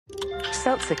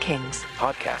Seltzer Kings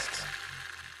podcasts.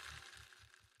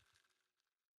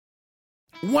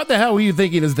 What the Hell Were You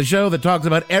Thinking is the show that talks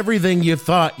about everything you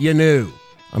thought you knew.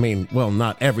 I mean, well,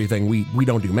 not everything. We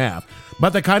don't do math.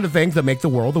 But the kind of things that make the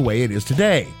world the way it is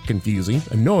today. Confusing,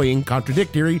 annoying,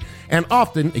 contradictory, and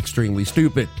often extremely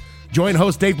stupid. Join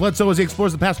host Dave Bledsoe as he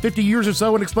explores the past 50 years or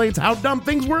so and explains how dumb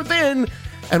things were then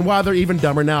and why they're even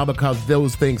dumber now because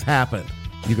those things happen.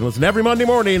 You can listen every Monday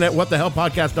morning at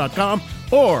whatthehellpodcast.com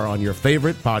or on your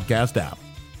favorite podcast app.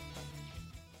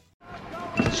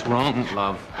 What's wrong,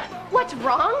 love? What's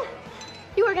wrong?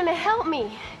 You are gonna help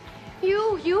me.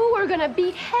 You are gonna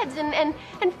beat heads and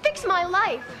fix my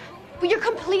life. But you're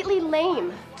completely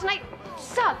lame. Tonight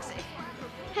sucks.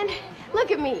 And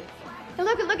look at me. And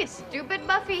look at stupid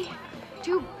Buffy.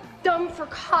 Too dumb for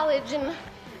college and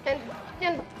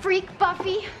freak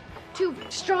Buffy. Too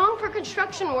strong for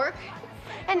construction work.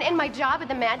 And my job at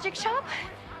the magic shop?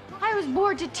 I was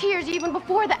bored to tears even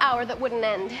before the hour that wouldn't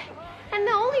end. And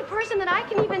the only person that I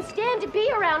can even stand to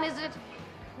be around is a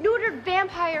neutered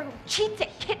vampire who cheats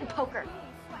at kitten poker.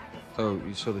 Oh,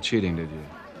 you saw the cheating, did you?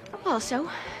 Also,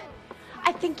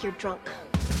 I think you're drunk.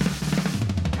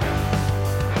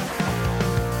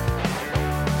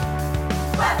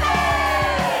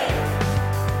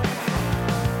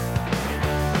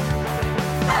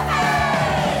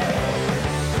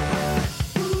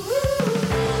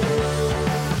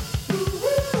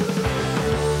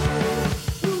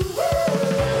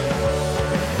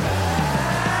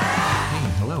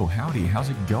 How's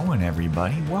it going,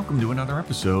 everybody? Welcome to another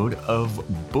episode of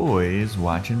Boys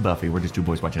Watching Buffy. We're just two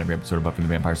boys watching every episode of Buffy the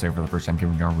Vampire Slayer for the first time,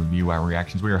 giving our review, our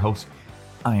reactions. We're your hosts.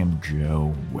 I am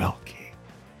Joe Welke.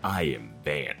 I am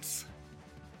Vance.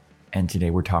 And today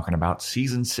we're talking about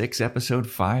Season 6, Episode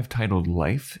 5, titled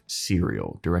Life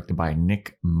Serial, directed by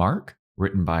Nick Mark,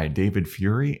 written by David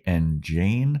Fury and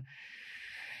Jane...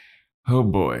 Oh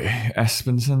boy,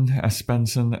 Espenson?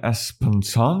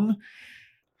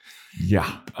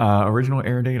 Yeah. Original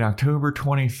air date October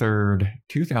 23rd,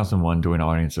 2001, to an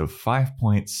audience of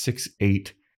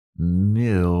 5.68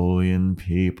 million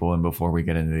people. And before we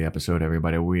get into the episode,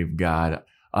 everybody, we've got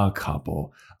a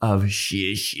couple of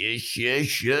shout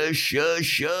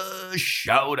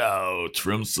outs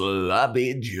from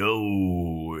Sloppy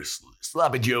Joe.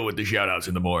 Sloppy Joe with the shout outs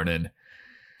in the morning.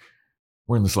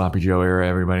 We're in the Sloppy Joe era,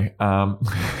 everybody.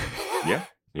 Yeah,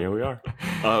 we are.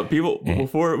 People,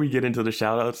 before we get into the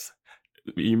shout outs,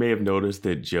 you may have noticed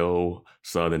that Joe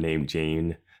saw the name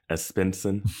Jane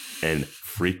Espenson and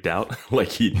freaked out like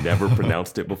he'd never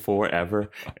pronounced it before, ever.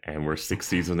 And we're 6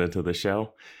 seasons into the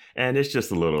show. And it's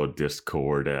just a little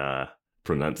Discord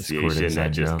pronunciation that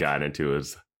just got into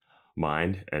his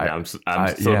mind. And I'm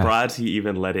surprised he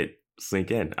even let it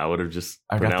sink in. I would have just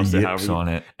pronounced it however on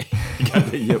it. Got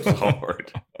the yips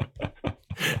hard.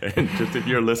 And just if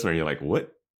you're a listener, you're like,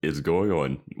 what is going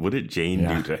on? What did Jane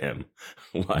do to him?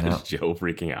 Why is Joe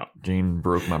freaking out? Jane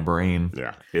broke my brain.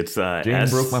 Yeah. It's Jane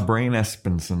broke my brain,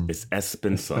 Espenson. It's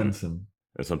Espenson.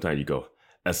 And sometimes you go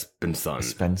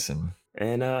Espenson.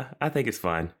 And I think it's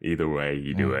fine. Either way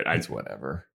you do it. It's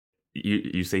whatever.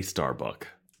 You say Starbuck,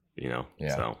 you know.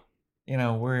 Yeah. So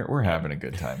we're having a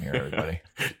good time here, everybody.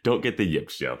 Don't get the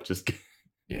yips, Joe. Just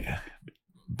yeah.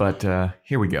 But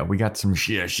here we go. We got some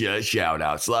shout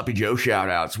outs. Sloppy Joe shout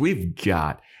outs. We've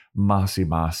got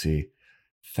Mossy.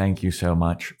 Thank you so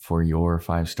much for your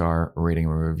 5-star rating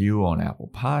and review on Apple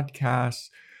Podcasts.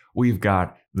 We've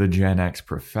got the Gen X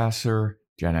Professor,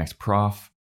 Gen X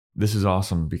Prof. This is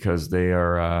awesome because they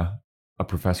are a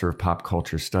professor of pop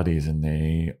culture studies and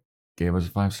they gave us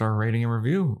a 5-star rating and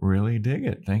review. Really dig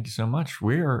it. Thank you so much.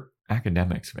 We are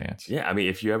academics, Vance. Yeah, I mean,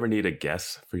 if you ever need a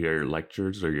guest for your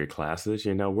lectures or your classes,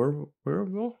 you know,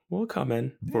 we'll come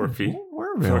in for a fee.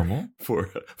 We're available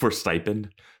for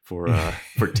stipend for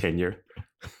tenure.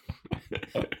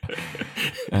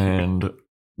 And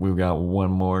we've got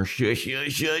one more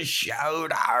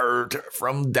shout out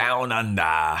from Down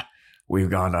Under. We've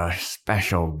got a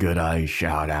special good eye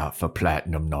shout out for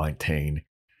Platinum 19.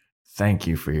 Thank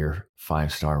you for your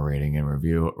 5-star rating and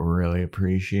review. Really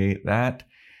appreciate that.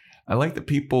 I like that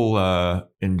people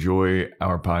enjoy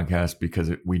our podcast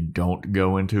because we don't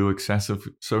go into excessive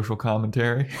social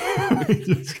commentary.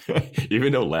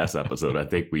 Even though last episode, I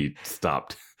think we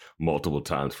stopped multiple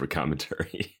times for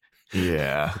commentary.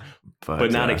 Yeah.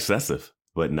 But not excessive.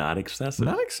 Not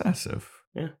excessive.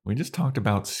 Yeah. We just talked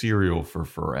about cereal for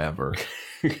forever.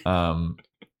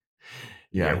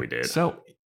 Yeah, we did. So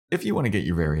if you want to get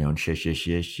your very own shout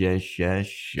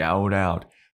out,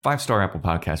 5-star Apple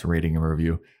Podcast rating and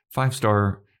review,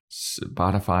 5-star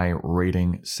Spotify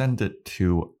rating, send it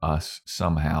to us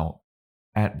somehow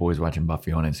at Boys Watching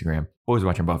Buffy on Instagram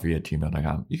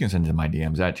boyswatchingbuffy@gmail.com. You can send it to my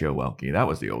DMs at Joe Welke. That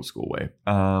was the old school way.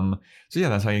 So yeah,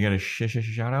 that's how you get a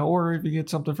shout out, or if you get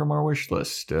something from our wish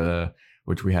list,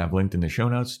 which we have linked in the show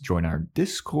notes. Join our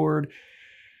Discord.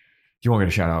 You won't get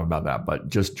a shout out about that, but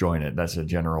just join it. That's a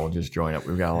general, just join it.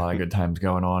 We've got a lot of good times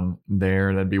going on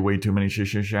there. That'd be way too many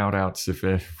shout outs if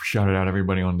I shouted out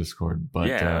everybody on Discord. But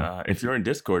if you're in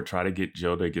Discord, try to get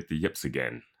Joe to get the yips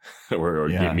again. or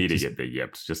get me to get the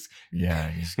yips. Just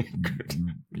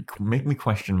make me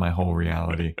question my whole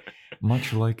reality,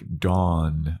 much like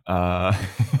Dawn.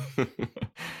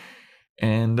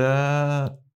 And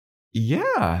I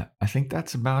think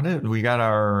that's about it. We got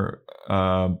our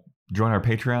join our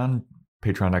Patreon,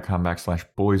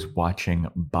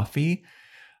 patreon.com/boyswatchingbuffy,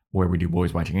 where we do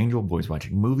Boys Watching Angel, Boys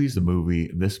Watching Movies. The movie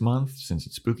this month, since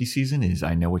it's spooky season, is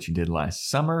I Know What You Did Last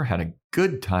Summer. Had a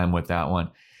good time with that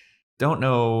one. Don't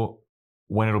know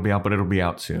when it'll be out, but it'll be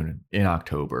out soon in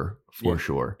October for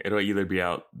sure. It'll either be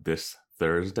out this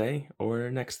Thursday or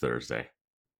next Thursday.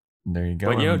 There you go.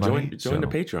 But join the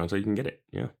Patreon so you can get it.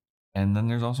 Yeah. And then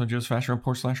there's also Joe's Fashion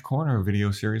Report /Corner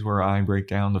video series where I break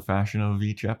down the fashion of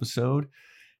each episode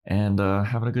and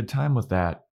having a good time with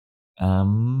that.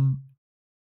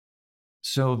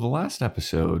 So the last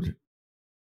episode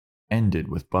ended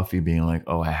with Buffy being like,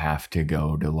 "Oh, I have to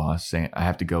go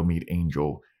meet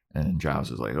Angel." And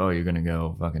Giles is like, "Oh, you're going to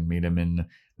go fucking meet him in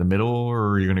the middle, or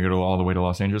are you going to go all the way to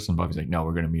Los Angeles?" And Buffy's like, "No,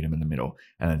 we're going to meet him in the middle."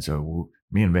 And then so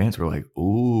me and Vance were like,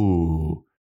 "Ooh,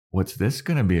 what's this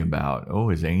going to be about? Oh,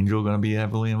 is Angel going to be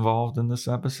heavily involved in this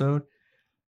episode?"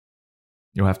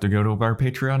 You'll have to go to our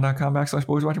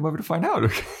patreon.com/boyswatchingbuffy to find out.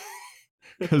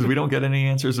 Because we don't get any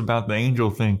answers about the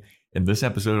Angel thing in this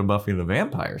episode of Buffy the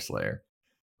Vampire Slayer.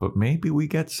 But maybe we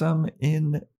get some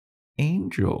in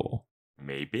Angel.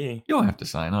 Maybe. You'll have to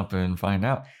sign up and find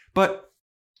out. But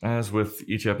as with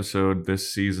each episode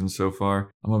this season so far,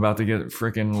 I'm about to get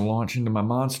freaking launch into my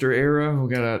monster era.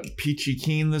 We got a Peachy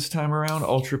Keen this time around.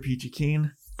 Ultra Peachy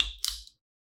Keen.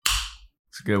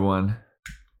 It's a good one.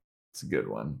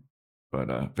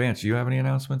 But Vance, do you have any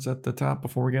announcements at the top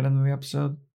before we get into the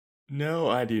episode? No,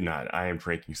 I do not. I am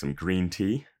drinking some green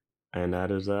tea, and that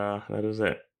is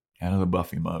it. Out of the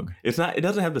Buffy mug. It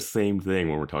doesn't have the same thing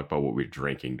when we're talking about what we're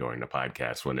drinking during the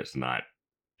podcast when it's not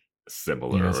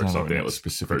similar or something that was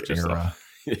specific era.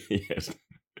 Yes.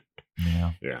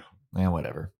 Yeah. Yeah,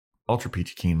 whatever. Ultra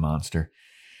Peachy Keen Monster.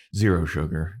 0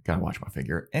 sugar. Gotta watch my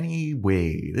figure.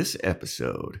 Anyway, this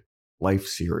episode, Life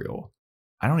Cereal.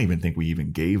 I don't even think we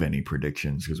even gave any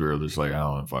predictions because we were just like, I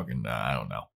don't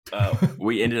know.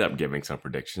 We ended up giving some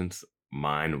predictions.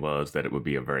 Mine was that it would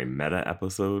be a very meta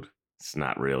episode. It's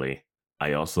not really.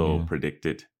 I also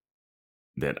predicted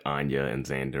that Anya and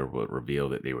Xander would reveal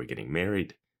that they were getting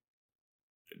married.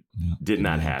 Did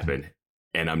not happen.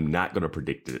 And I'm not going to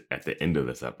predict it at the end of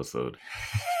this episode.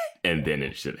 And then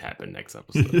it should happen next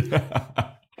episode.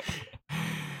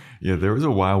 Yeah, there was a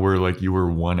while where like you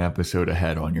were 1 episode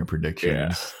ahead on your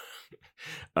predictions.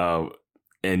 Yeah.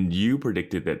 And you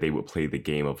predicted that they would play the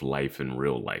game of life in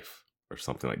real life or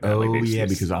something like that. Oh,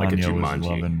 because like Anya a was Jumanji.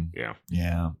 loving. Yeah,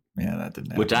 that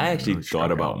didn't happen. Which I actually really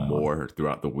thought about out more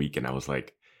throughout the week. And I was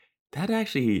like, that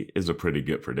actually is a pretty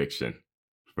good prediction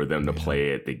for them to play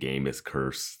it. The game is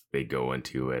cursed. They go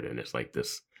into it and it's like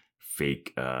this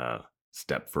fake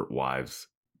Stepford Wives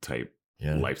type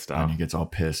lifestyle. Anya gets all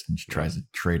pissed and she tries to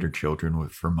trade her children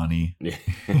for money. Yeah.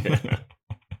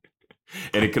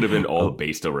 And it could have been all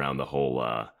based around the whole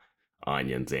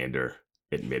Anya and Xander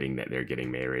admitting that they're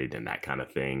getting married and that kind of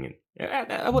thing. And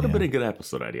that would have been a good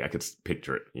episode idea. I could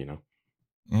picture it,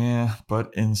 Yeah, but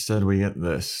instead we get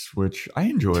this, which I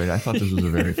enjoyed. I thought this was a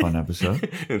very fun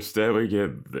episode. Instead we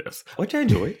get this, which I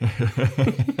enjoyed.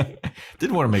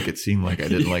 Didn't want to make it seem like I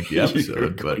didn't like the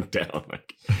episode, but down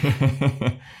like.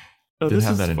 Didn't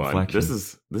have that fun. inflection.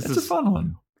 This is a fun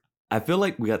one. I feel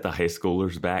like we got the high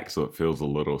schoolers back, so it feels a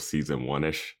little season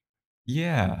 1-ish.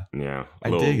 Yeah. Yeah. A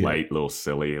little light, little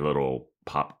silly, a little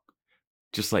pop.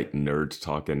 Just like nerds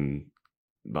talking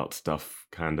about stuff,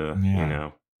 kind of,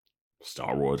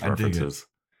 Star Wars references.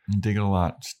 I dig it a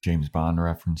lot. Just James Bond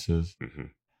references. Mm-hmm.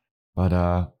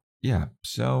 But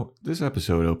so this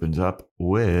episode opens up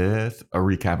with a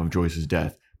recap of Joyce's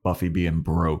death, Buffy being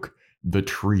broke, the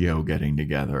trio getting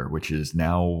together, which is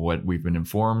now what we've been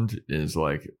informed is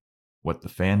like what the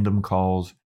fandom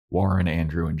calls Warren,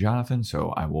 Andrew, and Jonathan. So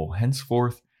I will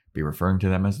henceforth be referring to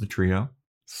them as the trio.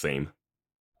 Same.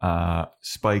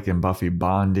 Spike and Buffy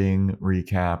bonding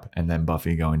recap, and then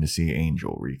Buffy going to see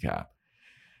Angel recap.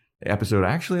 The episode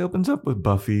actually opens up with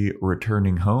Buffy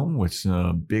returning home with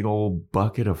a big old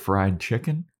bucket of fried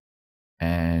chicken.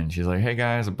 And she's like, "Hey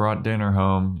guys, I brought dinner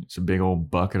home. It's a big old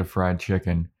bucket of fried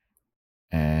chicken.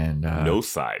 And no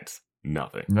sides,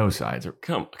 nothing. no sides.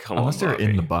 Come Unless on, they're in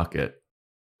Buffy. the bucket.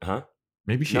 Huh?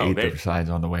 Maybe she No, ate they- the sides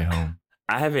on the way home.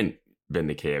 I haven't been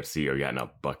to KFC or gotten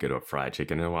a bucket of fried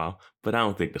chicken in a while, but I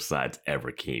don't think the sides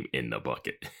ever came in the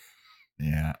bucket.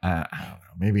 Yeah, I don't know.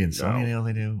 Maybe in Sunnydale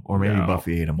they do. Or maybe No.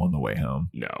 Buffy ate them on the way home.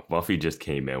 No, Buffy just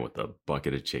came in with a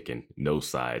bucket of chicken, no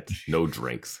sides, no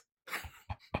drinks.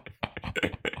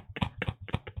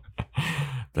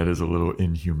 That is a little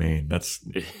inhumane.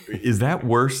 Is that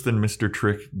worse than Mr.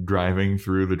 Trick driving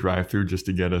through the drive-thru just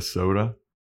to get a soda?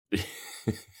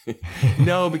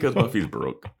 No, because Buffy's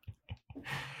broke.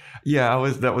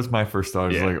 Yeah, that was my first thought. I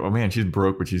was Yeah. like, oh man, she's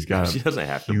broke, but she's got She doesn't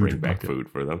have to huge bring back bucket. food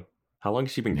for them. How long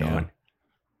has she been Yeah. gone?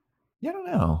 Yeah, I don't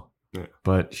know. Yeah.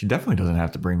 But she definitely doesn't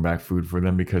have to bring back food for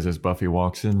them because as Buffy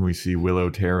walks in, we see Willow,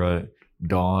 Tara,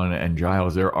 Dawn, and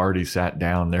Giles. They're already sat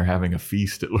down. They're having a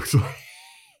feast, it looks like.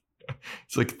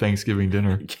 It's like Thanksgiving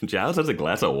dinner. Giles has a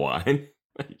glass of wine.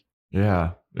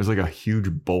 Yeah. There's like a huge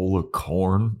bowl of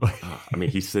corn. I mean,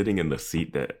 he's sitting in the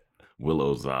seat that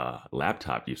Willow's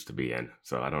laptop used to be in.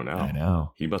 So I don't know. I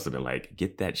know. He must have been like,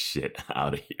 get that shit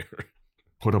out of here.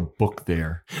 Put a book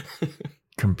there.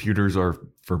 Computers are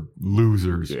for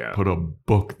losers. Yeah. Put a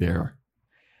book there.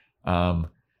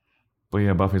 But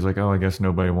yeah, Buffy's like, oh, I guess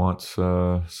nobody wants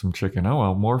some chicken. Oh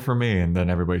well, more for me. And then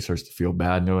everybody starts to feel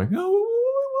bad, and they're like, oh,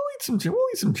 we'll eat some chicken. We'll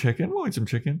eat some chicken. We'll eat some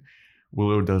chicken.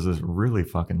 Willow does this really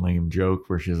fucking lame joke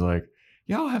where she's like,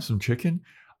 yeah, I'll have some chicken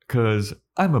because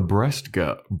I'm a breast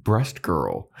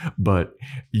girl. But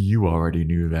you already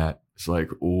knew that. It's like,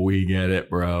 we get it,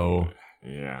 bro.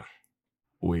 Yeah.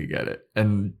 We get it.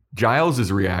 And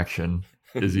Giles' reaction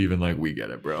is even like, we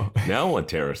get it, bro. Now I'm on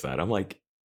Tara's side. I'm like,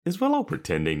 is Willow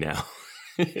pretending now?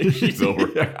 She's over.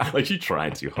 Yeah. Like she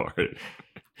tried too hard.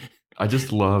 I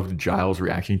just loved Giles'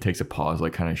 reaction. He takes a pause,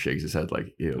 like kind of shakes his head,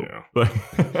 like, ew. Yeah.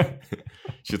 Like,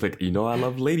 She's like, you know, I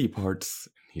love lady parts.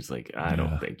 He's like, I Yeah.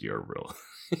 don't think you're real.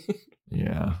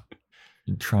 yeah.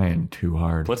 You're trying too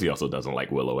hard. Plus, he also doesn't like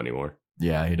Willow anymore.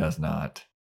 Yeah, he does not.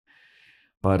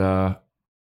 But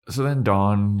so then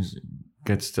Dawn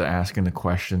gets to asking the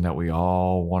question that we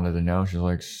all wanted to know. She's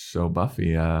like, so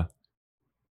Buffy, what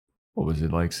was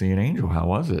it like seeing Angel? How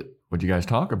was it? What'd you guys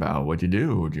talk about? What'd you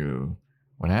do?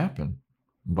 What happened?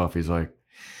 And Buffy's like,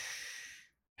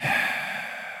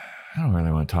 I don't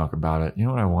really want to talk about it. You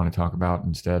know what I want to talk about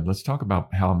instead? Let's talk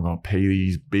about how I'm going to pay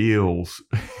these bills.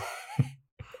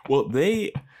 Well,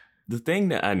 the thing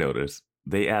that I noticed,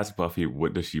 they asked Buffy,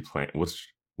 what does she plan?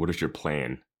 What is your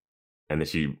plan? And then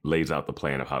she lays out the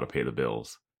plan of how to pay the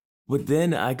bills. But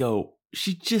then I go,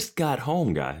 she just got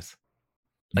home, guys.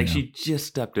 Like Yeah. she just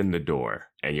stepped in the door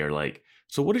and you're like,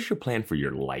 so what is your plan for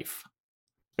your life?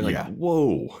 And like, Yeah.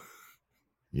 whoa.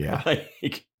 Yeah.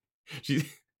 Like she's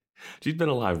been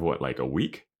alive, what, like a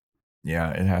week?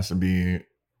 Yeah, it has to be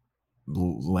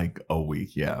like a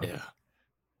week. Yeah. Yeah.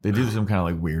 They do some kind of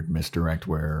like weird misdirect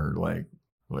where like,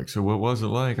 so what was it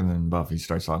like? And then Buffy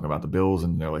starts talking about the bills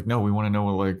and they're like, no, we want to know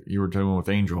what like you were doing with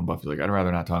Angel. And Buffy's like, I'd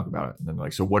rather not talk about it. And then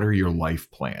like, so what are your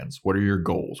life plans? What are your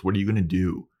goals? What are you going to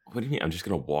do? What do you mean? I'm just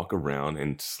gonna walk around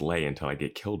and slay until I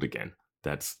get killed again.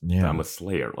 Yeah. I'm a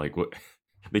slayer. Like what?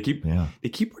 They keep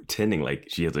pretending like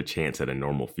she has a chance at a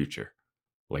normal future.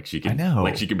 Like she can, I know.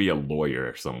 like she could be a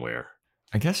lawyer somewhere.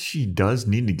 I guess she does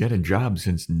need to get a job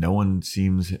since no one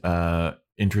seems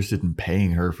interested in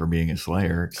paying her for being a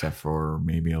slayer, except for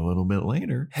maybe a little bit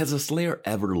later. Has a slayer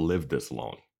ever lived this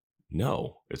long?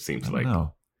 No, it seems I like. don't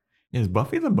know. Is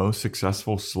Buffy the most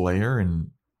successful slayer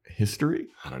in history?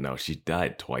 I don't know. She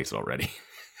died twice already.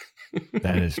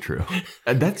 That is true.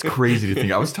 And that's crazy to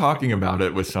think. I was talking about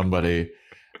it with somebody,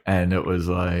 and it was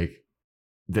like,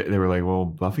 they were like, well,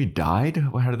 Buffy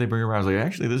died? Well, how did they bring her around? I was like,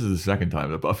 actually, this is the second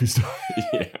time that Buffy's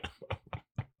died.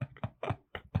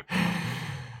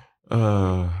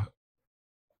 Yeah.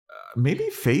 Maybe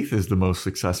Faith is the most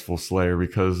successful slayer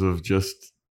because of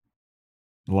just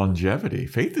longevity.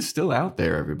 Faith is still out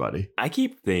there, everybody. I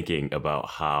keep thinking about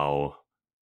how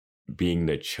being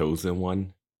the chosen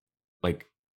one, like,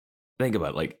 think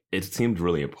about it, like, it seemed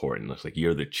really important. It's like,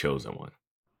 you're the chosen one.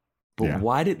 But Yeah.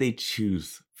 why did they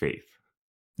choose Faith?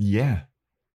 Yeah.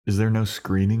 Is there no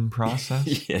screening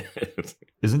process? Yeah.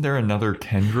 Isn't there another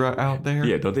Kendra out there?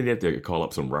 Yeah, don't they have to call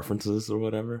up some references or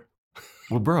whatever?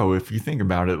 Well, bro, if you think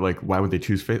about it, like, why would they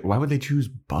choose Faith? Why would they choose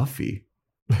Buffy?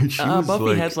 Like, she was Buffy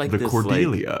like has, like, the this,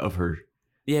 Cordelia of her.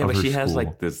 Yeah, of but her she has school.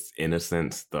 like this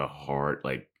innocence, the heart.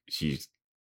 Like she's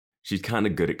kind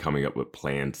of good at coming up with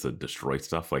plans to destroy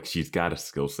stuff. Like she's got a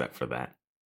skill set for that.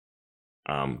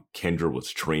 Kendra was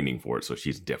training for it, so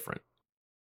she's different.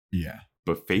 Yeah.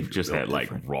 But Faith Kendra's just built had like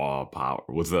different. raw power.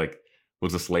 Was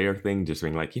the Slayer thing just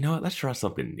being like, you know what? Let's try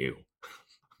something new.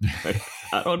 Like,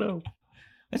 I don't know.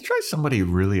 Let's try somebody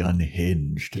really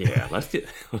unhinged. Yeah, let's get.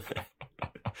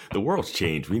 The world's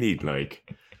changed. We need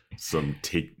like some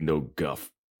take no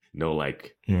guff, no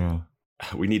like. Yeah.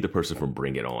 We need the person from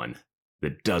Bring It On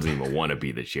that doesn't even want to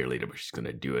be the cheerleader, but she's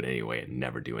gonna do it anyway and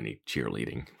never do any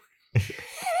cheerleading.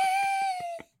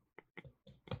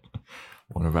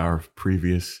 One of our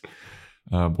previous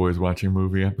Boys Watching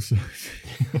Movie episodes.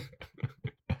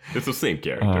 It's the same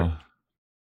character.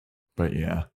 But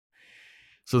yeah.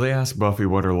 So they ask Buffy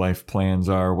what her life plans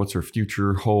are, what's her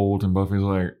future hold, and Buffy's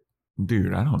like,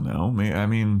 dude, I don't know.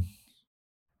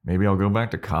 Maybe I'll go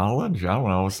back to college. I don't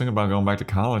know. I was thinking about going back to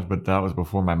college, but that was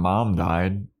before my mom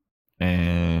died.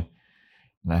 And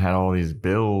I had all these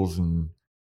bills and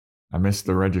I missed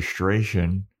the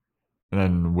registration. And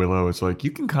then Willow is like,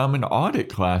 you can come in audit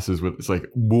classes with. It's like,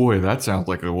 boy, that sounds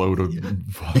like a load of.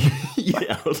 Yeah,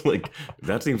 I was like,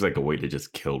 that seems like a way to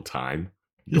just kill time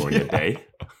during the day.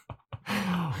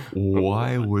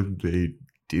 Why would they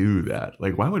do that?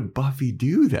 Like, why would Buffy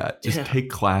do that? Just take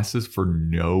classes for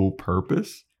no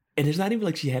purpose? And it's not even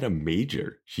like she had a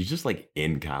major. She's just like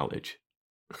in college.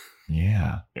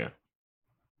 Yeah. Yeah.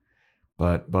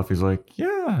 But Buffy's like,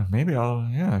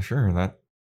 yeah, sure. That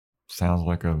sounds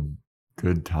like a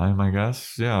good time, I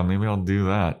guess. Yeah, maybe I'll do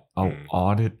that. I'll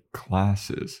audit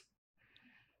classes.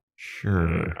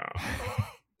 Sure.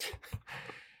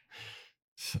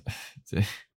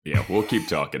 Yeah, we'll keep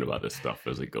talking about this stuff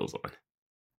as it goes on.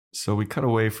 So we cut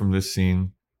away from this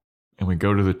scene and we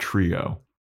go to the trio.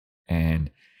 And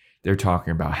they're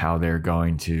talking about how they're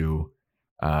going to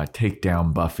take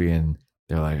down Buffy. And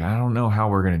they're like, I don't know how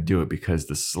we're going to do it because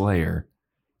the Slayer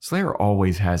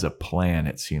always has a plan,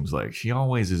 it seems like. She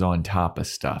always is on top of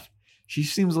stuff. She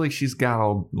seems like she's got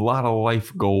a lot of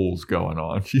life goals going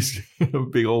on. She's got a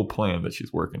big old plan that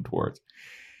she's working towards.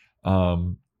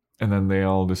 And then they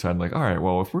all decide, like, all right,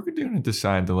 well, if we're going to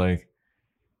decide to, like,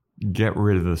 get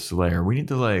rid of the Slayer, we need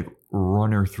to, like,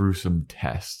 run her through some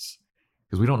tests.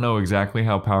 Because we don't know exactly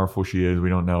how powerful she is. We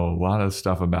don't know a lot of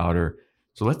stuff about her.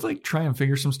 So let's, like, try and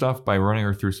figure some stuff by running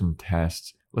her through some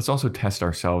tests. Let's also test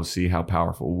ourselves, see how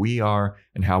powerful we are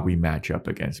and how we match up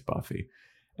against Buffy.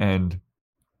 And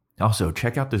also,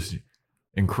 check out this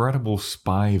incredible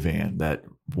spy van that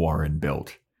Warren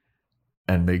built.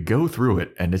 And they go through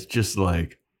it, and it's just,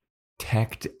 like,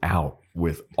 teched out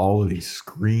with all of these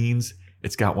screens.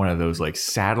 It's got one of those like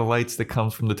satellites that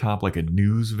comes from the top, like a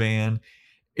news van.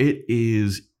 It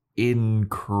is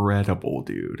incredible,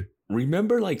 dude.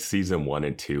 Remember like season 1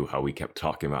 and 2, how we kept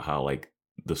talking about how like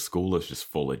the school is just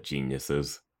full of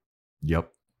geniuses?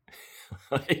 Yep.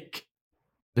 Like,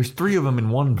 there's 3 of them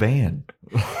in one van.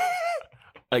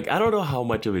 Like, I don't know how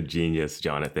much of a genius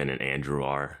Jonathan and Andrew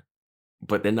are,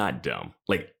 but they're not dumb.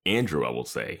 Like Andrew, I will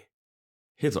say,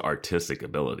 his artistic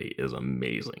ability is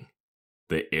amazing.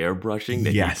 The airbrushing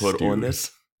that he put on this.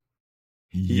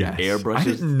 Yes. Airbrushes. I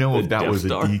didn't know if that Death was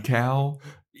Star. a decal.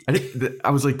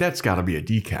 I was like, that's got to be a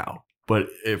decal. But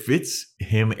if it's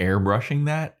him airbrushing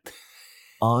that,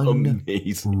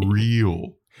 amazing.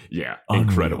 Unreal. Yeah,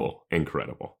 Unreal.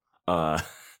 incredible. Yeah,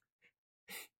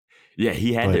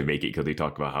 he had to make it because he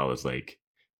talked about how it's like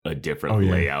a different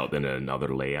layout than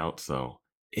another layout. So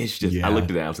it's just, I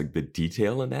looked at that, I was like, the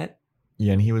detail in that.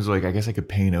 Yeah, and he was like, I guess I could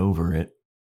paint over it.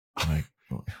 I'm like,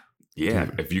 yeah,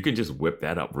 dude. if you can just whip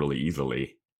that up really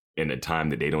easily in a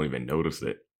time that they don't even notice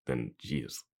it, then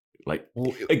geez. Like,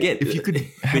 again, if you could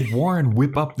have Warren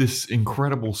whip up this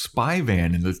incredible spy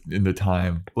van in the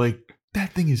time, like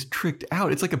that thing is tricked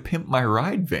out. It's like a Pimp My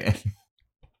Ride van.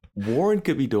 Warren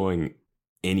could be doing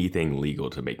anything legal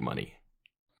to make money.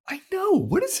 I know.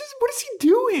 What is he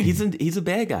doing? He's a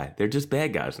bad guy. They're just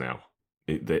bad guys now.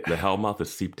 The Hellmouth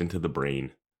is seeped into the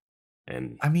brain.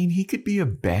 And I mean, he could be a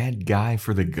bad guy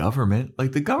for the government.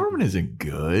 Like, the government isn't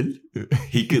good.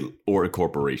 He could, or a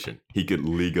corporation. He could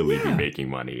legally be making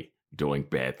money doing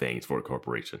bad things for a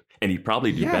corporation. And he'd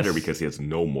probably do better because he has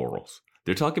no morals.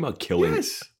 They're talking about killing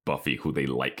Buffy, who they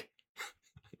like.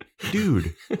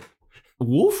 Dude,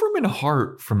 Wolfram and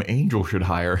Hart from Angel should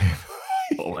hire him.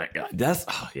 Oh my God.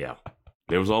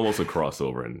 There was almost a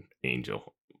crossover in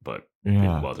Angel, but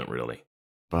it wasn't really.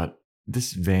 But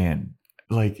this van,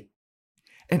 like,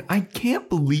 and I can't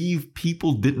believe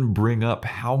people didn't bring up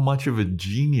how much of a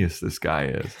genius this guy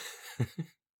is.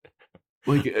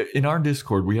 Like, in our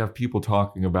Discord, we have people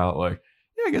talking about, like,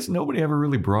 I guess nobody ever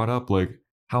really brought up, like,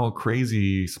 how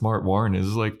crazy smart Warren is.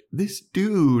 It's like, this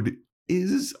dude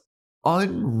is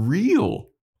unreal.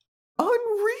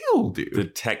 Unreal, dude. The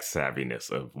tech savviness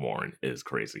of Warren is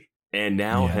crazy. And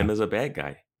now him as a bad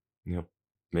guy. You know,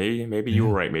 maybe you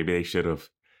were right. Maybe they should have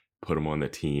put him on the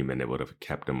team and it would have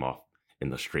kept him off. in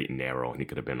the straight and narrow, and he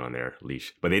could have been on their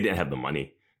leash. But they didn't have the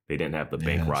money. They didn't have the Yeah,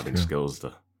 bank that's robbing true. skills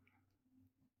to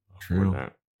True. afford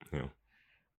that. Yeah.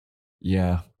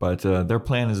 Yeah, but their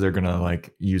plan is they're gonna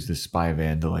like use the spy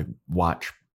van to like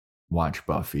watch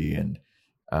Buffy, and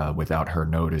without her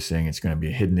noticing, it's gonna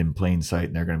be hidden in plain sight,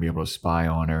 and they're gonna be able to spy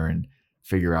on her and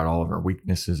figure out all of her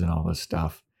weaknesses and all this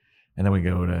stuff. And then we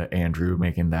go to Andrew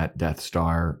making that Death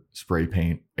Star spray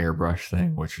paint airbrush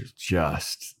thing, which is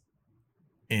just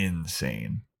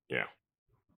insane. Yeah.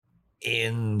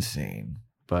 Insane.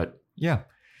 But yeah,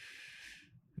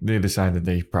 they decide that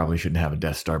they probably shouldn't have a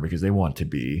Death Star because they want to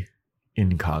be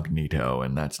incognito,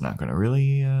 and that's not going to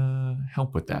really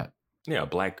help with that. Yeah,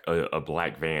 a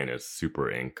black van is super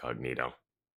incognito.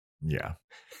 Yeah,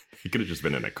 He could have just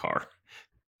been in a car.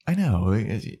 I know.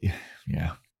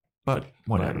 Yeah, but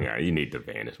whatever. But yeah, you need the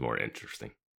van. It's more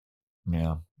interesting.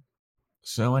 Yeah.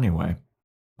 So anyway,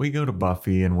 we go to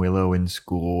Buffy and Willow in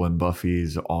school, and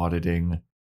Buffy's auditing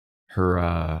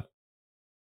her.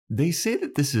 They say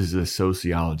that this is a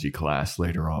sociology class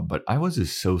later on, but I was a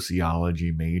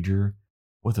sociology major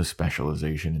with a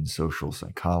specialization in social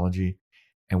psychology,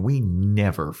 and we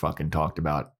never fucking talked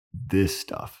about this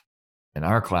stuff. And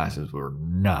our classes were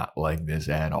not like this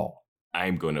at all.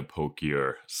 I'm going to poke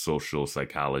your social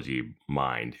psychology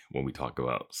mind when we talk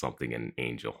about something in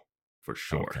Angel, for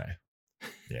sure. Okay.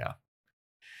 Yeah.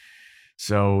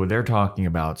 So they're talking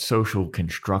about social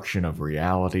construction of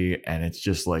reality, and it's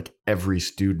just like every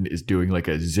student is doing like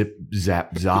a zip,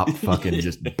 zap, zop, fucking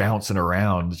just bouncing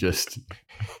around, just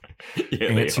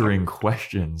answering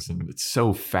questions. And it's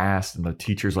so fast. And the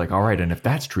teacher's like, all right, and if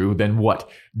that's true, then what?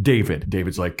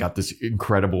 David's like got this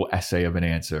incredible essay of an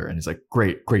answer. And he's like,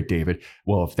 great, David.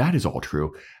 Well, if that is all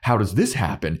true, how does this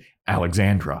happen?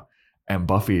 Alexandra. And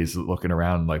Buffy is looking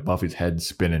around, like Buffy's head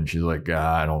spinning. She's like,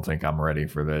 I don't think I'm ready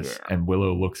for this. Yeah. And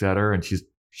Willow looks at her and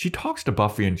she talks to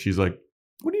Buffy and she's like,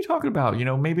 what are you talking about? You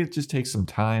know, maybe it just takes some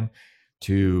time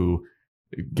to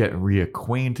get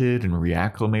reacquainted and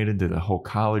reacclimated to the whole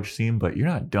college scene, but you're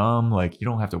not dumb. Like, you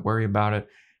don't have to worry about it.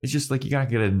 It's just like, you got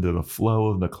to get into the flow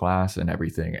of the class and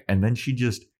everything. And then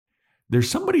there's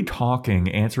somebody talking,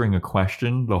 answering a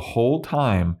question the whole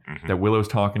time that Willow's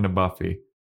talking to Buffy.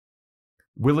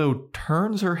 Willow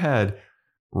turns her head,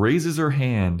 raises her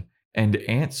hand, and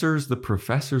answers the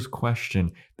professor's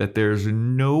question that there's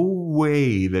no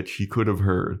way that she could have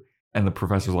heard. And the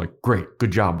professor's like, great,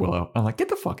 good job, Willow. I'm like, get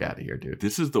the fuck out of here, dude.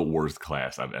 This is the worst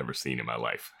class I've ever seen in my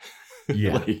life.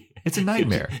 Yeah, like, it's a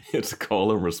nightmare. It's a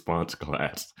call and response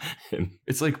class. And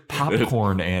it's like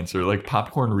popcorn answer, like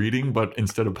popcorn reading, but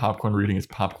instead of popcorn reading, it's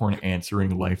popcorn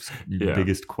answering life's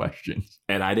biggest questions.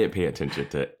 And I didn't pay attention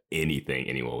to anything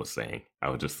anyone was saying. I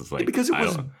was just like, because it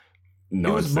was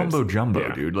mumbo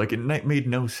jumbo, dude. Like, it made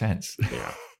no sense.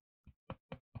 Yeah.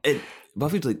 And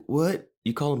Buffy's like, what?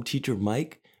 You call him Teacher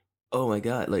Mike? Oh my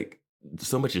God. Like,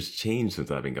 so much has changed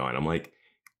since I've been gone. I'm like,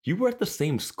 you were at the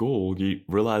same school. You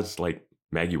realize like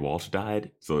Maggie Walsh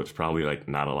died. So it's probably like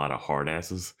not a lot of hard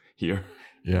asses here.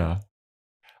 Yeah.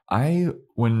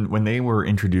 When they were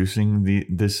introducing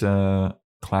this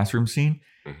classroom scene,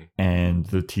 and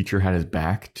the teacher had his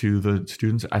back to the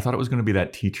students, I thought it was going to be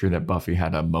that teacher that Buffy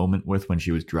had a moment with when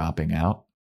she was dropping out.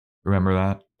 Remember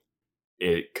that?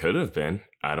 It could have been.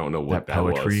 I don't know what that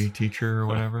poetry was. Teacher or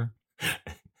whatever.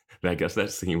 I guess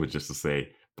that scene was just to say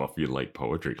Buffy liked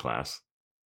poetry class.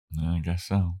 I guess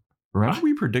so. Remember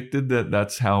we predicted that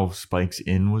that's how Spike's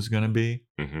Inn was going to be?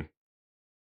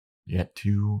 Yet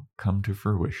to come to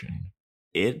fruition.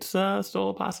 It's still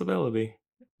a possibility.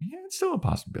 Yeah, it's still a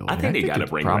possibility. I think they got to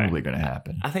bring probably going to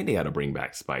happen. I think they got to bring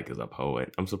back Spike as a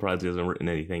poet. I'm surprised he hasn't written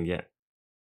anything yet.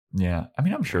 Yeah, I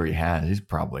mean, I'm sure he has. He's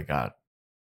probably got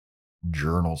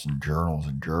journals and journals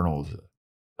and journals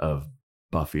of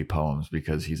Buffy poems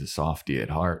because he's a softie at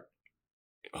heart.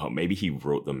 Oh, maybe he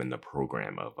wrote them in the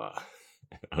program of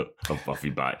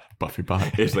Buffy Bot. Buffy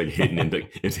Bot. It's like hidden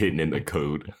in the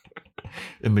code.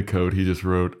 In the code, he just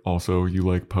wrote, also, you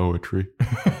like poetry.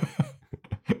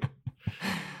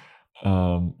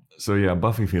 So yeah,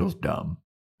 Buffy feels dumb.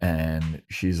 And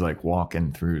she's like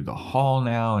walking through the hall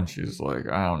now. And she's like,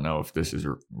 I don't know if this is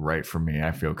right for me.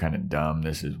 I feel kind of dumb.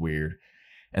 This is weird.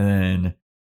 And then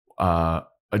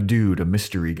a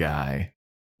mystery guy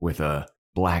with a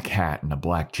black hat and a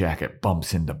black jacket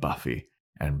bumps into Buffy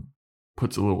and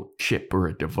puts a little chip or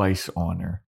a device on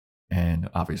her. And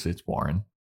obviously it's Warren.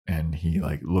 And he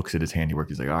like looks at his handiwork.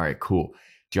 He's like, all right, cool.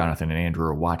 Jonathan and Andrew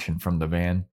are watching from the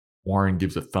van. Warren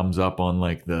gives a thumbs up on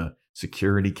like the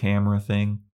security camera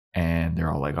thing. And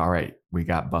they're all like, all right, we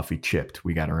got Buffy chipped.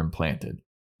 We got her implanted.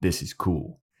 This is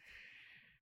cool.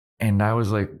 And I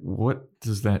was like, what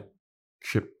does that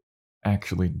chip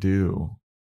actually do?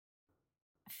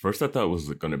 First, I thought it was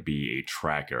going to be a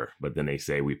tracker, but then they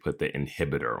say we put the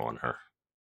inhibitor on her.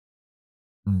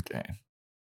 Okay.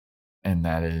 And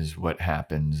that is what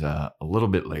happens a little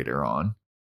bit later on.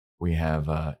 We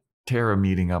have Tara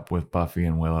meeting up with Buffy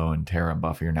and Willow, and Tara and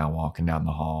Buffy are now walking down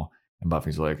the hall. And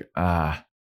Buffy's like,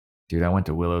 dude, I went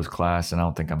to Willow's class and I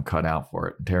don't think I'm cut out for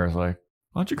it. And Tara's like,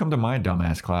 why don't you come to my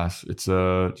dumbass class? It's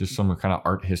just some kind of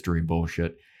art history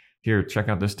bullshit. Here, check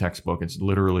out this textbook. It's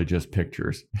literally just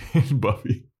pictures. And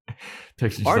Buffy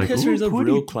texts, Art like, history is a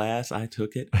Pooty. real class. I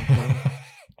took it.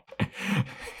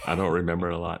 I don't remember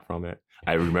a lot from it.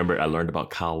 I remember I learned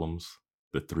about columns,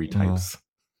 the 3 types.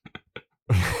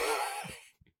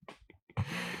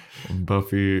 And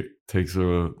Buffy takes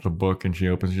the book and she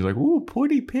opens. She's like, "Ooh,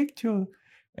 pretty picture,"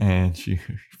 and she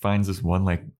finds this one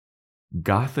like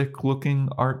gothic-looking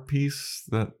art piece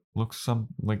that looks some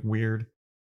like weird.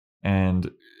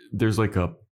 And there's like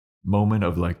a moment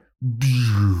of like,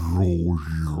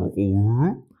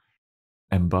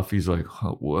 and Buffy's like,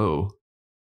 oh, "Whoa!"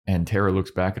 And Tara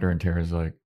looks back at her, and Tara's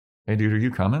like, "Hey, dude, are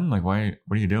you coming? Like, why?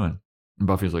 What are you doing?" And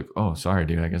Buffy's like, "Oh, sorry,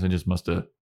 dude. I guess I just must have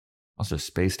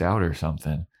spaced out or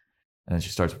something." And then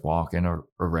she starts walking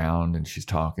around and she's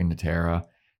talking to Tara.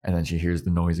 And then she hears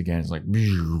the noise again. It's like,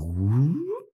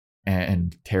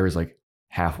 and Tara's like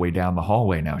halfway down the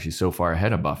hallway now. She's so far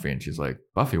ahead of Buffy. And she's like,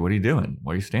 "Buffy, what are you doing?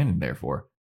 What are you standing there for?"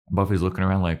 And Buffy's looking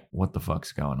around like, what the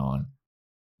fuck's going on?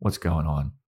 What's going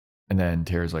on? And then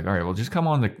Tara's like, "All right, well, just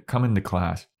come into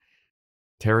class."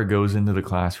 Tara goes into the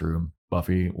classroom.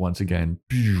 Buffy, once again,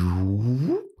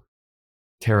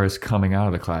 Tara's coming out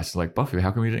of the class. It's like, "Buffy,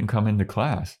 how come you didn't come into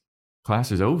class?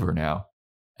 Class is over now."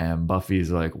 And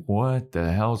Buffy's like, "What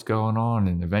the hell's going on?"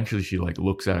 And eventually she like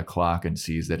looks at a clock and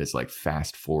sees that it's like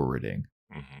fast forwarding.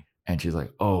 Mm-hmm. And she's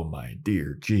like, "Oh my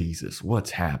dear Jesus, what's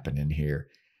happening here?"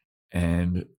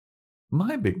 And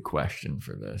my big question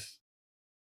for this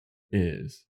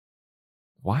is,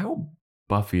 while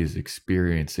Buffy is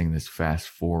experiencing this fast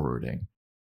forwarding,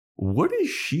 what is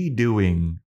she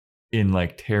doing in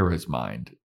like Tara's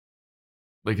mind?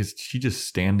 Like, is she just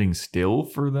standing still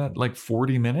for that like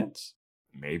 40 minutes?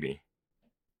 Maybe.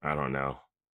 I don't know.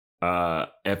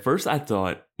 At first, I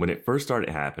thought when it first started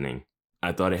happening,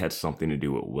 I thought it had something to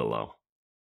do with Willow,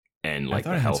 and like I thought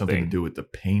the it had helping. something to do with the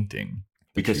painting.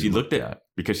 Because she looks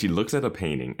at a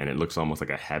painting and it looks almost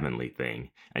like a heavenly thing,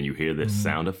 and you hear this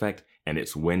sound effect, and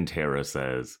it's when Tara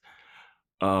says,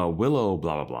 "Willow,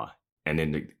 blah blah blah," and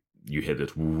then you hear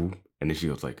this woo, and then she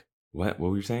goes like, "What?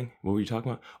 What were you saying? What were you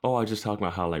talking about?" "Oh, I was just talking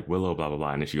about how like Willow, blah blah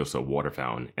blah," and then she goes to a water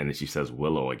fountain, and then she says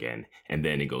Willow again, and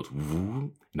then it goes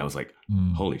woo, and I was like,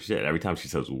 holy shit! Every time she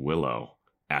says Willow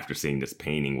after seeing this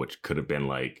painting, which could have been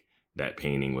like that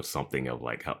painting was something of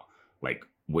like how like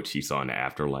what she saw in the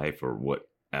afterlife or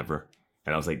whatever.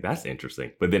 And I was like, that's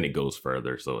interesting. But then it goes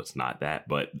further, so it's not that.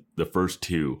 But the first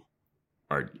two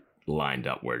are lined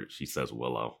up where she says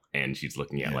Willow, and she's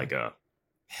looking at like a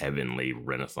heavenly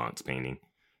Renaissance painting.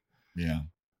 Yeah.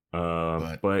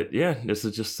 But yeah, this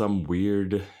is just some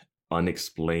weird,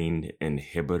 unexplained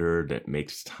inhibitor that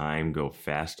makes time go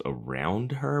fast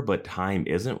around her, but time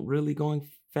isn't really going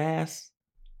fast.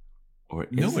 Or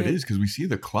No, it is, because we see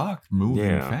the clock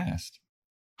moving fast.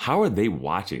 How are they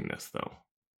watching this, though?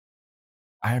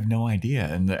 I have no idea.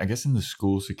 And I guess in the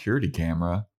school security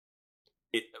camera.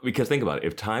 Because think about it.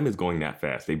 If time is going that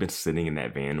fast, they've been sitting in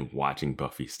that van watching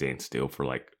Buffy stand still for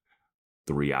like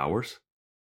 3 hours?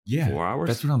 Yeah. 4 hours?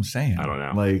 That's what I'm saying. I don't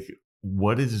know. Like,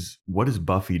 what is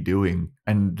Buffy doing?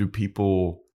 And do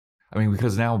people... I mean,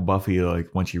 because now Buffy, like,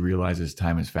 when she realizes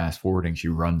time is fast forwarding, she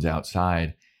runs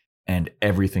outside and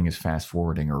everything is fast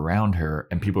forwarding around her,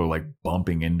 and people are like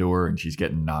bumping into her and she's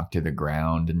getting knocked to the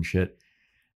ground and shit.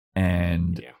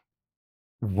 And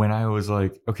when I was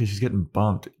like, okay, she's getting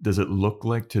bumped, does it look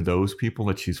like to those people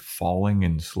that she's falling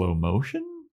in slow motion?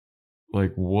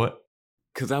 Like, what?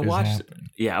 Because I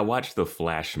watched the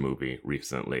Flash movie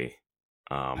recently.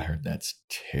 I heard that's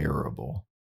terrible.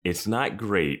 It's not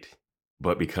great,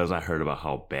 but because I heard about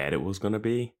how bad it was going to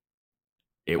be,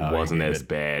 it wasn't as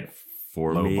bad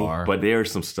for me. Bar. But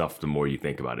there's some stuff, the more you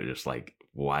think about it, just like,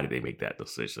 why did they make that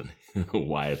decision?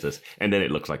 Why is this? And then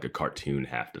it looks like a cartoon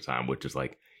half the time, which is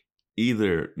like,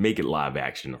 either make it live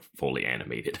action or fully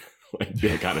animated, like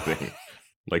that kind of thing.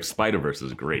 Like Spider-Verse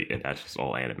is great, and that's just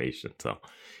all animation. So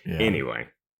anyway,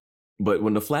 but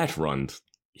when the Flash runs,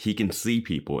 he can see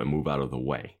people and move out of the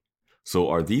way. So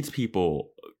are these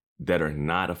people that are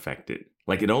not affected?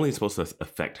 Like, it only is supposed to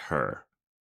affect her,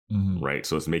 right?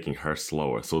 So it's making her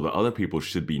slower. So the other people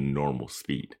should be normal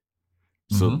speed.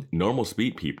 So normal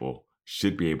speed people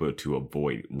should be able to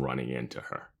avoid running into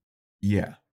her.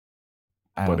 Yeah.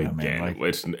 I But don't know, again, man.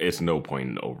 Like, it's no point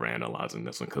in overanalyzing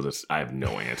this one because I have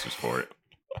no answers for it.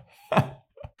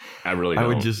 I really don't. I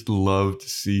would just love to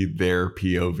see their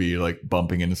POV like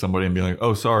bumping into somebody and be like,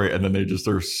 "Oh, sorry," and then they just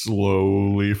are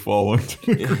slowly falling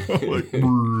to the ground, like,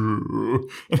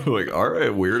 "Brrr." Like, all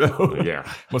right, weirdo.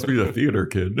 Yeah. Must be the theater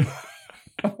kid.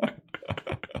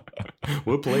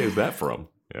 What play is that from?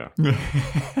 Yeah.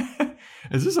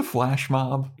 Is this a flash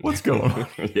mob? What's going on?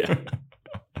 Yeah.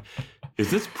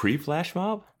 Is this pre-Flash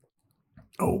Mob?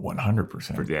 Oh,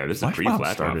 100%. Yeah, this is Flash pre-Flash Mob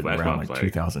Mob. started Flash around Mob's like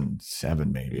like-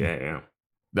 2007, maybe. Yeah.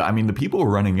 I mean, the people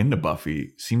running into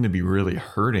Buffy seem to be really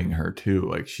hurting her too.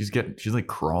 Like she's like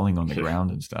crawling on the Yeah. ground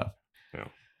and stuff. Yeah.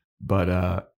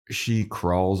 But she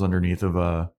crawls underneath of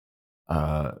a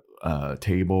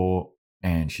table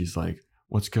and she's like,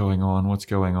 "What's going on? What's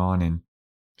going on?" And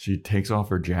she takes off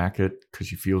her jacket because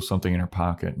she feels something in her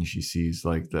pocket and she sees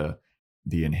like the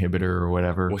inhibitor or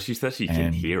whatever. Well, she says she can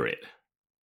And- hear it.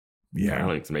 Yeah.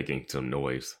 Apparently it's making some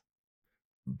noise.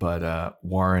 But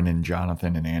Warren and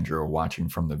Jonathan and Andrew are watching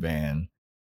from the van.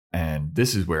 And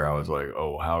this is where I was like,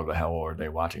 oh, how the hell are they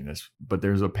watching this? But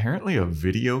there's apparently a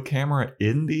video camera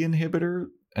in the inhibitor,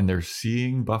 and they're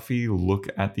seeing Buffy look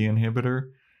at the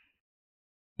inhibitor.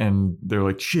 And they're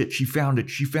like, shit, she found it.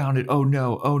 She found it. Oh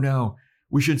no.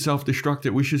 We should self-destruct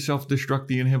it. We should self-destruct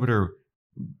the inhibitor.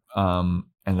 And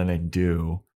then they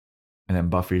do. And then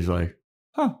Buffy's like,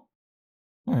 huh.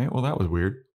 All right, well, that was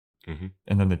weird. Mm-hmm.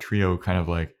 And then the trio kind of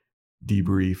like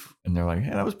debrief, and they're like,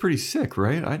 "Hey, that was pretty sick,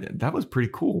 right? That was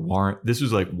pretty cool." Warren, this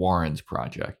was like Warren's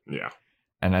project, Yeah.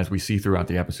 and as we see throughout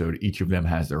the episode, each of them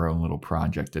has their own little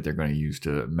project that they're going to use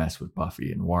to mess with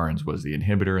Buffy. And Warren's was the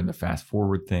inhibitor and the fast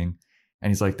forward thing, and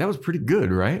he's like, "That was pretty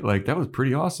good, right? Like that was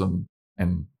pretty awesome."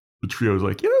 And the trio's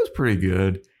like, "Yeah, that was pretty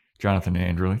good." Jonathan and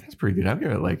Andrew are like, "That's pretty good. I'll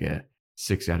give it like a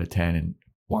 6 out of 10." And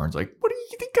Warren's like, "What are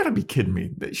you gotta be kidding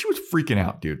me? She was freaking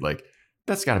out, dude. Like."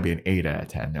 That's got to be an 8 out of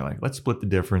 10. They're like, let's split the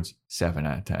difference, 7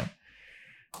 out of 10.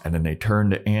 And then they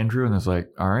turn to Andrew and it's like,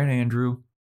 all right, Andrew,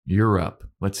 you're up.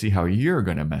 Let's see how you're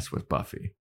going to mess with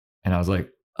Buffy. And I was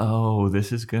like, oh,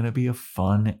 this is going to be a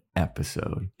fun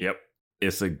episode. Yep.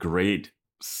 It's a great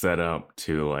setup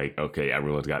to like, okay,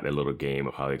 everyone's got their little game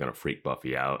of how they're going to freak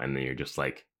Buffy out. And then you're just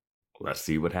like, let's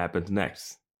see what happens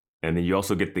next. And then you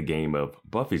also get the game of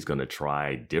Buffy's going to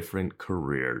try different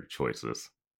career choices.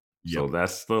 So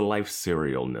that's the life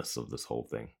serialness of this whole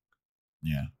thing.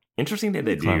 Yeah. Interesting that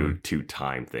they Clever. do 2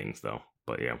 time things though.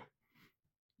 But yeah.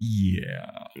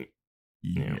 Yeah.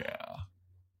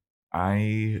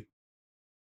 I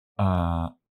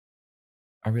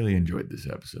really enjoyed this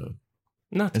episode.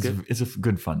 No, it's good. It's a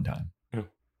good fun time. Yeah.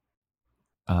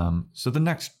 So the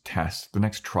next test, the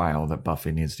next trial that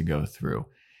Buffy needs to go through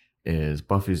is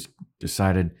Buffy's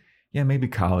decided, yeah, maybe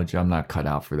college. I'm not cut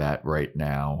out for that right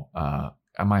now.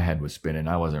 My head was spinning.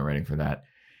 I wasn't ready for that.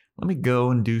 Let me go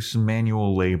and do some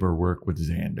manual labor work with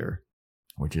Xander,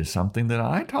 which is something that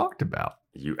I talked about.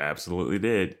 You absolutely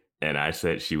did. And I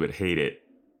said she would hate it.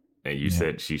 And you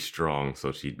said she's strong,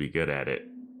 so she'd be good at it.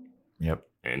 Yep.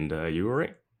 And you were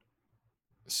right.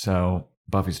 So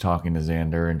Buffy's talking to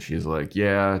Xander and she's like,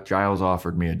 yeah, Giles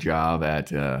offered me a job at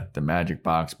the Magic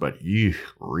Box, but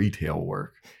retail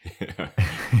work.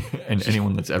 And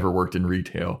anyone that's ever worked in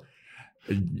retail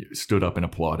stood up and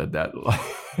applauded that.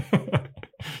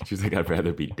 She's like, I'd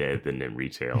rather be dead than in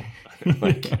retail.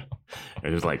 Like,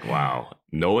 and it's like, wow.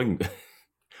 Knowing,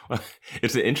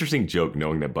 it's an interesting joke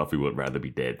knowing that Buffy would rather be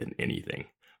dead than anything.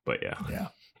 But yeah. Yeah.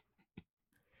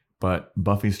 But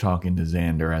Buffy's talking to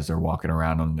Xander as they're walking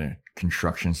around on the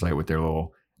construction site with their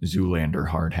little Zoolander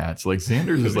hard hats. Like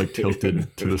Xander's is like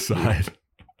tilted to the side.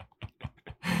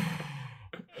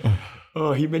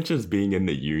 Oh, he mentions being in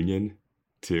the union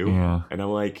too. Yeah. And I'm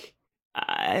like,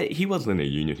 he wasn't in the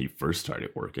union. He first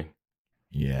started working.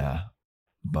 Yeah.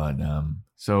 But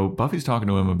so Buffy's talking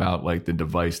to him about like the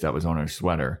device that was on her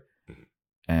sweater.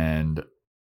 And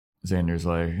Xander's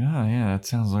like, oh yeah, that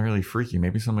sounds really freaky.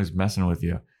 Maybe somebody's messing with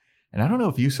you. And I don't know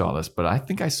if you saw this, but I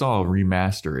think I saw a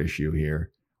remaster issue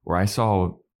here where I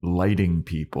saw lighting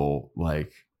people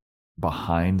like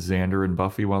behind Xander and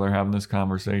Buffy while they're having this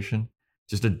conversation.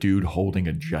 Just a dude holding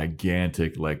a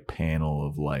gigantic like panel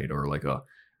of light or like a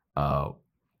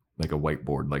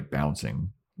whiteboard, like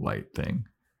bouncing light thing.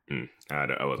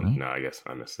 I wasn't. No, I guess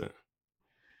I missed it.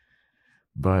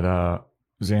 But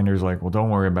Xander's like, well, don't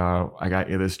worry about it. I got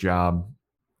you this job.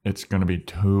 It's going to be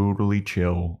totally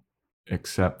chill,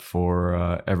 except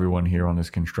for everyone here on this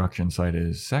construction site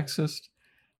is sexist.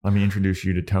 Let me introduce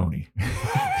you to Tony.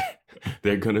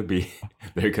 They're gonna be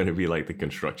like the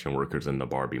construction workers in the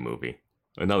Barbie movie.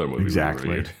 Another movie.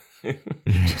 Exactly.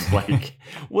 Just like,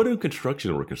 what do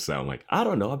construction workers sound like? I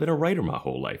don't know. I've been a writer my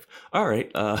whole life. All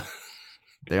right.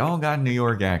 They all got New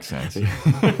York accents.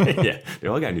 Yeah, they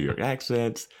all got New York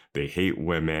accents. They hate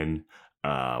women.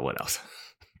 What else?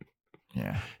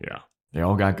 Yeah. Yeah. They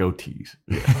all got goatees.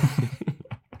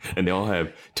 And they all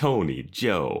have Tony,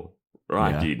 Joe,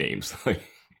 Rocky names.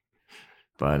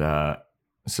 But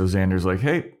so Xander's like,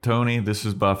 hey, Tony, this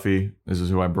is Buffy. This is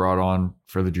who I brought on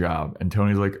for the job. And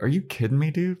Tony's like, are you kidding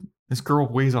me, dude? This girl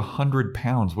weighs 100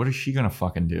 pounds. What is she going to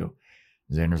fucking do?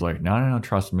 Xander's like, no,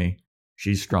 trust me.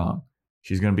 She's strong.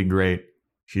 She's going to be great.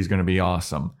 She's going to be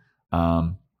awesome.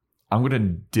 I'm going to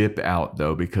dip out,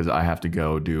 though, because I have to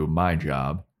go do my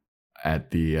job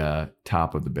at the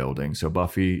top of the building. So,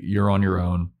 Buffy, you're on your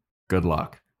own. Good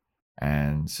luck.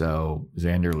 And so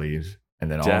Xander leaves. And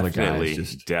then all the guys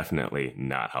just... Definitely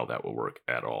not how that would work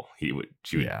at all. She would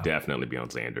definitely be on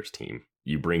Xander's team.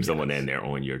 You bring someone in there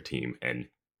on your team and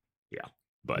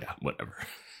whatever.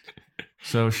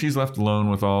 So she's left alone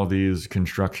with all these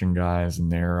construction guys,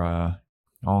 and they're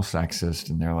all sexist,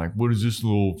 and they're like, what is this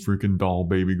little freaking doll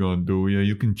baby gonna do? Yeah,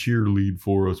 you can cheerlead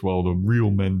for us while the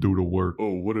real men do the work.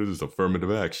 Oh, what is this?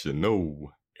 Affirmative action?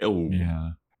 No. Oh.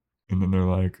 Yeah. And then they're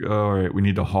like, all right, we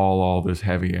need to haul all this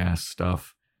heavy ass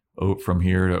stuff from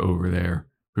here to over there.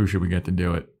 Who should we get to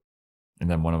do it? And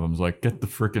then one of them's like, get the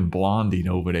freaking Blondie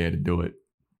over there to do it.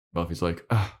 Buffy's like,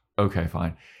 okay,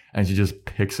 fine. And she just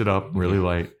picks it up really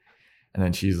light. And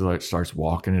then she's like, starts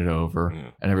walking it over.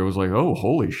 Yeah. And everyone's like, oh,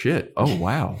 holy shit. Oh,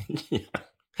 wow. Yeah.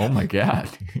 Oh, my God.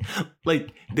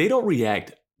 Like, they don't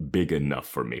react big enough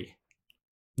for me.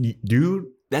 Dude.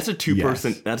 That's a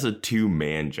two-person, that's a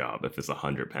two-man job if it's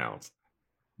 100 pounds.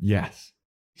 Yes.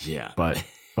 Yeah. But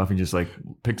Buffy just like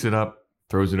picks it up,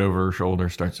 throws it over her shoulder,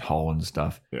 starts hauling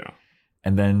stuff. Yeah.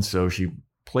 And then so she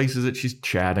places it. She's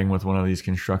chatting with one of these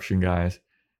construction guys.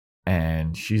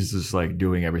 And she's just like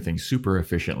doing everything super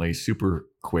efficiently, super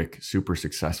quick, super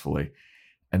successfully.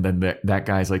 And then that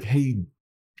guy's like, hey,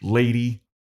 lady,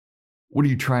 what are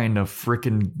you trying to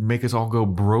frickin' make us all go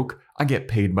broke? I get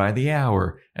paid by the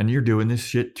hour and you're doing this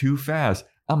shit too fast.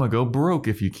 I'm going to go broke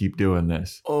if you keep doing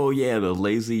this. Oh, yeah, the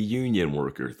lazy union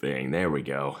worker thing. There we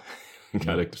go.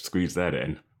 Gotta squeeze that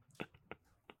in.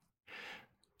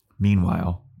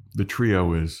 Meanwhile, the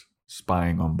trio is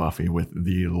spying on Buffy with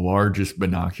the largest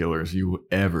binoculars you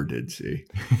ever did see.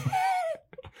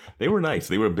 They were nice.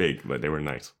 They were big, but they were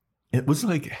nice. It was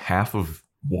like half of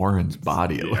Warren's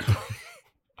body. Yeah.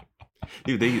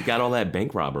 Dude, they got all that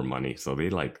bank robber money, so they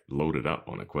like loaded up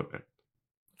on equipment.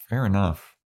 Fair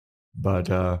enough. But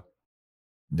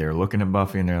they're looking at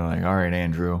Buffy and they're like, all right,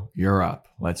 Andrew, you're up.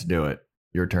 Let's do it.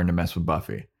 Your turn to mess with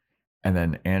Buffy. And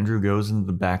then Andrew goes into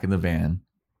the back of the van,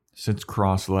 sits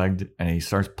cross-legged, and he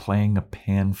starts playing a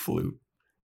pan flute.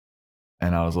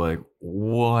 And I was like,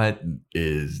 what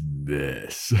is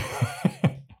this?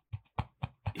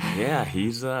 Yeah,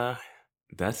 he's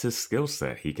that's his skill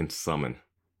set. He can summon.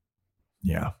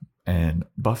 Yeah. And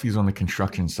Buffy's on the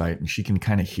construction site and she can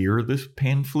kind of hear this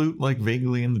pan flute like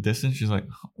vaguely in the distance. She's like,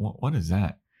 what is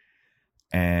that?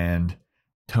 And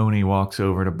Tony walks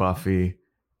over to Buffy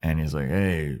and he's like,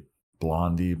 hey,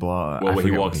 Blondie, blah. Well, when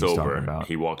he walks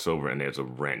over and there's a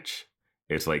wrench.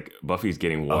 It's like Buffy's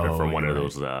getting water from one of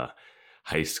those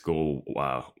high school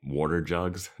water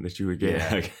jugs that you would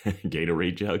get, like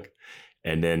Gatorade jug.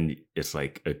 And then it's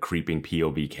like a creeping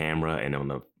POV camera, and on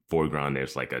the foreground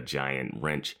there's like a giant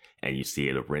wrench, and you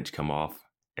see the wrench come off,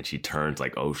 and she turns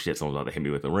like, oh shit, someone's about to hit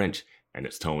me with a wrench, and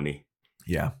it's Tony.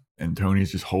 Yeah, and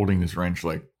Tony's just holding this wrench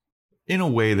like in a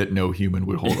way that no human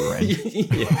would hold a wrench.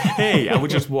 Yeah. Hey, I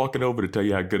was just walking over to tell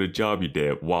you how good a job you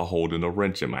did while holding a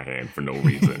wrench in my hand for no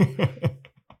reason.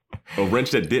 A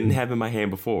wrench that didn't have in my hand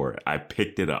before. I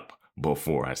picked it up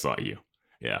before I saw you.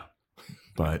 Yeah.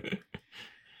 But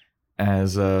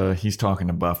as he's talking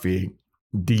to Buffy,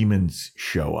 demons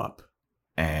show up.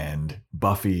 And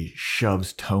Buffy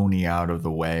shoves Tony out of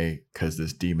the way because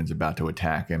this demon's about to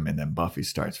attack him. And then Buffy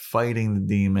starts fighting the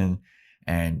demon.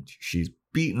 And she's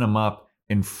beating him up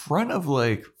in front of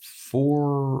like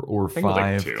 4 or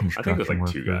 5 construction I think it was like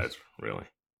workers. 2 guys, really.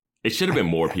 It should have been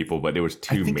more people, but there was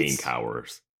 2 main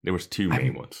cowers. There was 2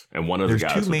 main ones. And one of the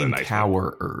guys was the nice one. There's 2 main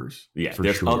cowerers. Yeah,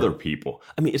 there's sure. Other people.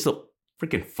 I mean, it's a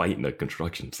freaking fight in a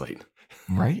construction site.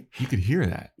 Right? You could hear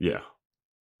that. Yeah.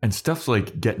 And stuff's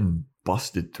like getting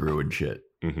busted through and shit.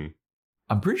 Mm-hmm.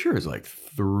 I'm pretty sure it's like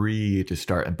 3 to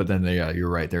start. But then,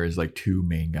 you're right. There is like 2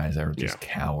 main guys that are just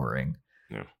cowering.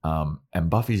 Yeah. And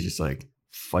Buffy's just like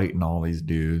fighting all these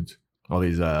dudes, all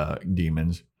these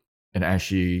demons. And as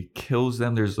she kills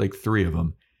them, there's like 3 of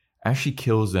them. As she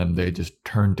kills them, they just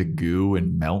turn to goo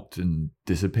and melt and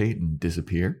dissipate and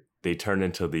disappear. They turn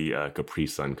into the Capri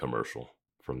Sun commercial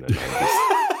from the 90s.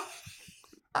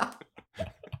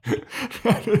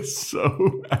 That is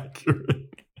so accurate.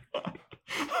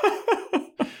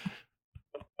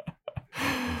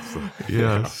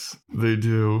 Yes, they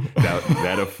do.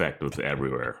 That effect was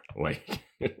everywhere. Like,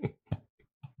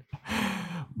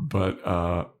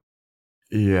 but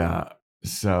yeah.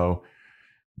 So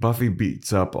Buffy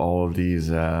beats up all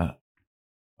these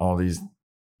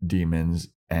demons,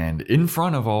 and in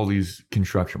front of all these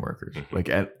construction workers, like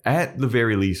at the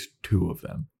very least 2 of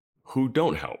them who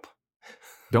don't help.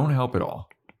 Don't help at all.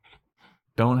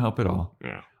 Don't help at all.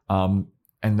 Yeah.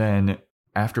 And then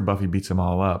after Buffy beats them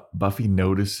all up, Buffy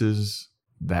notices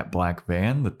that black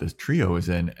van that this trio is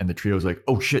in, and the trio's like,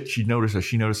 oh shit, she noticed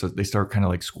us. They start kind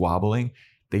of like squabbling.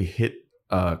 They hit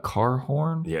a car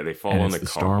horn. Yeah, they fall on the car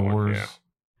Star horn. Wars. Yeah.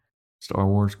 Star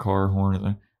Wars car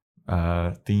horn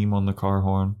theme on the car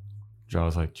horn. Which I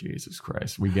was like, Jesus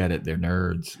Christ, we get it. They're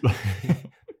nerds.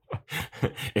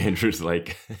 Andrew's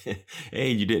like, hey,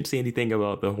 you didn't say anything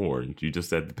about the horn. You just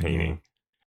said the painting.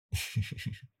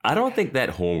 I don't think that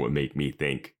horn would make me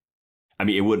think. I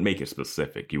mean, it wouldn't make it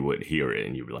specific. You wouldn't hear it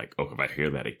and you'd be like, oh, if I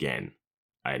hear that again,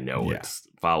 I know it's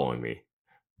following me.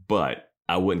 But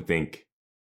I wouldn't think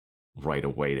right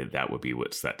away that would be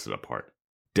what sets it apart.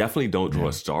 Definitely don't draw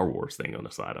a Star Wars thing on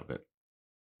the side of it.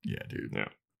 Yeah, dude. Yeah.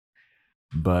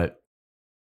 But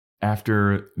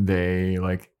after they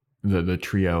like the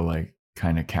trio like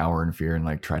kind of cower in fear and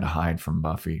like try to hide from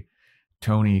Buffy,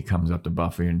 Tony comes up to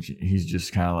Buffy and he's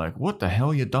just kind of like, what the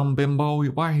hell, you dumb bimbo?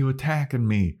 Why are you attacking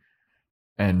me?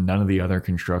 And none of the other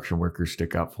construction workers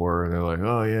stick up for her. They're like,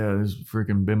 oh yeah, this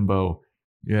freaking bimbo.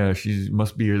 Yeah, she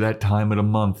must be that time of the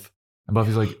month. And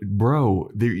Buffy's like, bro,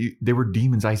 they were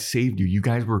demons. I saved you. You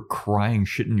guys were crying,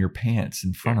 shitting your pants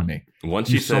in front of me. Once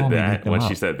she said that,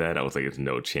 I was like, there's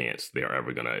no chance they're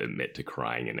ever going to admit to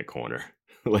crying in the corner.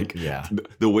 Like, yeah,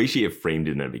 the way she had framed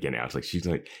it in the beginning, I was like, she's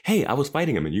like, hey, I was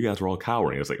fighting him and you guys were all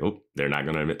cowering. I was like, oh, they're not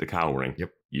going to admit to cowering.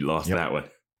 Yep. You lost that one.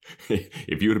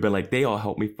 If you would have been like, they all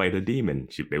helped me fight a demon,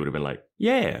 they would have been like,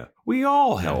 yeah, we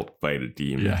all helped fight a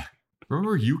demon. Yeah.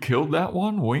 Remember you killed that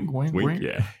one? Wink, wink, wink.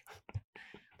 Yeah.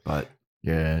 But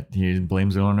yeah, he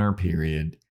blames it on her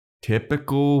period.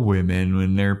 Typical women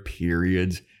when their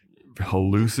periods,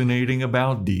 hallucinating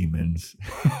about demons.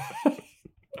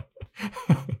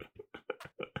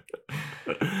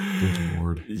 Good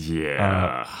Lord.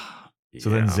 Yeah. So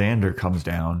then Xander comes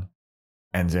down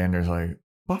and Xander's like,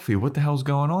 Buffy, what the hell's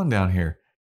going on down here?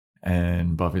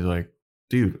 And Buffy's like,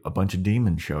 dude, a bunch of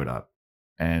demons showed up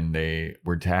and they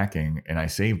were attacking and I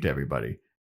saved everybody.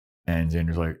 And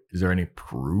Xander's like, is there any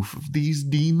proof of these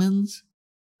demons?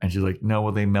 And she's like, no,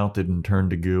 well, they melted and turned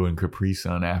to goo and Capri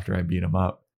Sun after I beat them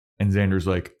up. And Xander's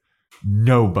like,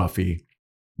 no, Buffy,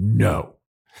 no.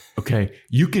 Okay,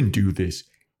 you can do this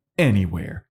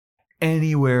anywhere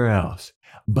else,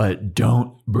 but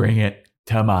don't bring it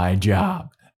to my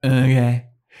job. Okay?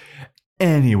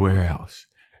 Anywhere else.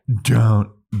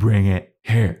 Don't bring it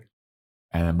here.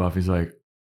 And then Buffy's like,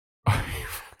 are you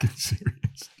fucking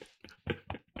serious?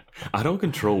 I don't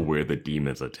control where the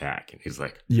demons attack. And he's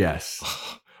like, yes.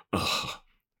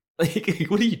 Like,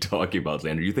 what are you talking about,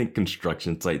 Xander? You think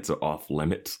construction sites are off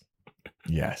limits?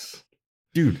 Yes.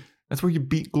 Dude, that's where you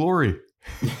beat Glory.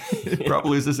 It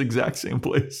probably is this exact same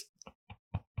place.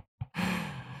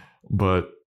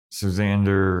 But so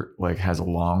Xander like has a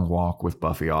long walk with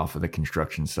Buffy off of the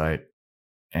construction site.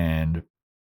 And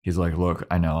he's like, look,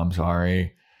 I know, I'm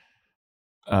sorry.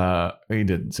 He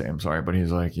didn't say I'm sorry, but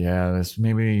he's like, yeah, this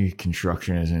maybe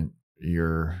construction isn't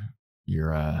your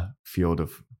field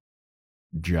of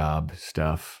job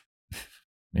stuff.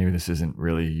 Maybe this isn't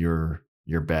really your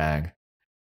bag.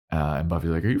 And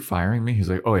Buffy's like, are you firing me? He's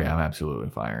like, oh yeah, I'm absolutely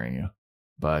firing you.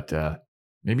 But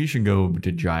maybe you should go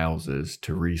to Giles's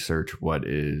to research what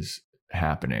is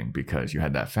happening, because you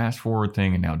had that fast forward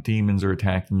thing and now demons are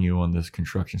attacking you on this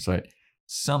construction site.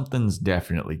 Something's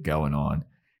definitely going on.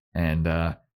 And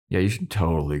yeah, you should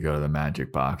totally go to the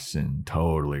magic box and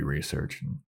totally research.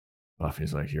 And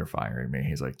Buffy's like, you're firing me.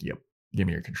 He's like, yep, give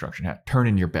me your construction hat. Turn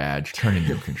in your badge. Turn in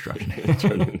your construction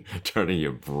hat. turn in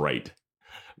your bright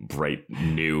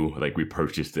new, like we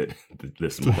purchased it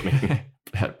this morning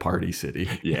at Party City.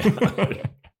 Yeah.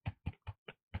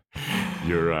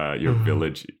 Your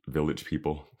village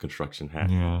people construction hat.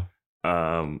 Yeah.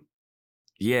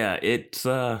 Yeah, it's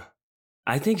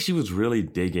I think she was really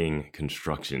digging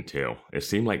construction too. It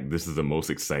seemed like this is the most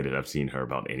excited I've seen her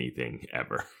about anything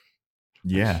ever.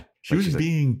 Yeah. She was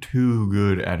being too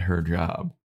good at her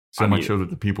job. So much so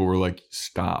that the people were like,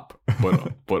 stop.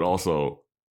 but also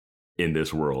in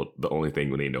this world, the only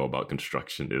thing they know about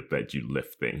construction is that you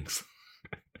lift things.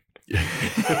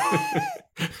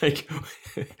 Like,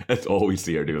 that's all we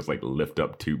see her do is like lift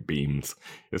up 2 beams.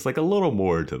 It's like a little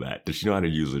more to that. Does she know how to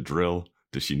use a drill?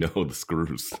 Does she know the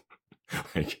screws?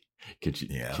 Like, can she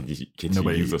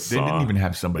use a saw? They didn't even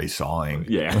have somebody sawing.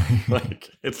 Yeah, like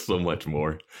it's so much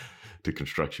more to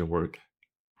construction work.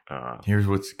 Here's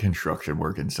what's construction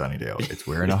work in Sunnydale. It's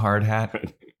wearing a hard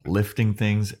hat, lifting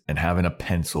things, and having a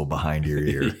pencil behind your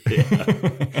ear.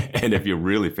 Yeah. And if you're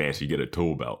really fancy, you get a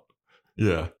tool belt.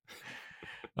 Yeah.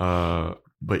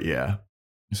 But yeah.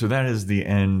 So that is the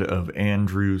end of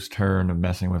Andrew's turn of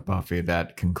messing with Buffy.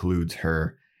 That concludes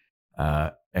her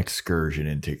excursion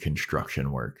into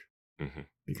construction work. Mm-hmm.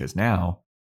 Because now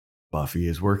Buffy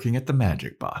is working at the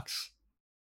Magic Box.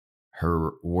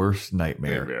 Her worst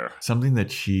nightmare. Something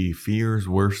that she fears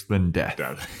worse than death.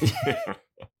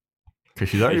 Because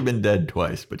she's already been dead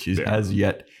twice, but she has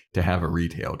yet to have a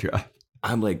retail job.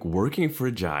 I'm like working for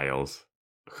Giles,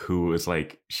 who is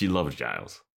like, she loves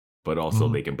Giles, but also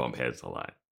they can bump heads a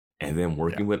lot. And then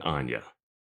working with Anya.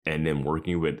 And then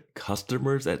working with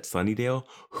customers at Sunnydale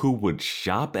who would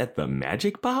shop at the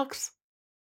Magic Box?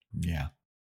 Yeah.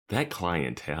 That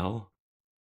clientele.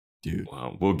 Dude.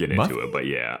 Well, we'll get into it, but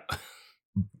yeah.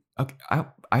 Okay,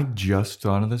 I just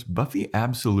thought of this. Buffy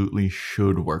absolutely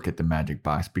should work at the Magic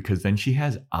Box because then she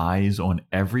has eyes on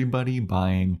everybody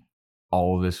buying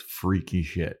all this freaky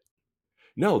shit.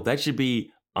 No, that should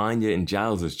be Anya and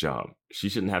Giles' job. She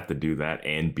shouldn't have to do that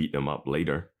and beat them up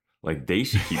later. Like, they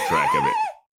should keep track of it.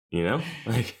 You know?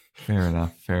 Like, Fair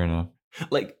enough.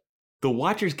 Like, the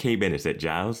Watchers came in and said,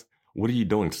 Giles, what are you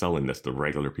doing selling this to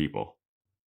regular people?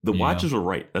 The Watchers were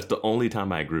right. That's the only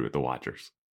time I agree with the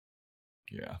Watchers.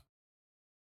 Yeah.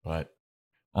 But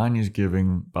Anya's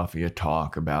giving Buffy a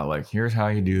talk about, like, here's how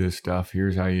you do this stuff.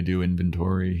 Here's how you do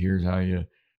inventory. Here's how you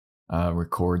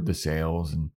record the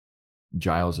sales. And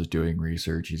Giles is doing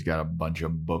research. He's got a bunch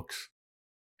of books.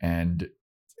 And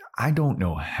I don't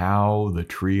know how the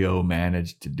trio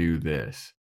managed to do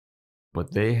this,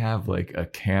 but they have like a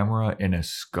camera and a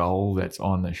skull that's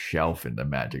on the shelf in the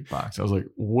Magic Box. I was like,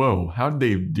 whoa, how did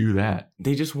they do that?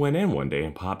 They just went in one day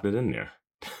and popped it in there.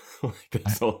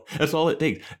 That's all it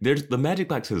takes. The Magic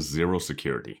Box has 0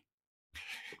 security,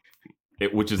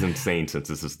 which is insane since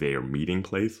this is their meeting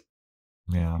place.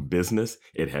 Yeah. Business.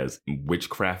 It has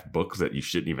witchcraft books that you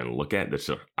shouldn't even look at that's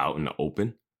just out in the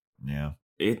open. Yeah.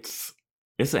 It's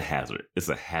a hazard. It's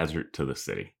a hazard to the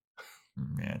city.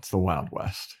 Yeah, it's the Wild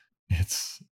West.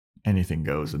 It's anything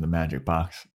goes in the Magic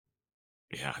Box.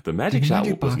 Yeah, the Magic Shop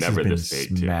was never this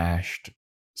big.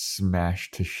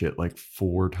 Smashed to shit like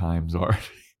 4 times already.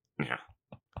 Yeah,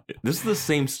 this is the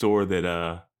same store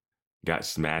that got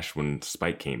smashed when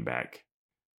Spike came back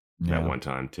that one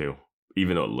time too.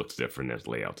 Even though it looks different, its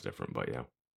layout's different, but yeah.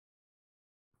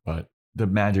 But the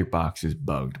Magic Box is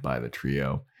bugged by the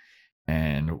trio,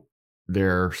 and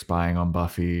they're spying on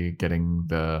Buffy, getting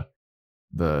the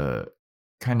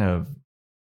kind of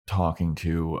talking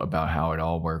to about how it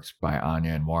all works by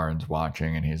Anya, and Warren's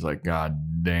watching, and he's like,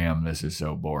 God damn, this is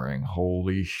so boring.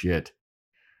 Holy shit.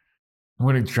 I'm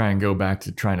going to try and go back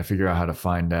to trying to figure out how to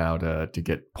find out to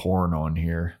get porn on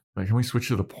here. Like, can we switch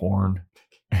to the porn?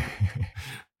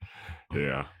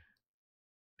 Yeah.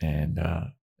 And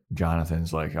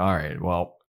Jonathan's like, all right,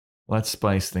 well, let's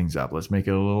spice things up. Let's make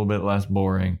it a little bit less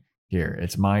boring. Here,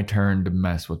 it's my turn to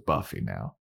mess with Buffy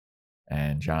now.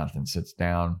 And Jonathan sits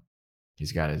down.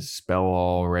 He's got his spell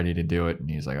all ready to do it. And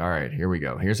he's like, all right, here we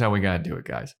go. Here's how we got to do it,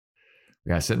 guys. We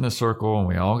got to sit in a circle and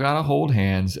we all got to hold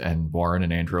hands. And Warren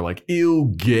and Andrew are like,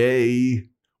 ew, gay.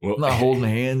 Well, I'm not holding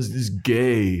hands. This is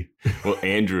gay. Well,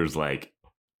 Andrew's like,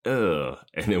 ugh.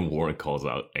 And then Warren calls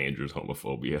out Andrew's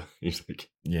homophobia. He's like,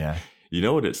 yeah. You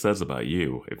know what it says about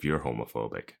you if you're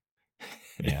homophobic?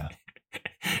 Yeah.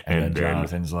 And then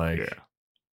Jonathan's like,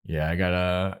 yeah, I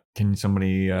gotta, can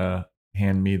somebody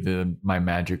hand me my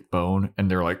magic bone?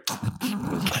 And they're like,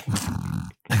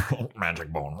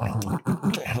 magic bone.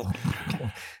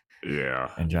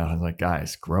 Yeah. And Jonathan's like,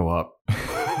 guys, grow up.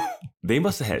 They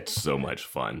must have had so much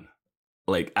fun.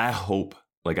 Like, I hope,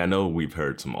 like, I know we've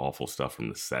heard some awful stuff from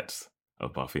the sets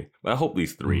of Buffy, but I hope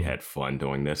these 3 had fun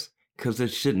doing this, because it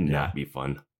should not be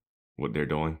fun what they're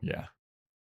doing. Yeah.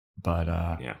 But,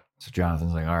 so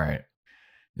Jonathan's like, all right,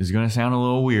 this is going to sound a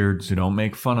little weird, so don't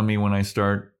make fun of me when I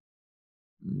start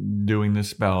doing this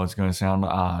spell. It's going to sound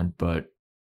odd, but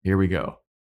here we go.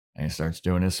 And he starts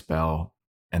doing his spell,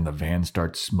 and the van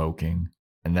starts smoking,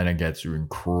 and then it gets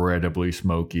incredibly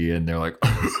smoky, and they're like,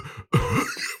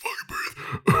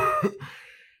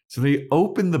 so they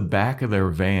open the back of their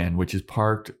van, which is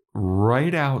parked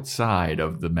right outside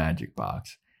of the Magic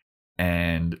Box,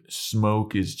 and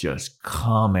smoke is just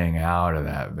coming out of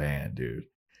that van, dude.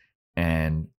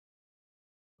 and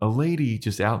a lady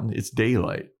just it's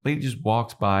daylight. Lady just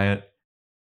walks by it,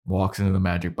 walks into the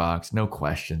magic box, no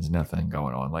questions, nothing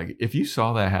going on. Like, if you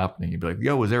saw that happening, you'd be like,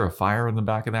 yo, was there a fire in the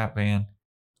back of that van?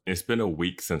 It's been a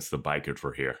week since the bikers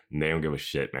were here. And they don't give a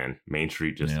shit, man. Main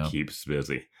Street just keeps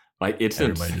busy. Like, it's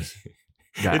everybody just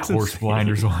got horse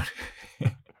blinders on.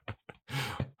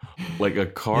 Like, a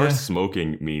car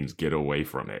smoking means get away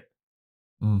from it.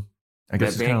 I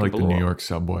guess it's kind of like the New York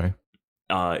subway.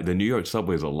 The New York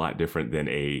subway is a lot different than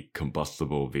a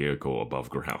combustible vehicle above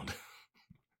ground.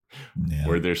 Yeah.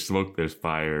 Where there's smoke, there's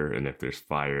fire, and if there's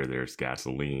fire, there's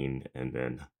gasoline, and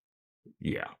then,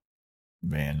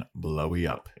 van blowy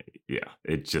up. Yeah,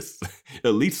 it just,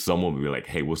 at least someone would be like,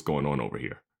 hey, what's going on over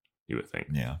here? You would think.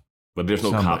 Yeah. But there's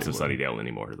no cops in would. Sunnydale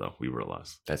anymore, though, we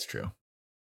realize. That's true.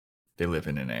 They live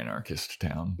in an anarchist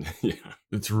town. Yeah.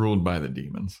 It's ruled by the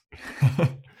demons.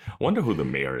 Wonder who the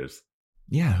mayor is.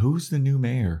 Yeah, who's the new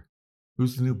mayor?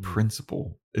 Who's the new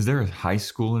principal? Is there a high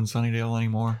school in Sunnydale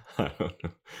anymore? I don't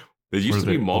know. There used to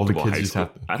be all the multiple kids high just school.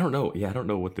 have to- I don't know. Yeah, I don't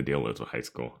know what the deal is with high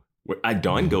school.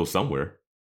 Dawn goes somewhere.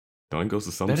 Dawn goes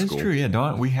to some That school. is true. Yeah,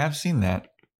 Dawn, we have seen that.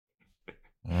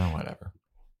 Whatever.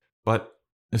 But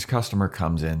this customer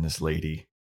comes in, this lady,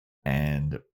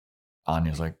 and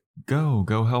Anya's like, go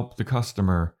help the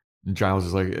customer. And Giles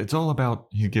is like, it's all about,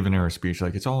 he's giving her a speech,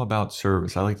 like, it's all about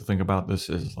service. I like to think about this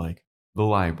as like the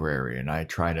library, and I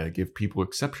try to give people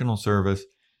exceptional service,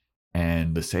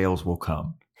 and the sales will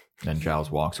come. Then Giles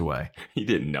walks away. He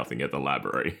did nothing at the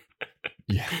library.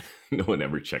 Yeah. No one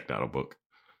ever checked out a book.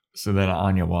 So then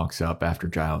Anya walks up after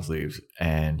Giles leaves,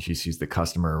 and she sees the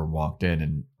customer walked in,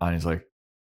 and Anya's like,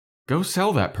 go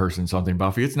sell that person something,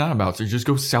 Buffy. It's not about, so just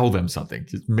go sell them something.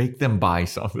 Just make them buy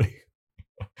something.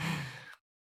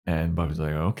 And Buffy's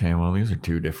like, okay, well, these are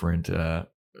two different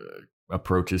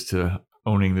approaches to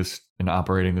owning this and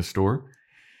operating the store.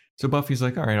 So Buffy's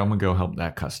like, all right, I'm going to go help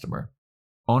that customer.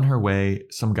 On her way,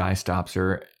 some guy stops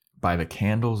her by the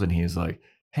candles, and he's like,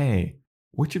 hey,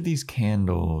 which of these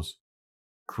candles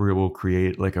will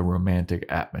create like a romantic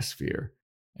atmosphere?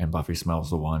 And Buffy smells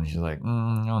the one. She's like,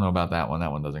 I don't know about that one.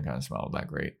 That one doesn't kind of smell that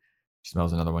great. She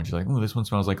smells another one. She's like, this one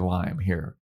smells like lime.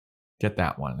 Here, get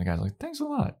that one. And the guy's like, thanks a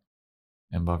lot.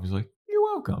 And Buffy's like, you're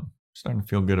welcome. Starting to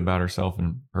feel good about herself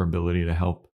and her ability to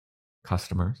help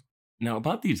customers. Now,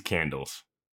 about these candles.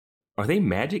 Are they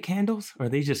magic candles? Or are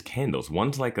they just candles?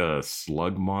 One's like a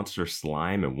slug monster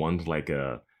slime, and one's like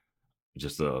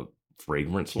just a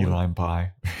fragrance Key one. lime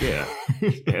pie. Yeah.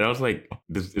 And I was like,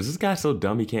 is this guy so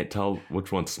dumb he can't tell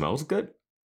which one smells good?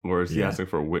 Or is he asking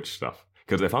for which stuff?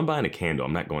 Because if I'm buying a candle,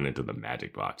 I'm not going into the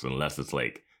magic box unless it's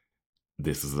like,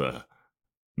 this is a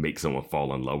make someone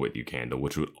fall in love with you candle,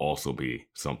 which would also be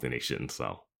something they shouldn't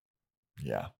sell.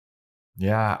 Yeah.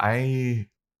 Yeah, I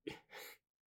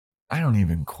don't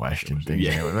even question things.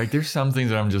 Yeah. Anyway. Like, there's some things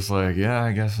that I'm just like, yeah,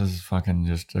 I guess this is fucking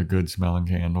just a good smelling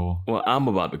candle. Well, I'm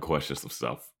about to question some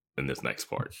stuff in this next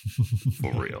part.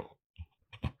 For real.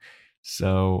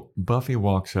 So Buffy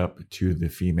walks up to the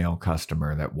female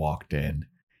customer that walked in,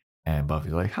 and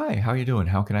Buffy's like, hi, how you doing?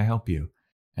 How can I help you?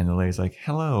 And the lady's like,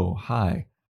 hello, hi.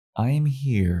 I am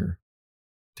here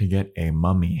to get a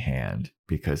mummy hand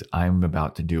because I'm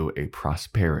about to do a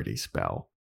prosperity spell.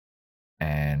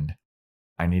 And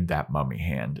I need that mummy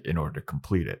hand in order to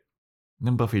complete it. And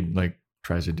then Buffy like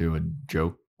tries to do a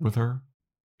joke with her.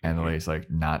 And the lady's like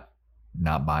not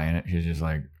buying it. She's just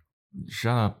like,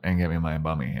 shut up and get me my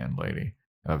mummy hand, lady.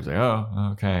 I was like, oh,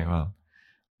 okay, well,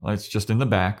 it's just in the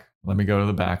back. Let me go to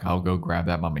the back. I'll go grab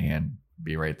that mummy hand.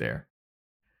 Be right there.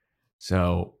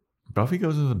 So Buffy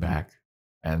goes to the back,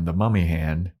 and the mummy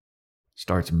hand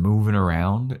starts moving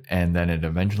around, and then it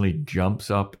eventually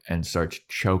jumps up and starts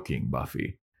choking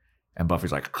Buffy. And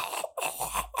Buffy's like,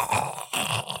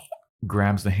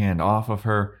 grabs the hand off of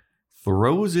her,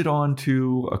 throws it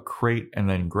onto a crate, and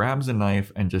then grabs a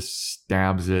knife and just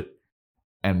stabs it,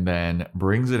 and then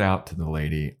brings it out to the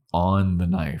lady on the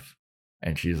knife.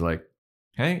 And she's like,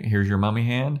 hey, here's your mummy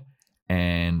hand.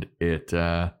 And it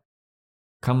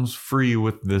comes free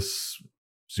with this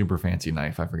super fancy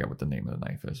knife. I forget what the name of the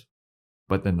knife is.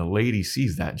 But then the lady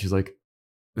sees that and she's like,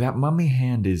 that mummy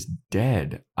hand is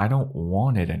dead. I don't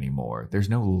want it anymore. There's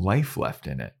no life left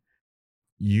in it.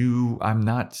 I'm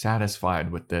not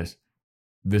satisfied with this.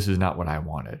 This is not what I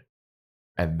wanted.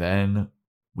 And then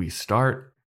we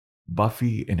start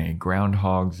Buffy in a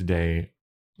Groundhog's Day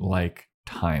like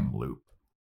time loop.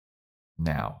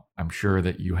 Now, I'm sure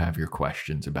that you have your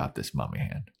questions about this mummy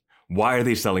hand. Why are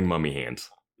they selling mummy hands?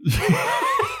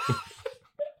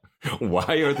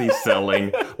 Why are they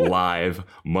selling live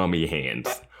mummy hands?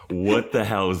 What the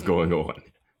hell is going on?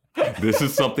 This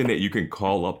is something that you can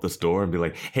call up the store and be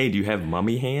like, "Hey, do you have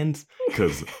mummy hands?"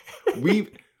 Because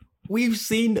we've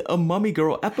seen a Mummy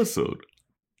Girl episode.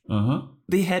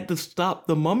 They had to stop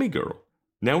the Mummy Girl.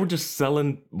 Now we're just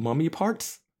selling mummy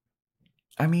parts.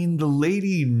 I mean, the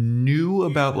lady knew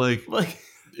about like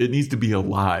it needs to be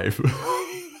alive.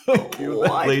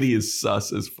 That lady is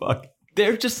sus as fuck.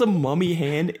 There's just a mummy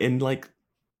hand in like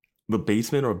the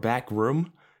basement or back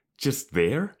room, just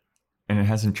there. And it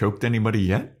hasn't choked anybody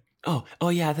yet? Oh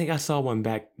yeah, I think I saw one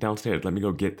back downstairs. Let me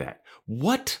go get that.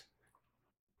 What?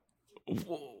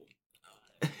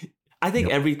 I think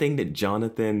everything that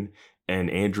Jonathan and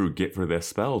Andrew get for their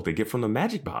spells, they get from the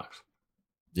magic box.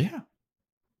 Yeah.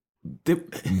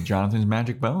 Jonathan's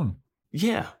magic bone.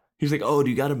 Yeah. He's like, "Oh, do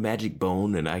you got a magic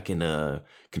bone and I can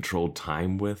control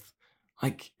time with?"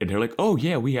 Like, and they're like, "Oh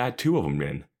yeah, we had 2 of them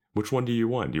then. Which one do you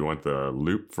want? Do you want the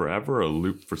loop forever or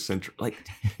loop for century?" Like,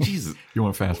 Jesus. You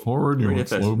want fast forward? You want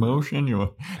slow motion? You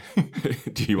want...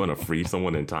 Do you want to freeze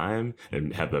someone in time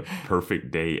and have the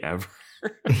perfect day ever?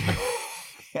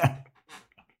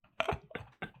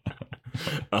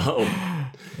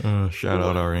 Shout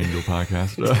out our Angel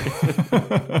podcast.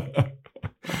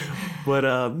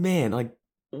 But man, like,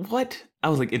 what? I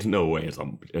was like, it's no way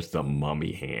it's a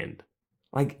mummy hand.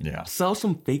 Like, sell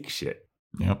some fake shit.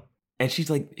 Yep. And she's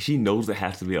like, she knows it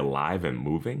has to be alive and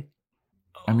moving.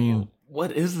 I mean,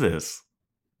 what is this?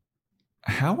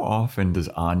 How often does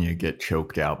Anya get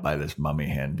choked out by this mummy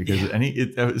hand? Because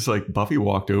it's like Buffy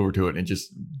walked over to it and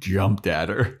just jumped at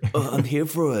her. I'm here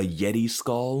for a Yeti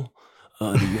skull.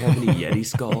 Do you have any Yeti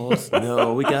skulls?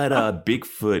 No, we got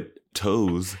Bigfoot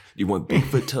toes. You want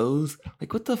Bigfoot toes?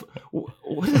 Like,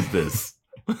 what is this?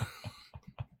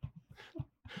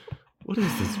 What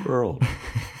is this world?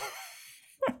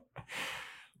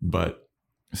 But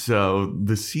so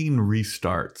the scene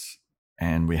restarts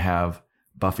and we have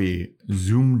Buffy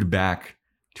zoomed back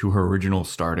to her original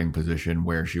starting position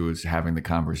where she was having the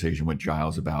conversation with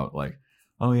Giles about like,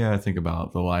 oh yeah, I think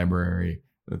about the library.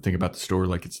 I think about the store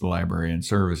like it's the library and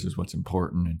service is what's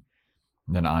important.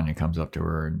 And then Anya comes up to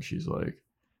her and she's like,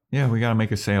 yeah, we got to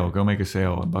make a sale. Go make a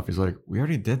sale. And Buffy's like, we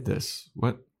already did this.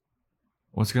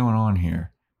 What's going on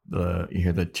here? You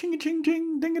hear the ching ching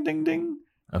ching ding a ding ding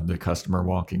of the customer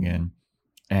walking in,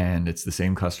 and it's the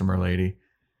same customer lady.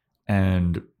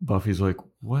 And Buffy's like,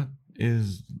 what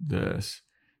is this?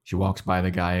 She walks by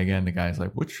the guy again. The guy's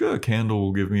like, which candle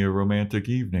will give me a romantic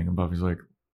evening? And Buffy's like,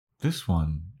 this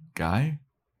one, guy.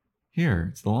 Here,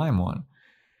 it's the lime one.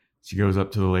 She goes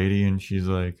up to the lady and she's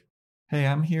like, hey,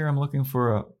 I'm here. I'm looking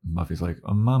for a... Buffy's like,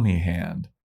 a mummy hand.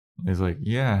 And he's like,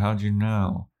 yeah, how'd you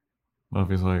know?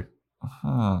 Buffy's like,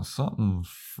 something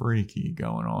freaky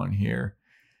going on here.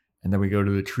 And then we go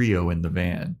to the trio in the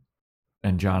van.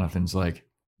 And Jonathan's like,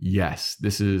 yes,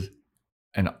 this is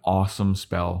an awesome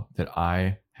spell that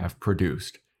I have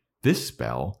produced. This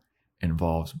spell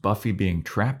involves Buffy being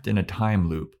trapped in a time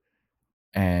loop.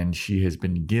 And she has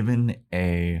been given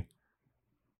a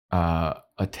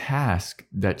task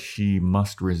that she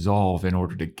must resolve in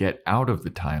order to get out of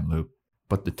the time loop.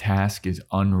 But the task is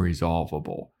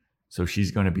unresolvable. So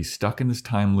she's going to be stuck in this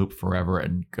time loop forever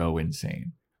and go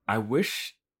insane. I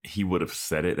wish he would have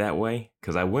said it that way,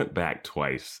 because I went back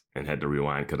twice and had to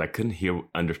rewind because I couldn't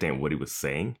understand what he was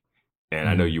saying. And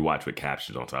I know you watch with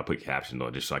captions on, so I put captions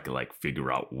on just so I could like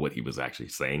figure out what he was actually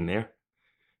saying there.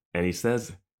 And he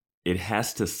says she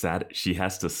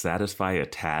has to satisfy a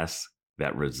task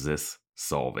that resists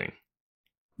solving.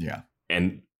 Yeah.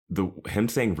 And him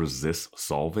saying resist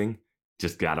solving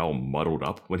just got all muddled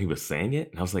up when he was saying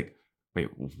it. And I was like, wait,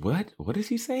 what? What is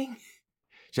he saying?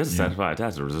 She has to satisfy a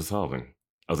task that resist solving.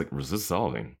 I was like, resist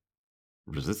solving.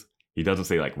 Resist. He doesn't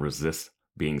say like resist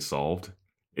being solved.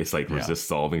 It's like resist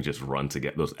solving just run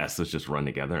together. Those S's just run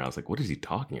together. And I was like, what is he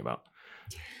talking about?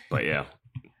 But yeah,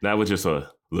 that was just a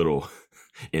little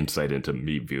insight into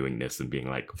me viewing this and being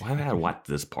like, why did I watch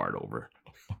this part over?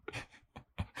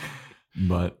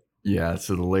 But yeah,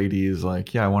 so the lady is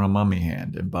like, yeah, I want a mummy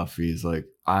hand. And Buffy's like,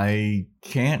 I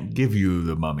can't give you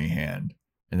the mummy hand.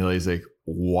 And the lady's like,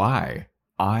 why?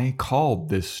 I called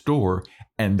this store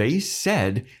and they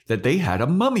said that they had a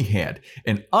mummy hand.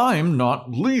 And I'm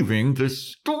not leaving this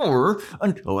store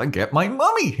until I get my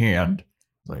mummy hand.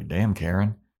 It's like, damn,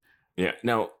 Karen. Yeah.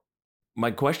 Now, my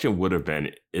question would have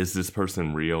been, is this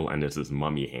person real and is this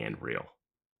mummy hand real?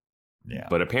 Yeah.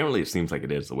 But apparently it seems like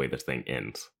it is the way this thing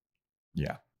ends.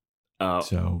 Yeah.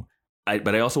 But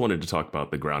I also wanted to talk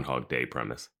about the Groundhog Day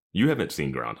premise. You haven't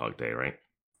seen Groundhog Day, right?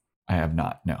 I have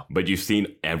not, no. But you've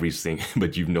seen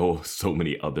but you know so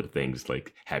many other things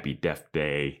like Happy Death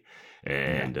Day.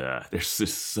 And there's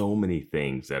just so many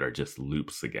things that are just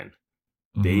loops again.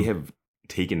 Mm-hmm. They have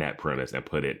taken that premise and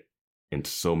put it in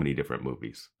so many different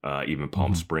movies. Even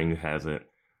Palm Springs has it.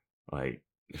 Like,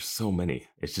 there's so many.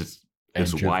 It's just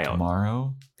it's Edge wild. of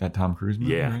Tomorrow, that Tom Cruise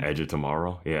movie. Yeah, right? Edge of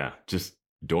Tomorrow. Yeah, just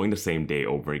doing the same day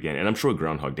over again. And I'm sure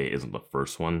Groundhog Day isn't the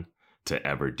first one to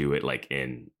ever do it, like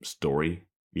in story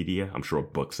media. I'm sure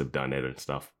books have done it and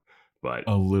stuff. But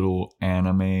A little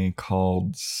anime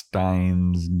called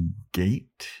Steins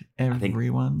Gate.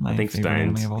 Everyone, I think favorite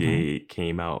anime Steins of all time. Gate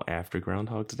came out after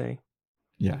Groundhog Day.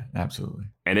 Yeah, absolutely.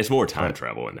 And it's more time But-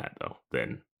 travel in that, though,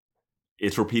 than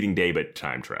it's repeating day, but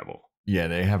time travel. Yeah,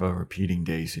 they have a repeating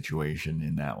day situation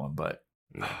in that one, but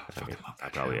No, fucking love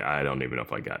that show. I don't even know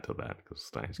if I got to that because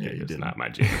Steins Yeah, Gate you is didn't. not my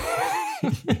jam.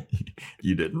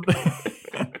 You didn't.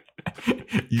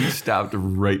 You stopped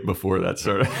right before that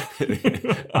started.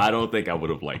 I don't think I would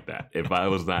have liked that. If I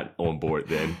was not on board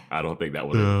then, I don't think that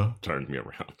would have Yeah. turned me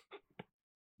around.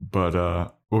 But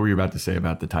what were you about to say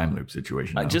about the time loop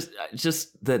situation? though?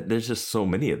 Just that there's just so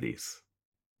many of these.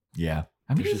 Yeah.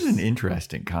 I mean, There's this is just- an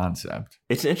interesting concept.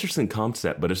 It's an interesting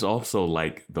concept, but it's also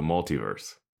like the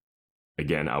multiverse.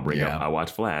 Again, I'll bring Yeah. up, I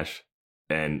watch Flash,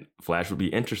 and Flash would be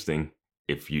interesting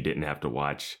if you didn't have to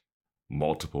watch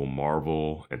multiple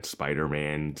Marvel and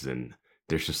Spider-Mans, and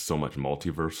there's just so much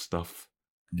multiverse stuff.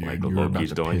 Dude, Like the you were about Loki's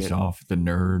to doing piss it. off the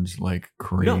nerds like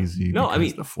crazy. no, I because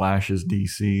mean- the Flash is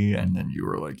DC, and then you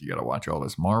were like, you got to watch all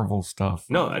this Marvel stuff.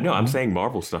 No, I'm saying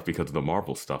Marvel stuff because the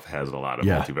Marvel stuff has a lot of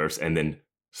Yeah. multiverse, and then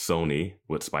Sony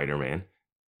with Spider-Man.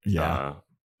 Yeah.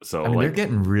 So I mean, like, they're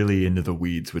getting really into the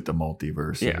weeds with the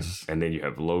multiverses. yeah, and then you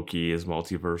have Loki as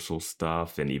multiversal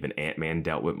stuff, and even Ant-Man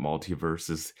dealt with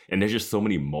multiverses, and there's just so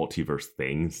many multiverse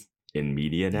things in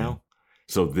media now.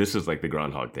 So this is like the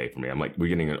Groundhog Day for me. I'm like, we're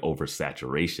getting an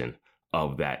oversaturation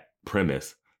of that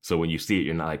premise. So when you see it,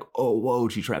 you're not like, oh, whoa,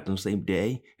 she trapped in the same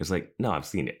day. It's like, no, I've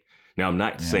seen it. Now, I'm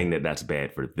not Yeah. saying that that's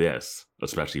bad for this,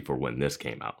 especially for when this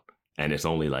came out. And it's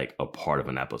only like a part of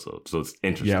an episode. So it's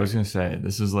interesting. Yeah, I was gonna say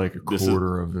this is like a This is-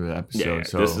 quarter of the episode. Yeah,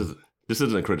 so this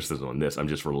isn't a criticism on this. I'm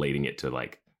just relating it to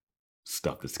like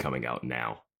stuff that's coming out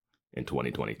now in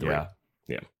 2023.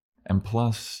 yeah. And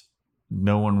plus,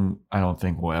 no one, I don't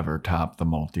think, will ever top the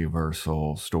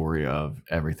multiversal story of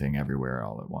Everything Everywhere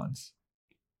All at Once.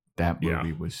 That Yeah.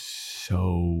 movie was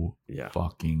so Yeah.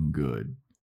 fucking good.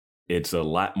 It's a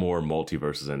lot more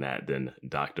multiverses in that than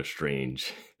Doctor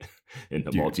Strange in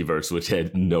the Dude. multiverse, which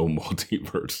had no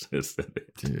multiverses in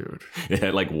it. Dude. It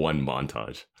had like one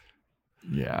montage.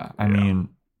 Yeah. I Yeah. mean,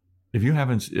 if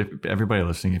everybody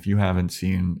listening, if you haven't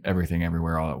seen Everything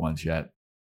Everywhere All at Once yet,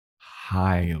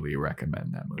 highly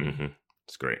recommend that movie. Hmm.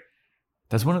 It's great.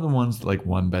 That's one of the ones, like,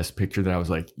 one Best Picture that I was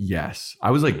like, yes.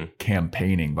 I was like Mhm.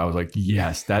 campaigning, but I was like,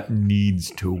 yes, that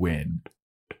needs to win.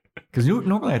 Because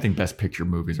normally I think Best Picture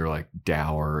movies are like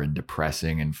dour and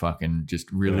depressing and fucking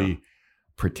just really Yeah.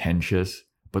 pretentious.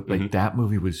 But like Mhm. that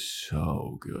movie was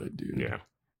so good, dude. Yeah.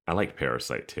 I like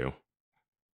Parasite too.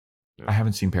 I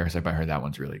haven't seen Parasite, but I heard that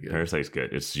one's really good. Parasite's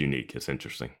good. It's unique. It's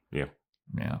interesting. Yeah.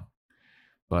 Yeah.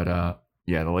 But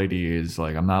yeah, the lady is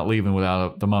like, I'm not leaving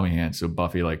without the mummy hand. So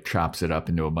Buffy like chops it up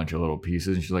into a bunch of little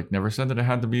pieces. And she's like, never said that it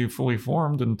had to be fully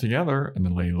formed and together. And the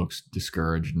lady looks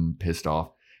discouraged and pissed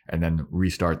off, and then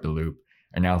restart the loop.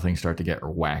 And now things start to get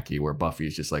wacky where Buffy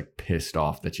is just like pissed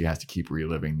off that she has to keep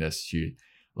reliving this. She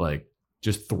like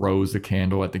just throws the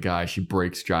candle at the guy. She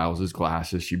breaks Giles's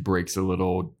glasses. She breaks a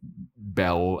little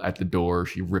bell at the door.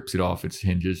 She rips it off its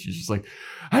hinges. She's just like,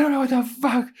 I don't know what the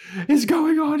fuck is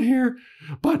going on here,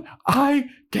 but I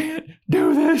can't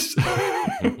do this.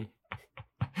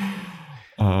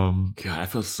 God, I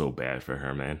feel so bad for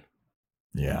her, man.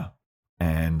 Yeah.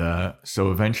 And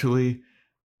so eventually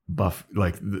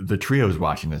the trio's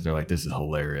watching this. They're like, this is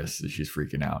hilarious. She's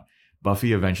freaking out.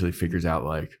 Buffy eventually figures out,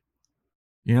 like,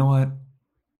 you know what?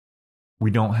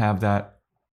 We don't have that.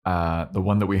 The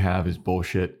one that we have is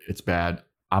bullshit. It's bad.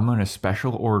 I'm going to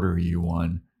special order you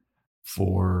one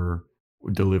for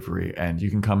delivery, and you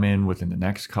can come in within the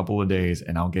next couple of days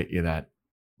and I'll get you that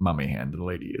mummy hand. The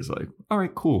lady is like, all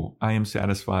right, cool. I am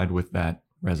satisfied with that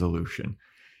resolution.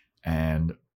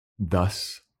 And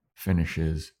thus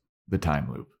finishes the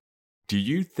time loop. Do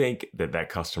you think that that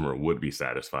customer would be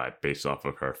satisfied based off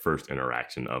of her first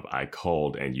interaction of, I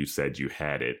called and you said you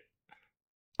had it?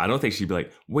 I don't think she'd be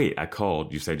like, wait, I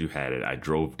called, you said you had it. I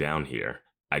drove down here.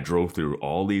 I drove through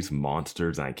all these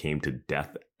monsters and I came to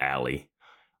Death Alley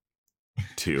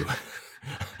to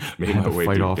make Had my to way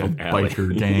fight through off a Death Alley.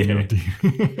 biker gang.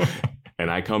 Yeah. of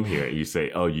And I come here and you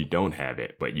say, oh, you don't have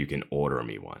it, but you can order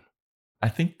me one. I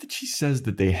think that she says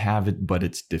that they have it, but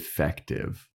it's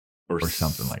defective. Or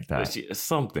something like that.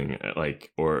 Something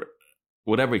like, or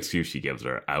whatever excuse she gives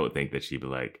her, I would think that she'd be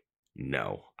like,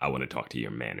 no, I want to talk to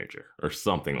your manager or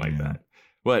something like Yeah. that.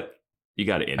 But you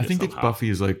got to end I it think somehow. it's Buffy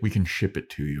is like, we can ship it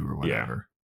to you or whatever.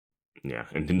 Yeah.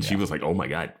 And then she Yeah. was like, oh my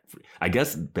God. I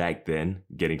guess back then,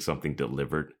 getting something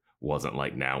delivered wasn't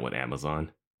like now with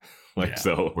Amazon. Like, Yeah.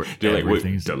 so Where they're like, wait,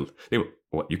 everything's- they were,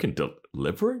 what, you can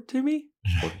deliver it to me?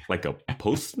 Like a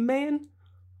postman?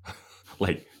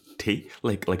 like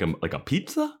a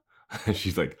pizza? And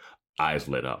she's like, eyes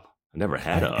lit up. I never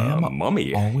had I a am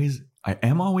mummy. I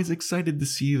am always excited to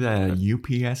see the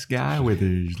UPS guy with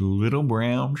his little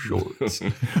brown shorts.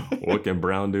 What can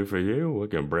Brown do for you?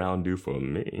 What can Brown do for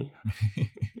me?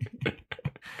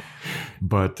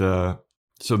 But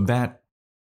so that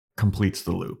completes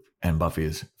the loop, and Buffy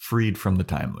is freed from the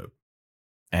time loop.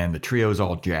 And the trio's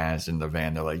all jazzed in the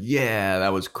van. They're like, yeah,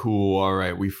 that was cool. All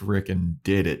right, we freaking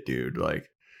did it, dude. Like,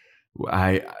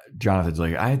 Jonathan's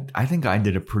like, I think I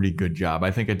did a pretty good job.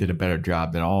 I think I did a better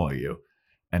job than all of you.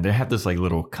 And they have this like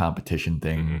little competition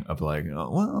thing of like,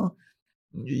 oh, well,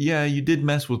 yeah, you did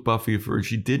mess with Buffy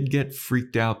she did get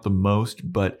freaked out the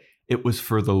most, but it was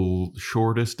for the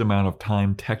shortest amount of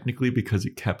time technically because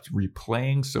it kept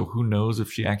replaying. So who knows if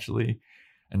she actually,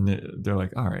 and they're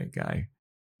like, all right, guy,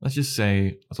 let's just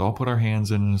say, let's all put our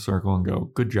hands in a circle and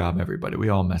go, good job, everybody. We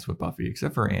all messed with Buffy,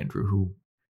 except for Andrew, who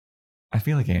I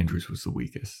feel like Andrews was the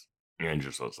weakest.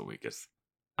 Andrews was the weakest.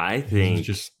 I He was think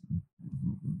just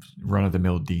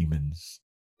run-of-the-mill demons.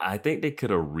 I think they could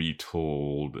have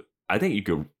retold. I think you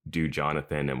could do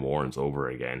Jonathan and Warren's over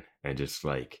again and just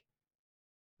like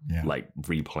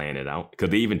replan it out. Because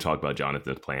they even talked about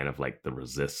Jonathan's plan of like the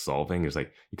resist solving. It's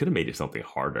like you could have made it something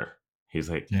harder. He's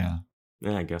like, yeah,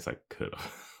 I guess I could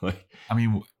have. Like, I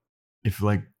mean, if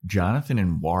like Jonathan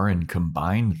and Warren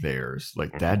combined theirs,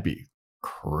 like that'd be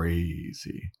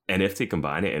crazy. And if they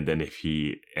combine it, and then if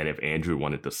Andrew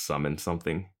wanted to summon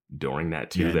something during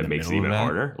that too, in that the makes it middle even of that?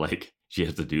 harder. Like she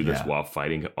has to do this while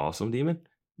fighting Awesome Demon.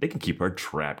 They can keep her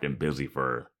trapped and busy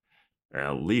for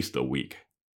at least a week.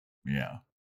 Yeah.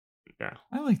 Yeah.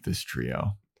 I like this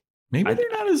trio. Maybe they're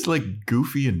not as like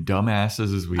goofy and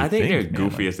dumbasses as we I think they're man.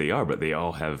 goofy Like, as they are, but they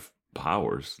all have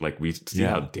powers. Like we see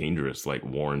how dangerous like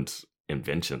Warren's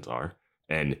inventions are.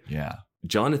 And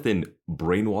Jonathan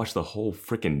brainwashed the whole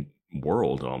freaking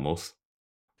world almost.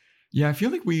 Yeah, I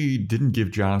feel like we didn't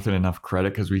give Jonathan enough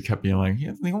credit because we kept being like,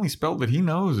 yeah, the only spell that he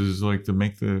knows is like to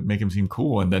make him seem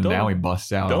cool, and then now he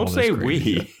busts out. Don't all this say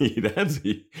crazy we. stuff.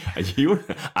 That's you.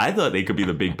 I thought they could be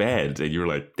the big bads, and you were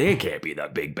like, they can't be the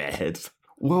big bads.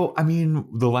 Well, I mean,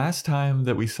 the last time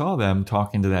that we saw them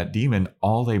talking to that demon,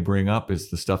 all they bring up is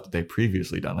the stuff that they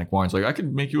previously done. Like Warren's like, I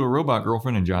can make you a robot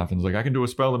girlfriend, and Jonathan's like, I can do a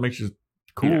spell that makes you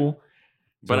cool. Yeah.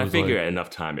 But I figure like, enough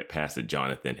time had passed that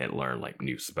Jonathan had learned like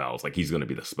new spells. Like he's going to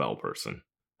be the spell person,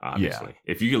 obviously.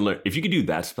 If you can do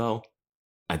that spell,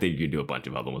 I think you can do a bunch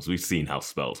of other ones. We've seen how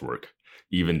spells work,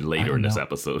 even later in this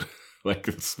episode. Like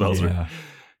the spells are,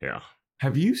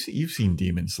 Have you've seen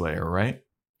Demon Slayer, right?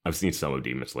 I've seen some of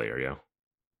Demon Slayer, yeah.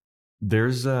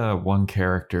 There's one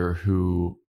character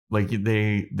who like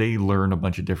they learn a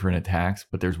bunch of different attacks,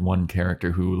 but there's one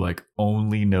character who like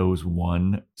only knows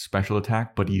one special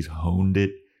attack, but he's honed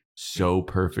it so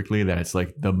perfectly that it's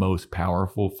like the most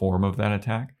powerful form of that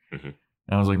attack. Mm-hmm. And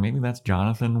I was like, maybe that's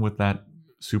Jonathan with that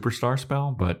superstar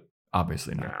spell, but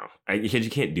obviously not. No, because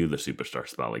you can't do the superstar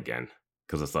spell again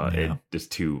because it's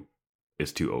too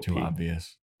OP. Too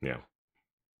obvious.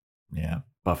 Yeah.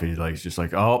 Buffy is just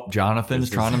like, oh, Jonathan's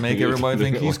trying to make everybody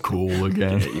think he's cool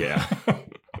again. Yeah.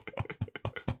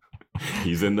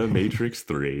 He's in the Matrix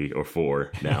 3 or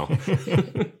 4 now.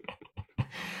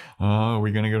 Oh,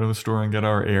 we're going to go to the store and get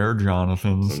our Air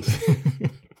Jonathans.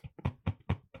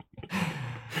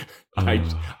 I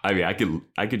mean,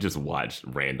 I could just watch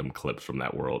random clips from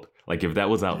that world. Like if that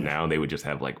was out now, they would just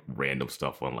have like random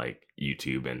stuff on like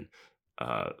YouTube and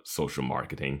social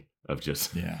marketing of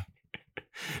just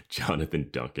Jonathan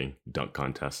dunk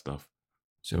contest stuff.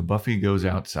 So Buffy goes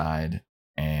outside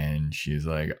and she's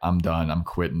like, I'm done. I'm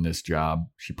quitting this job.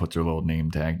 She puts her little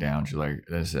name tag down. She's like,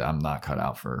 I'm not cut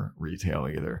out for retail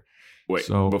either. Wait,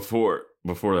 so before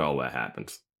all that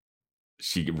happens,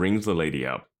 she rings the lady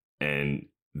up and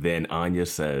then Anya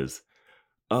says,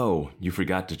 oh, you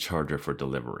forgot to charge her for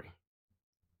delivery.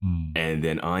 And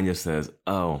then Anya says,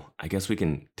 oh, I guess we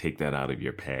can take that out of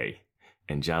your pay.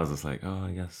 And Giles is like, oh,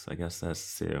 I guess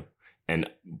that's too. And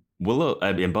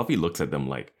Buffy looks at them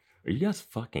like, are you guys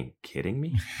fucking kidding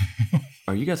me?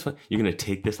 Are you guys, you're going to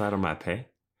take this out of my pay?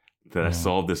 That I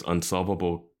solved this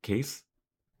unsolvable case?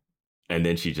 And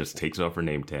then she just takes off her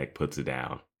name tag, puts it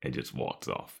down, and just walks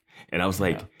off. And I was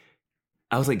like,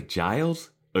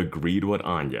 Giles agreed with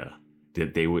Anya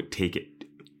that they would take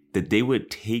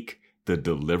the the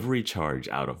delivery charge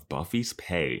out of Buffy's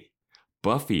pay.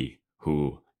 Buffy,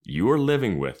 who you're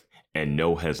living with and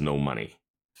has no money.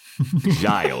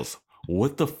 Giles,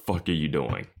 what the fuck are you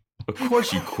doing? Of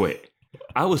course you quit.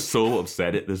 I was so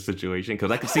upset at this situation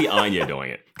because I could see Anya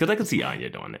doing it.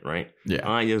 Right? Yeah.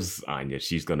 Anya's Anya.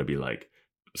 She's going to be like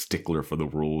stickler for the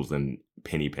rules and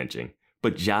penny pinching.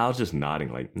 But Giles just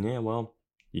nodding like, yeah, well,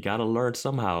 you got to learn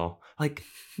somehow. Like,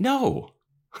 no.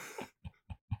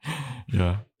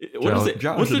 Yeah. What is it?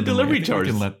 What's the delivery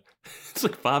charge? Let... It's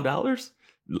like $5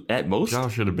 at most.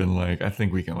 Giles should have been like, I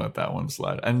think we can let that one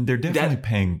slide. And they're definitely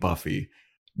paying Buffy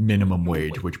minimum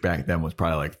wage, which back then was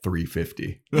probably like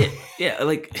 $3.50. Yeah,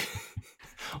 like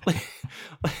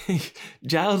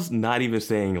Giles not even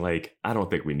saying like, I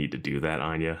don't think we need to do that,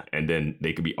 Anya. And then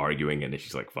they could be arguing and then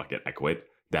she's like, fuck it, I quit.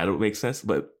 That would make sense.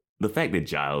 But the fact that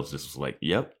Giles just was like,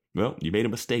 yep, well, you made a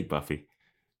mistake, Buffy.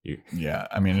 Yeah,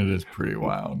 I mean, it is pretty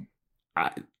wild.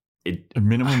 The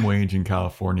minimum wage in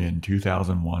California in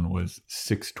 2001 was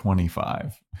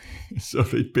 $6.25. So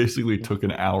they basically took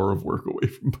an hour of work away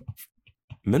from Buffy.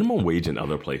 Minimum wage in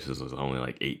other places is only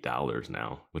like $8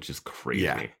 now, which is crazy.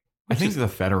 Yeah. I think the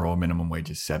federal minimum wage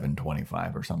is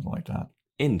 $7.25 or something like that.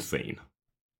 Insane.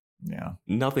 Yeah.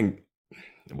 Nothing,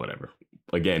 whatever.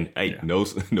 Again, hey,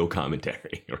 no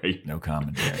commentary, right? No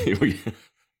commentary.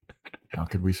 How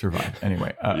could we survive?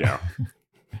 Anyway. Yeah.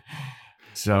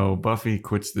 So Buffy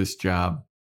quits this job,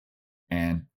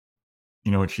 and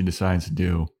you know what she decides to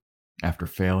do after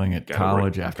failing at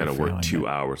college? After gotta work 2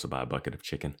 hours to buy a bucket of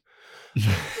chicken.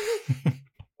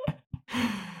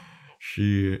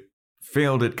 She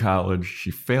failed at college.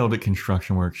 She failed at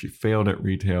construction work. She failed at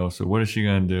retail. So what is she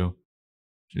going to do?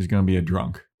 She's going to be a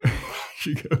drunk.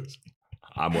 She goes,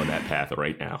 I'm on that path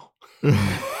right now.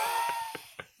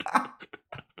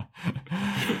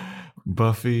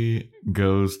 Buffy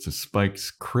goes to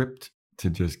Spike's crypt to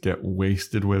just get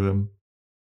wasted with him.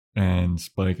 And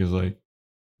Spike is like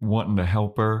wanting to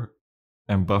help her.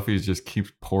 And Buffy just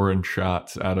keeps pouring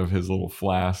shots out of his little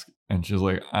flask. And she's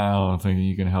like, I don't think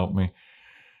you can help me.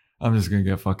 I'm just going to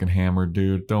get fucking hammered,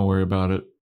 dude. Don't worry about it.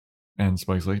 And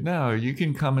Spike's like, no, you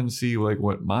can come and see like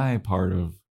what my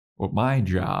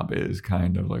job is,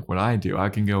 kind of like what I do. I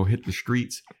can go hit the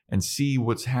streets and see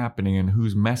what's happening and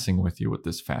who's messing with you with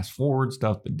this fast forward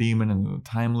stuff, the demon and the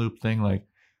time loop thing. Like,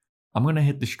 I'm going to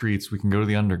hit the streets. We can go to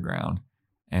the underground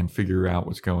and figure out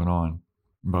what's going on.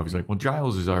 And Buffy's like, well,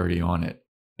 Giles is already on it.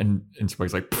 And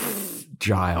Spike's like,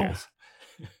 Giles.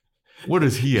 Yeah. What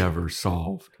has he ever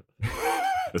solved?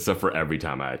 Except for every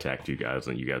time I attacked you guys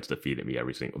and you guys defeated me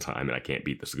every single time and I can't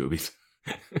beat the Scoobies.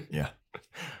 Yeah.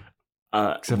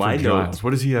 Except for Giles.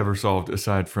 What has he ever solved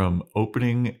aside from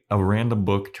opening a random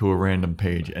book to a random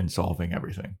page and solving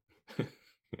everything?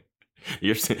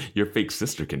 Your fake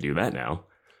sister can do that now.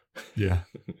 Yeah.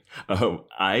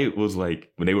 I was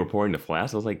like, when they were pouring the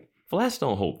flask, I was like, flasks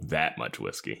don't hold that much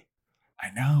whiskey. I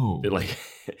know.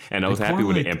 And I was happy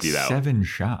when it emptied out. 7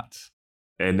 shots.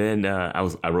 And then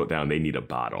I wrote down they need a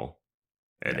bottle,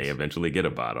 and they eventually get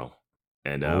a bottle.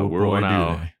 And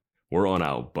we're on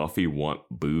our Buffy want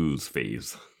booze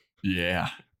phase. Yeah.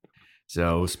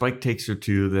 So Spike takes her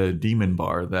to the demon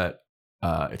bar that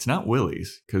it's not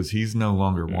Willie's because he's no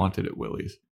longer wanted at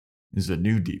Willie's. This is a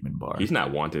new demon bar. He's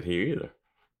not wanted here either.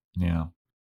 Yeah.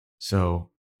 So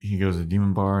he goes to the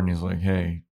demon bar and he's like,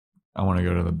 hey, I want to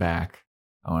go to the back.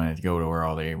 I want to go to where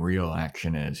all the real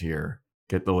action is here.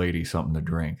 Get the lady something to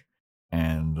drink.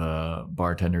 And the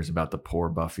bartender's about to pour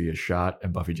Buffy a shot,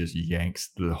 and Buffy just yanks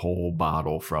the whole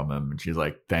bottle from him. And she's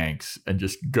like, thanks. And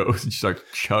just goes and starts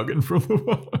chugging from the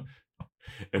bottle.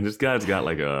 And this guy's got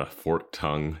like a forked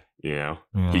tongue, you know?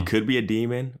 Yeah. He could be a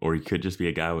demon, or he could just be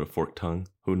a guy with a forked tongue.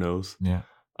 Who knows? Yeah.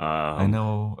 I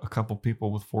know a couple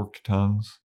people with forked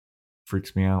tongues.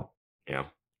 Freaks me out. Yeah.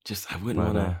 I just wouldn't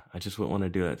want to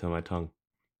do that to my tongue.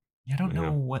 I don't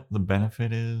know what the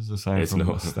benefit is aside from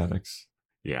aesthetics.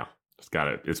 Yeah.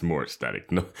 It's more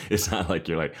aesthetic. No, it's not like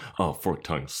you're like, oh, forked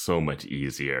tongue's so much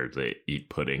easier to eat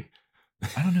pudding.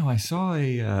 I don't know. I saw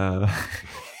a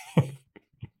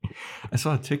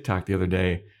TikTok the other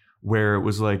day where it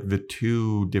was like the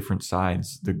 2 different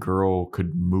sides. The girl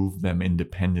could move them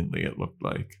independently, it looked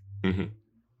like. Mm-hmm.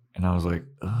 And I was like,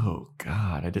 oh,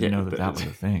 God, I didn't know that was a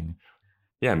thing.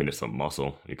 Yeah, I mean, it's a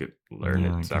muscle. You could learn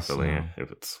it separately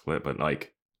if it's split, but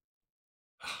like,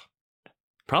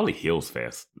 probably heals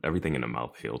fast. Everything in the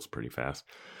mouth heals pretty fast.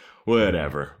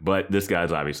 Whatever. But this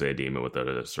guy's obviously a demon with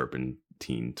a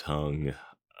serpentine tongue.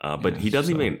 But he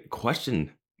doesn't even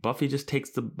question. Buffy just takes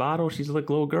the bottle. She's like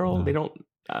a little girl. No. They don't,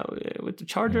 with the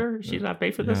charger, she's not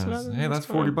paid for this. Hey, that's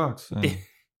 $40.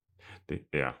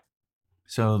 Yeah.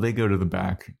 So they go to the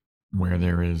back where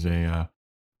there is a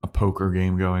poker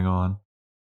game going on.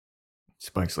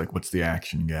 Spike's like, "What's the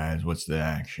action, guys? What's the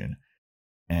action?"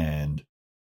 And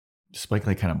Spike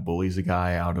like kind of bullies a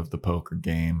guy out of the poker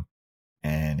game,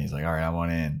 and he's like, "All right, I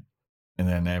want in." And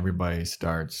then everybody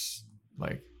starts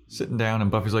like sitting down,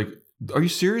 and Buffy's like, "Are you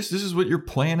serious? This is what your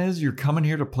plan is? You're coming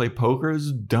here to play poker? This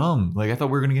is dumb. Like, I thought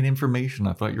we were gonna get information.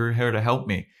 I thought you were here to help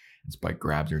me." And Spike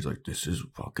grabs her. He's like, "This is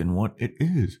fucking what it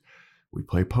is. We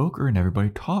play poker and everybody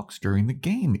talks during the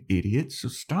game, idiots. So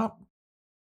stop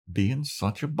being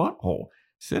such a butthole.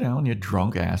 Sit down, you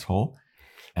drunk asshole.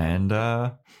 And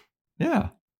yeah,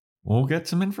 we'll get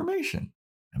some information."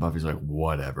 And Buffy's like,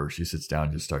 "Whatever." She sits down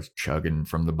and just starts chugging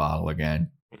from the bottle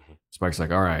again. Spike's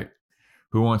like, "All right,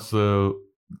 who wants to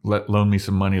loan me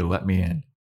some money to let me in?"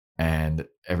 And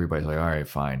everybody's like, "All right,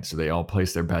 fine." So they all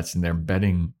place their bets and they're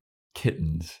betting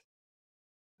kittens.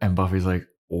 And Buffy's like,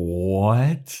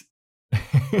 "What?"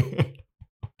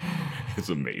 It's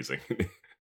amazing.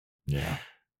 Yeah.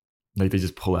 Like they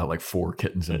just pull out like 4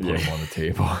 kittens and put them on the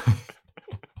table.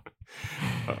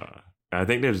 I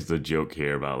think there's the joke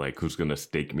here about like who's gonna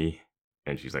stake me,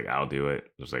 and she's like, "I'll do it."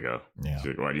 It's like, she's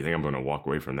like, "Why do you think I'm gonna walk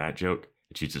away from that joke?"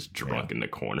 And she's just drunk in the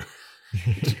corner,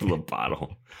 just with a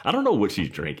bottle. I don't know what she's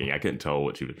drinking. I couldn't tell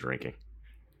what she was drinking.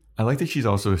 I like that she's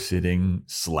also sitting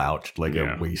slouched like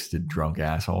a wasted drunk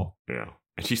asshole. Yeah,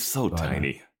 and she's so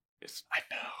tiny. I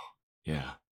know.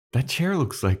 Yeah, that chair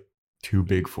looks like too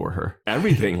big for her.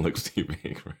 Everything looks too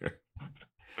big for her.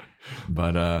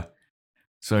 But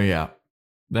so yeah.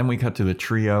 Then we cut to the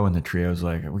trio, and the trio's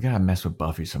like, "We gotta mess with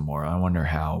Buffy some more. I wonder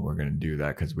how we're gonna do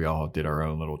that because we all did our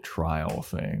own little trial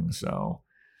thing. So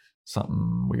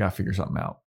we gotta figure something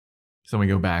out." So we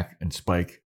go back, and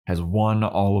Spike has won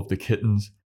all of the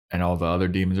kittens, and all the other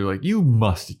demons are like, "You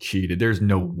must have cheated. There's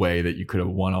no way that you could have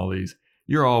won all these.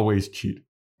 You're always cheating."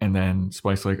 And then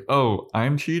Spike's like, "Oh,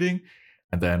 I'm cheating?"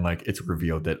 And then like it's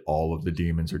revealed that all of the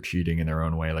demons are cheating in their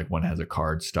own way. Like one has a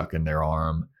card stuck in their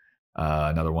arm.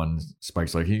 Another one,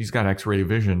 Spike's like, "He's got X-ray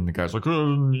vision." The guy's like,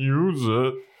 "Use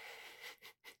it."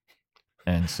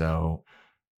 And so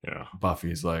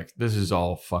Buffy's like, "This is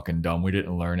all fucking dumb. We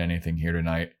didn't learn anything here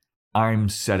tonight. I'm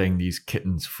setting these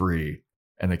kittens free."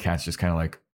 And the cats just kind of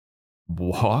like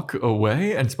walk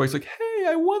away. And Spike's like, "Hey,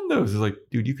 I won those." It's like,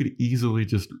 dude, you could easily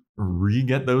just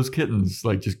re-get those kittens.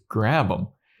 Like, just grab them.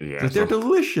 Yeah, they're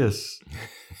delicious.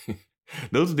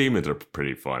 Those demons are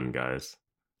pretty fun, guys.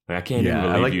 I can't even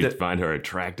believe you find her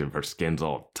attractive. Her skin's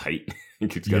all tight.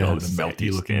 She's got all this melty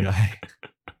looking guy.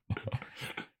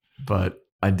 But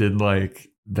I did like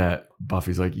that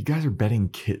Buffy's like, "You guys are betting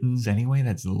kittens anyway?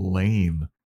 That's lame."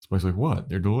 Spike's like, "What?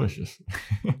 They're delicious."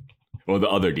 Well, the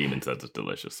other demon says it's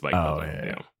delicious. Spike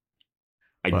I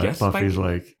guess Buffy's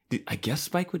I guess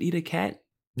Spike would eat a cat.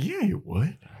 Yeah, he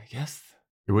would. I guess.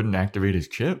 It wouldn't activate his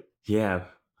chip. Yeah.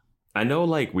 I know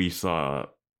like we saw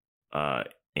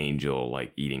Angel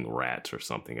like eating rats or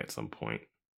something at some point.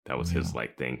 That was his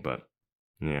like thing, but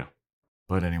yeah.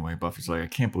 But anyway, Buffy's like, "I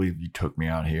can't believe you took me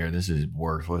out here. This is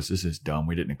worthless. This is dumb.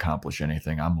 We didn't accomplish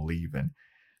anything. I'm leaving."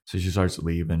 So she starts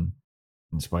leaving.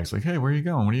 And Spike's like, "Hey, where are you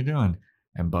going? What are you doing?"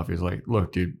 And Buffy's like,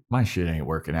 "Look, dude, my shit ain't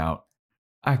working out.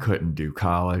 I couldn't do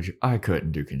college. I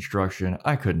couldn't do construction.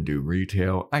 I couldn't do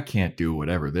retail. I can't do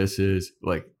whatever this is.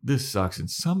 Like, this sucks. And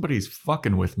somebody's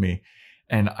fucking with me.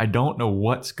 And I don't know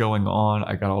what's going on.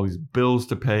 I got all these bills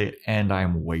to pay and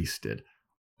I'm wasted.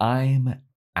 I'm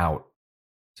out."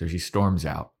 So she storms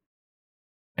out.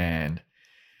 And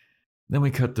then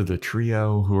we cut to the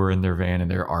trio who are in their van and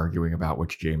they're arguing about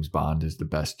which James Bond is the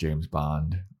best James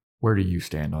Bond. Where do you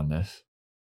stand on this?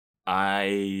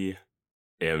 I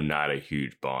am not a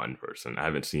huge Bond person. I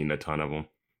haven't seen a ton of them.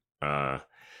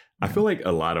 I feel like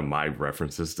a lot of my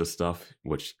references to stuff,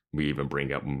 which we even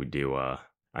bring up when we do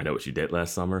I Know What You Did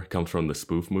Last Summer, comes from the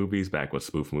spoof movies, back when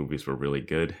spoof movies were really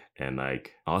good. And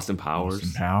like Austin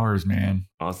Powers. Man.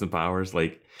 Austin Powers.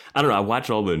 Like, I don't know. I watch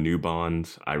all the new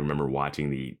Bonds. I remember watching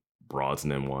the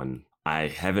Brosnan one. I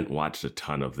haven't watched a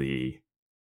ton of the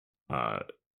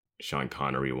Sean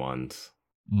Connery ones.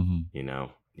 Mm-hmm. You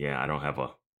know? Yeah, I don't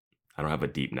have a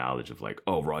deep knowledge of like,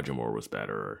 oh, Roger Moore was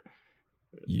better or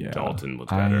Dalton was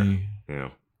better.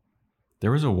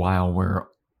 There was a while where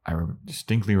I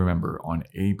distinctly remember on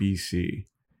ABC,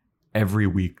 every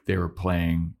week they were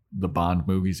playing the Bond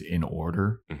movies in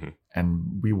order. Mm-hmm.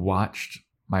 And we watched,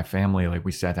 my family, like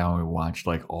we sat down and we watched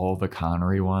like all the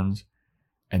Connery ones.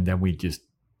 And then we just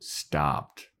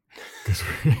stopped.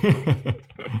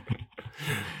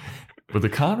 But the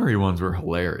Connery ones were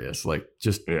hilarious. Like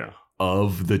just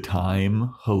of the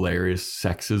time, hilarious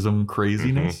sexism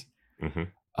craziness. Mm-hmm.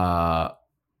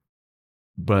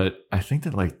 But I think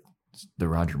that like The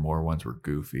Roger Moore ones were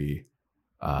goofy.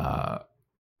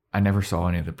 I never saw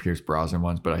any of the Pierce Brosnan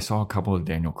ones, but I saw a couple of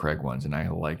Daniel Craig ones, and I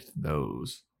liked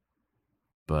those.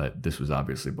 But this was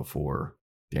obviously before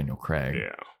Daniel Craig.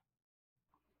 Yeah.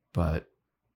 But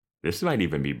This might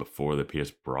even be before the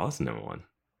Pierce Brosnan one.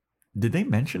 did they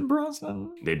mention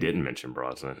Brosnan? They didn't mention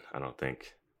Brosnan, I don't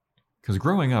think. Because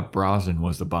growing up, Brosnan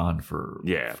was the Bond for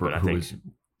But I think was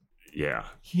yeah,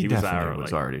 he was definitely our,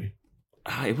 was like- already.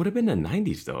 It would have been the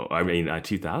 90s though. I mean,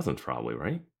 2000s probably,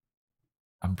 right?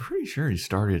 I'm pretty sure he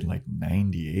started in like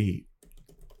 98.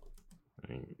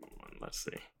 I mean, let's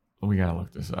see. We gotta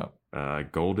look this up.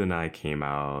 GoldenEye came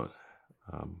out.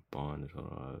 Bond is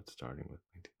starting with.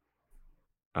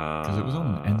 Because it was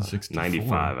on N64.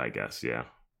 95, I guess. Yeah.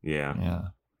 Yeah.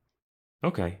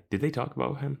 Okay. Did they talk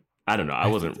about him? I don't know. I I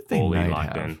wasn't think they fully might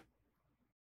locked have. in.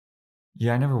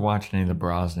 Yeah, I never watched any of the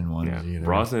Brosnan ones Yeah. either.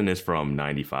 Brosnan is from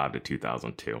 95 to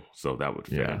 2002, so that would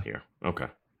fit Yeah. in here. Okay.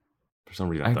 For some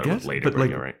reason, I I thought it was guess, later, but, but like,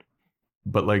 you're right.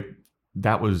 But like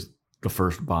that was the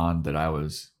first Bond that I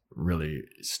was really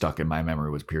stuck in my memory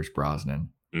was Pierce Brosnan.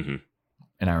 hmm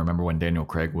And I remember when Daniel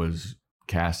Craig was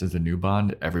cast as the new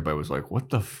Bond, everybody was like, "What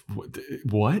the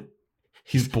what?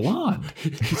 He's blonde.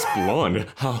 He's blonde.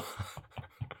 How?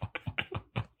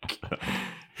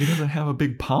 He doesn't have a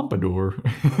big pompadour."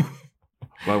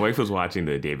 My wife was watching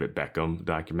the David Beckham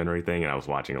documentary thing, and I was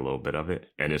watching a little bit of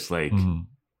it. And it's like, Mhm.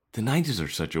 the 90s are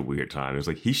such a weird time. It was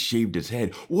like, he shaved his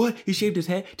head. What? He shaved his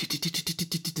head?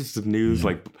 Some news, Yeah.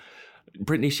 like,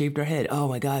 Britney shaved her head. Oh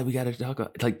my God, we got to talk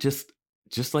about, like, just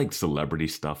like celebrity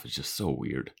stuff is just so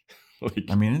weird. Like,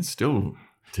 I mean, it's still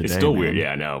today. it's still man. weird.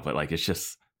 Yeah, I know. But, like, it's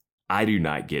just, I do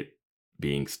not get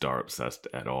being star obsessed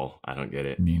at all. I don't get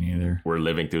it. Me neither. We're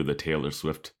living through the Taylor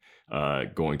Swift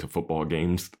going to football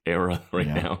games era right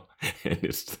Yeah. now. And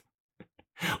it's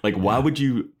like, why would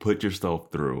you put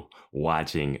yourself through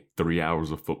watching 3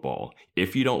 hours of football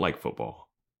if you don't like football?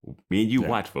 Me and you Yeah.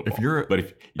 watch football. If you're but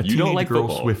if A you don't teenage like girl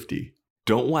football, Swiftie.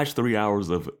 don't watch 3 hours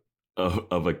of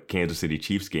a Kansas City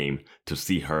Chiefs game to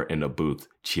see her in a booth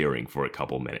cheering for a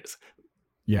couple minutes.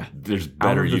 Yeah. There's Out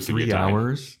better of the use of your 3 time.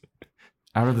 hours,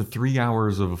 out of the 3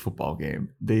 hours of a football game,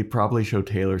 they probably show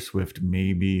Taylor Swift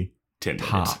maybe 10 minutes.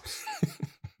 tops.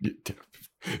 They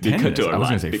 10 cut minutes. to her I a was lot.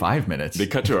 going to say 5 minutes. They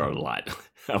cut to her a lot.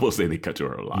 I will say they cut to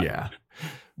her a lot. Yeah.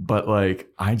 But like,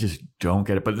 I just don't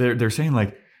get it. But they're saying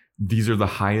like, these are the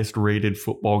highest rated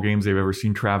football games they've ever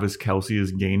seen. Travis Kelce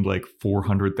has gained like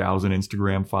 400,000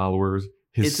 Instagram followers.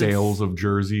 His It's sales of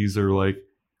jerseys are like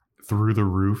through the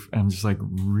roof. And I'm just like,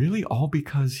 really? All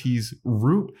because he's he's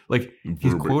Rupert,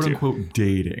 quote too. unquote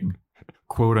dating,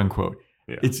 quote unquote.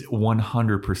 Yeah. It's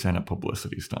 100% a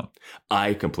publicity stunt.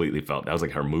 I completely felt that was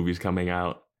like her movies coming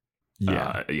out.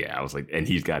 Yeah. I was like, and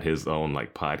he's got his own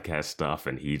like podcast stuff,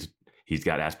 and he's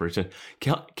got aspiration.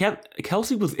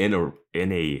 Kelsey was in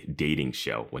a dating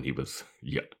show when he was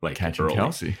like Catching early.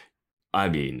 Kelsey. I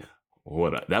mean,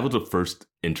 that was the first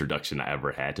introduction I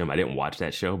ever had to him. I didn't watch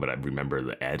that show, but I remember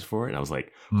the ads for it, and I was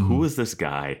like, Mhm. who is this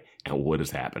guy, and what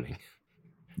is happening?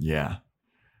 Yeah.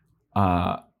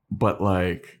 But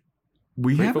like,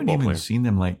 we Great haven't football even player. seen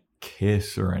them like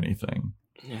kiss or anything.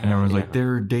 And everyone's like,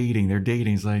 they're dating.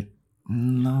 It's like,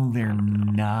 no, they're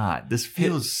not. This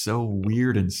feels so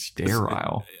weird and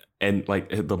sterile. And like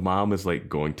the mom is like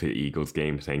going to Eagles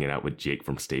games, hanging out with Jake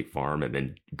from State Farm, and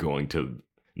then going to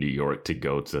New York to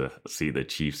go to see the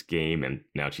Chiefs game. And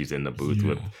now she's in the booth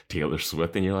with Yeah. Taylor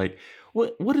Swift. And you're like,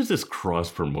 what is this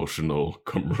cross promotional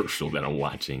commercial that I'm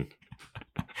watching?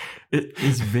 It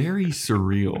is very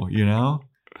surreal, you know?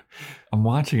 I'm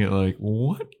watching it like,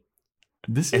 what?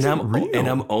 This And isn't real.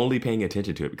 I'm only paying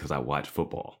attention to it because I watch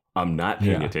football. I'm not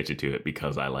paying Yeah. attention to it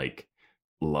because I like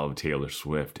love Taylor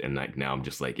Swift, and like now I'm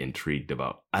just like intrigued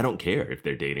about. I don't care if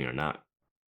they're dating or not.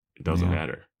 It doesn't Yeah.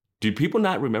 matter. Do people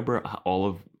not remember all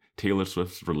of Taylor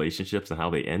Swift's relationships and how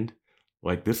they end?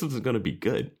 Like, this isn't going to be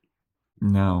good.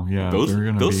 No, yeah. those they're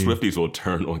gonna those be, Swifties will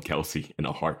turn on Kelsey in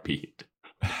a heartbeat.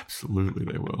 Absolutely,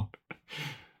 they will.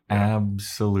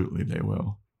 Absolutely, they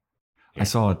will. Yeah. I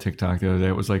saw a TikTok the other day.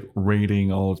 It was like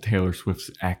rating all of Taylor Swift's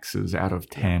exes out of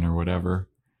 10 or whatever.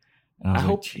 And I was I like,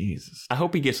 hope- Jesus. I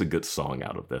hope he gets a good song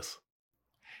out of this.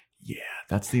 Yeah,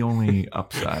 that's the only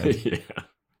upside.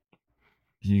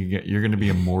 Yeah, You're going to be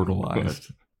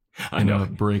immortalized I in know. a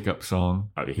breakup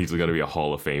song. I mean, he's going to be a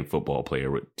Hall of Fame football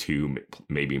player with 2,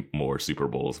 maybe more Super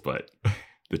Bowls, but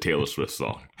the Taylor Swift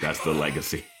song, that's the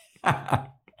legacy.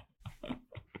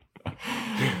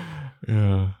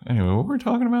 Yeah. Anyway, what were we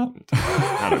talking about?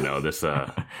 I don't know, this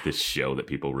show that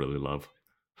people really love.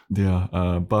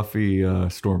 Yeah. Buffy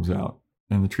storms out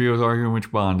And the trio's arguing which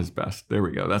Bond is best. There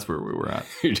we go. That's where we were at.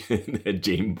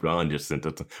 James Bond just sent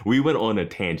us. We went on a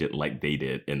tangent like they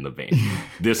did in the van.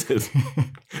 This is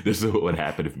what would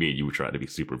happen if me and you would try to be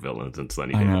super villains in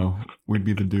Sunnydale. I know. We'd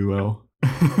be the duo.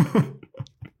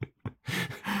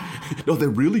 No, they're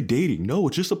really dating. No,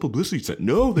 it's just a publicity stunt.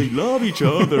 No, they love each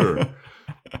other.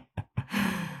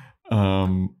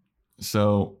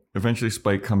 So eventually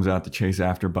Spike comes out to chase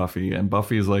after Buffy, and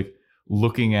Buffy is like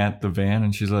looking at the van,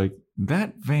 and she's like,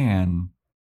 that van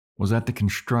was at the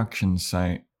construction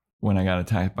site when I got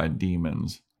attacked by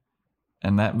demons.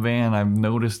 And that van, I've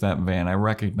noticed that van. I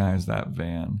recognize that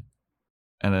van.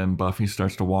 And then Buffy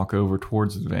starts to walk over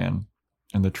towards the van.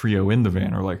 And the trio in the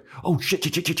van are like, oh, shit.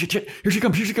 Here she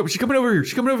comes. She's coming over here.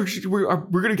 We're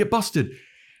going to get busted.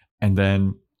 And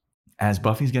then as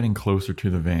Buffy's getting closer to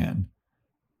the van,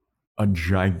 a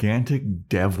gigantic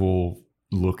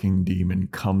devil-looking demon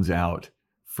comes out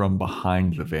from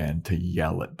behind the van to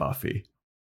yell at Buffy.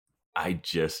 I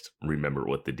just remember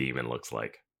what the demon looks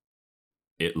like.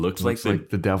 It looks like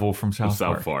the devil from South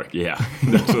Park. South Park, yeah.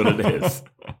 That's what it is.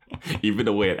 Even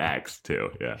the way it acts, too,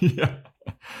 yeah. Yeah.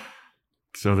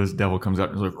 So this devil comes out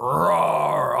and is like,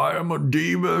 roar, I am a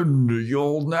demon.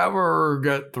 You'll never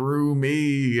get through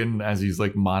me. And as he's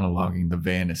like monologuing, the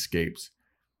van escapes.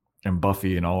 And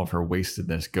Buffy, in all of her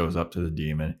wastedness, goes up to the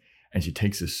demon. And she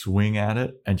takes a swing at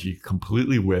it, and she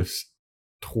completely whiffs,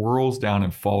 twirls down,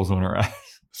 and falls on her ass.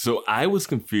 So I was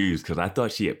confused because I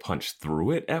thought she had punched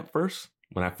through it at first.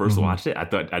 When I first watched it, I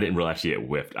didn't realize she had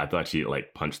whiffed. I thought she had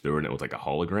like punched through it and it was like a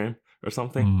hologram or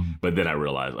something. But then I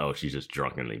realized, oh, she just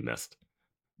drunkenly missed.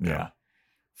 Yeah.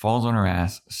 Falls on her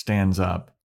ass, stands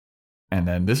up. And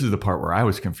then this is the part where I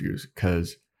was confused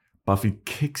because Buffy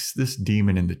kicks this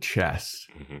demon in the chest.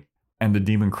 And the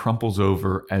demon crumples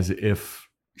over as if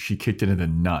she kicked it in the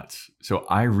nuts. So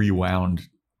I rewound.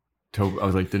 I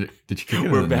was like, did she kick it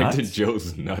in the nuts? We're back to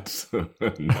Joe's nuts.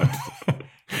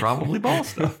 Probably ball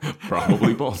stuff.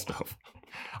 Probably ball stuff.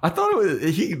 I thought it was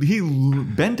he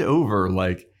bent over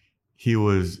like he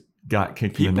got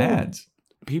kicked in the nads.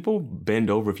 People bend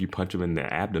over if you punch them in the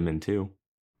abdomen too.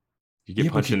 You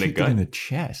get punched in the gut. In the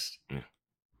chest. Yeah.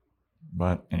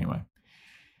 But anyway.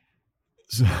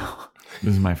 So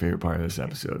this is my favorite part of this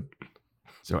episode.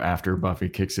 So after Buffy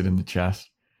kicks it in the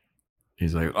chest,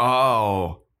 he's like,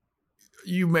 oh,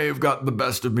 you may have got the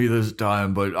best of me this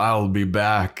time, but I'll be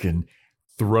back. And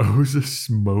throws a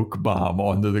smoke bomb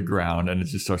onto the ground, and it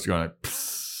just starts going like,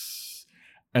 psst,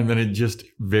 and then it just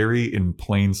very in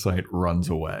plain sight runs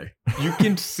away. You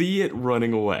can see it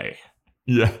running away.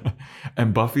 Yeah.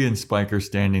 And Buffy and Spike are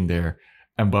standing there,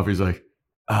 and Buffy's like,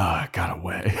 it got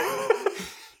away.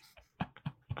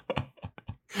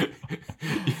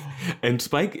 And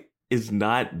Spike is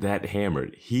not that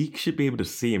hammered. He should be able to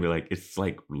see and be like, it's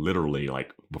like literally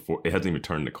like before it hasn't even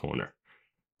turned the corner.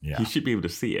 Yeah. He should be able to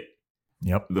see it.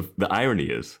 Yep. The irony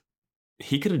is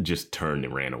he could have just turned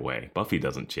and ran away. Buffy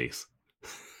doesn't chase.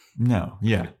 No.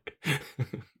 Yeah.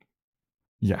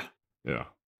 Yeah. Yeah.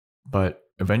 But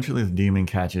eventually the demon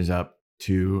catches up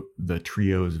to the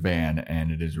trio's van, and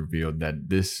it is revealed that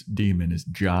this demon is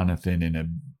Jonathan in a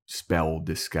spell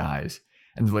disguise.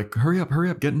 And they're like, hurry up,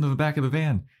 get into the back of the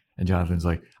van. And Jonathan's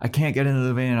like, I can't get into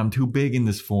the van. I'm too big in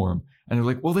this form. And they're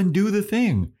like, well, then do the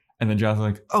thing. And then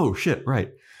Jonathan's like, oh, shit, right.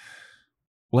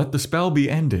 Let the spell be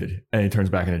ended. And he turns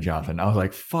back into Jonathan. I was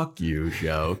like, fuck you,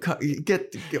 show.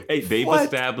 Hey, they've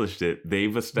established it.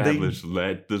 They've established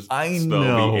let the spell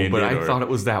be ended. But I thought it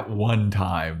was that one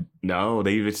time. No,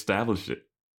 they've established it.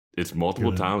 It's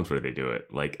multiple times where they do it.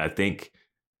 Like, I think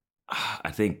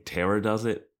Tara does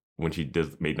it when she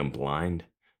made them blind.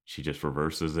 She just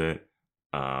reverses it.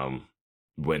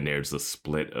 When there's a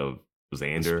split of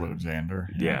Xander.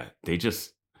 Yeah, they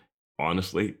just,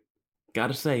 honestly,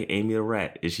 gotta say, Amy the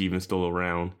Rat, is she even still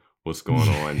around? What's going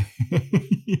on?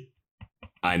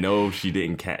 I know she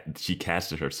didn't she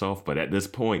casted herself, but at this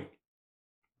point,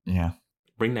 yeah,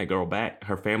 bring that girl back.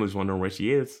 Her family's wondering where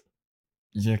she is.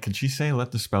 Yeah, could she say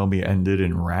let the spell be ended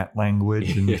in rat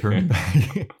language and turn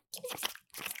back?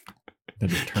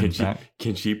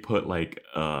 Can she put like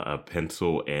a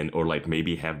pencil or like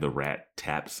maybe have the rat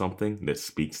tap something that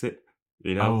speaks it?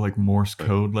 You know, like Morse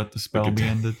code. Let the spell be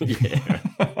ended. Yeah.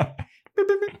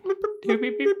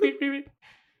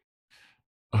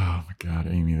 Oh my God,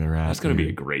 Amy the Rat. That's gonna be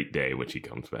a great day when she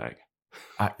comes back.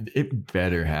 It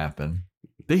better happen.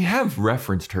 They have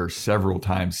referenced her several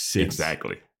times since.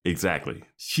 Exactly.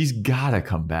 She's gotta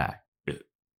come back.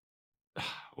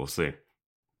 We'll see.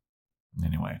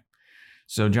 Anyway.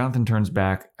 So Jonathan turns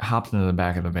back, hops into the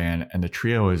back of the van, and the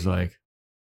trio is like,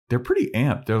 they're pretty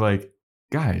amped. They're like,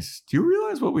 guys, do you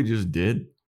realize what we just did?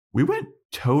 We went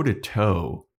toe to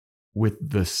toe with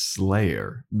the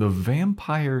Slayer, the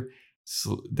vampire.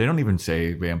 They don't even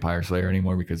say vampire Slayer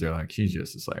anymore because they're like, she's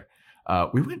just a Slayer.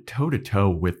 We went toe to toe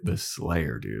with the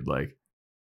Slayer, dude. Like,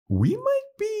 we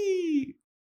might be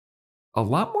a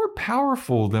lot more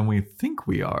powerful than we think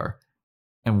we are.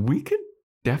 And we could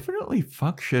definitely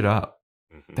fuck shit up.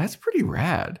 Mhm. That's pretty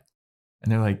rad.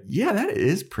 And they're like, yeah, that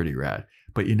is pretty rad.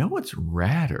 But you know what's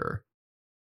radder?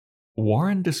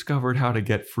 Warren discovered how to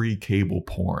get free cable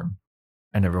porn.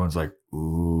 And everyone's like,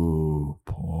 ooh,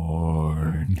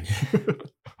 porn.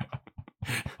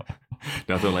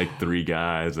 Nothing like three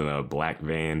guys in a black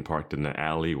van parked in the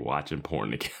alley watching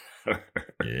porn together.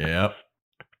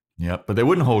 Yep. But they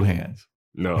wouldn't hold hands.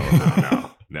 No.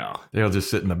 They'll just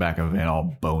sit in the back of a van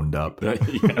all boned up.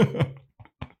 Yeah.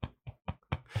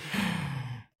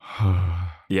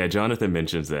 Yeah, Jonathan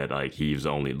mentions that like he's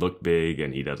only looked big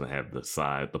and he doesn't have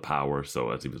the power.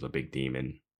 So as he was a big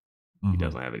demon, he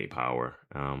doesn't have any power.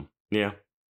 Yeah.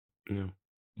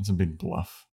 It's a big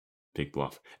bluff. Big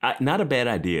bluff. Not a bad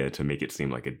idea to make it seem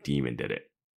like a demon did it.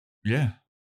 Yeah.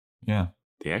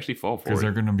 They actually fall for Because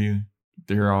it.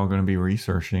 they're all gonna be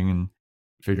researching and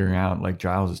figuring out, like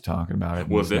Giles is talking about it.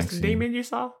 Was this the demon you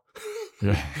saw?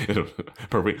 Yeah.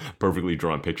 Perfectly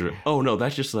drawn picture. Oh no,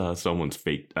 that's just someone's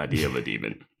fake idea of a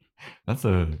demon. That's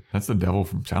the devil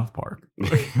from South Park.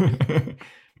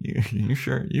 You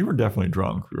sure you were definitely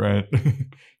drunk, right?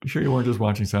 You sure you weren't just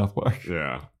watching South Park?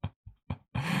 Yeah.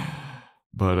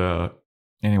 But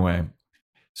anyway,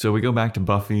 so we go back to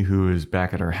Buffy, who is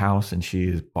back at her house, and she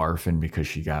is barfing because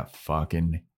she got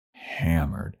fucking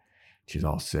hammered. She's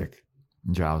all sick.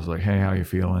 And Giles is like, hey, how you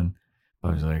feeling?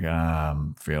 Buffy's like,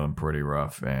 I'm feeling pretty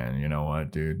rough. And you know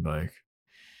what, dude? Like,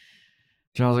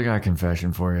 Giles, I got a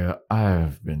confession for you.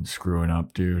 I've been screwing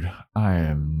up, dude. I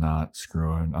am not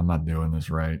screwing. I'm not doing this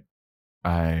right.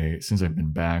 Since I've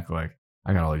been back, like,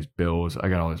 I got all these bills. I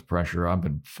got all this pressure. I've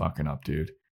been fucking up,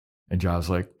 dude. And Giles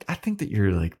like, I think that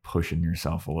you're like pushing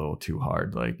yourself a little too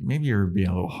hard. Like, maybe you're being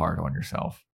a little hard on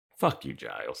yourself. Fuck you,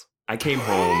 Giles. I came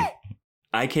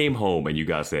home and you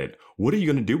guys said, what are you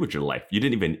going to do with your life? You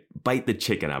didn't even bite the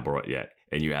chicken I brought yet.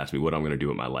 And you asked me what I'm going to do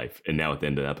with my life. And now at the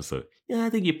end of the episode, yeah, I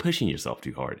think you're pushing yourself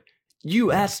too hard.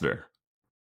 You asked her.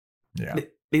 Yeah.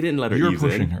 They didn't let her You're ease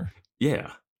pushing in. her.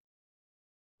 Yeah.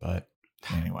 But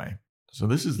anyway, so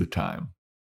this is the time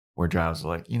where Giles is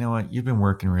like, you know what? You've been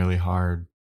working really hard.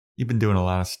 You've been doing a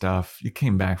lot of stuff. You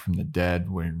came back from the dead,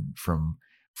 from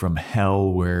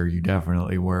hell, where you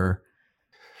definitely were,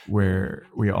 where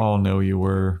we all know you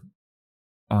were.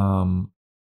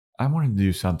 I wanted to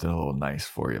do something a little nice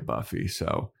for you, Buffy.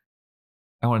 So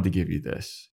I wanted to give you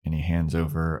this. And he hands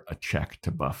over a check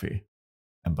to Buffy.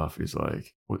 And Buffy's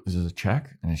like, what, is this a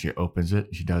check? And then she opens it.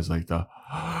 And she does like the,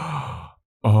 oh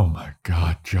my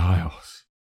God, Giles.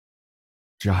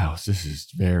 Giles, this is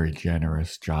very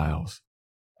generous, Giles.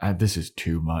 This is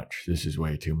too much. This is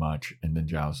way too much. And then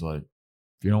Giles is like,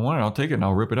 if you don't want it, I'll take it and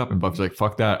I'll rip it up. And Buffy's like,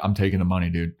 fuck that. I'm taking the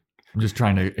money, dude. I'm just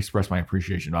trying to express my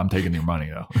appreciation. I'm taking your money,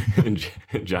 though. And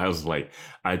Giles is like,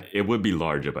 it would be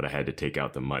larger, but I had to take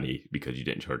out the money because you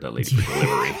didn't charge that lady for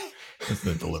delivery. That's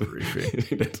the delivery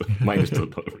fee. That's minus the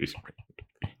delivery fee.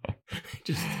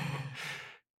 Just,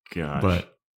 gosh.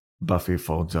 But Buffy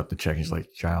folds up the check. He's like,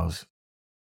 Giles,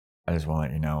 I just want to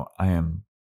let you know, I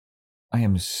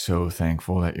am so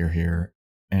thankful that you're here.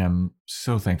 And I'm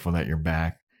so thankful that you're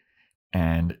back.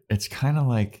 And it's kind of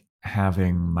like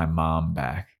having my mom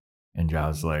back. And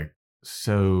Giles is like,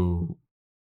 so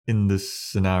in this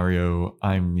scenario,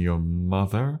 I'm your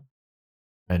mother?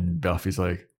 And Buffy's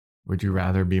like, would you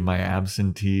rather be my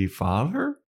absentee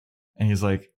father? And he's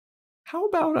like, how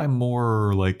about I'm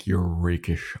more like your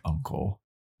rakish uncle?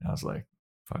 And I was like,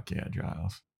 fuck yeah,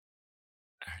 Giles.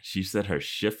 She said her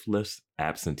shiftless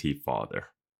absentee father.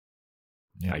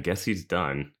 Yeah. I guess he's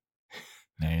done.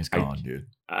 Nah, he's gone, dude.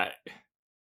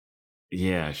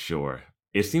 Yeah, sure.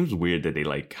 It seems weird that they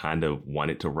like kind of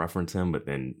wanted to reference him, but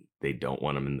then they don't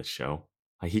want him in the show.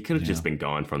 Like he could have just been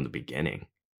gone from the beginning.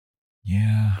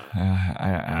 Yeah.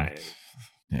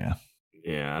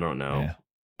 Yeah, I don't know.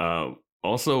 Yeah.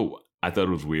 Also, I thought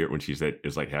it was weird when she said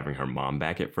it's like having her mom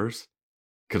back at first.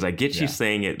 Because I get she's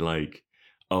saying it like,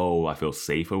 oh, I feel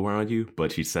safe around you.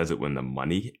 But she says it when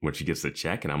she gets the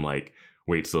check. And I'm like,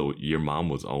 wait, so your mom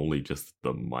was only just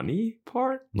the money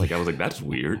part? Like, I was like, that's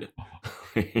weird.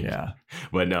 Yeah.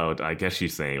 But no, I guess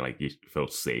she's saying like you feel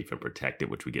safe and protected,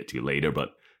 which we get to later.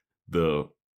 But the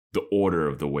order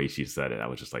of the way she said it, I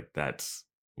was just like, that's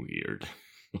weird.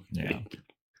 Yeah.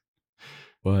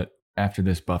 But after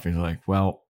this, Buffy's like,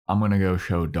 well, I'm going to go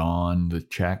show Dawn the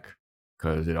check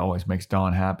because it always makes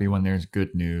Dawn happy when there's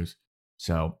good news.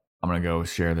 So I'm going to go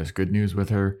share this good news with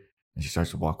her. And she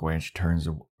starts to walk away and she turns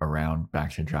around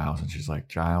back to Giles and she's like,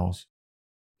 Giles,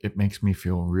 it makes me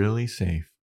feel really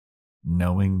safe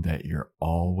knowing that you're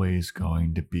always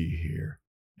going to be here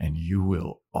and you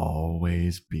will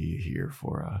always be here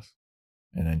for us.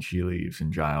 And then she leaves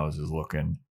and Giles is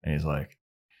looking and he's like,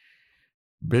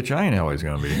 bitch, I ain't always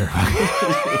going to be here.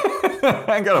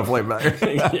 I ain't got to play back.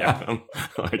 Yeah. I'm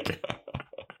like,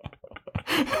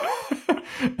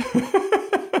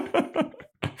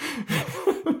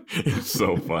 it's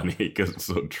so funny because it's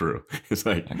so true. It's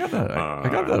like I got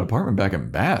that apartment back in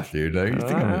Bath, dude. I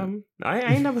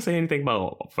ain't never say anything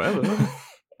about forever.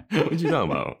 What you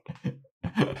talking about?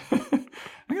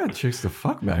 I got chicks to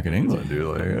fuck back in England,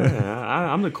 dude. Like,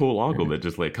 I'm the cool uncle that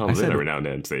just like comes in every now and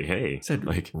then and say, "Hey," said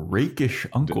like rakish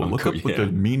uncle. Look up what the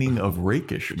meaning of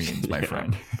rakish means, my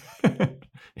friend. Yeah,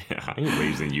 I ain't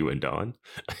raising you and Don.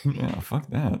 Yeah, fuck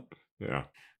that. Yeah,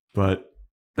 but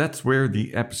that's where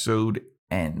the episode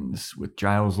ends with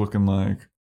Giles looking like,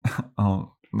 I don't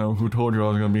know who told you I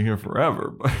was going to be here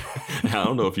forever, but I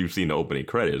don't know if you've seen the opening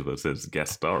credits, but it says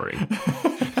guest starring.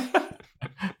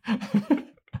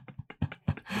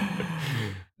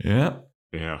 Yeah.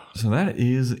 Yeah. So that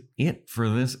is it for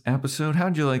this episode.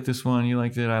 How'd you like this one? You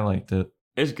liked it? I liked it.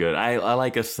 It's good. I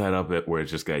like a setup it where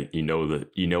it's just like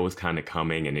it's kind of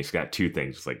coming, and it's got two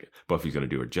things. It's like Buffy's gonna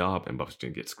do her job, and Buffy's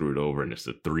gonna get screwed over, and it's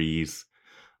the threes.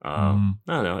 I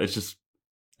don't know. It's just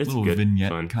little good,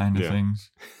 vignette fun. kind of things.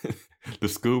 The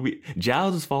Scooby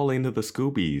Giles is falling into the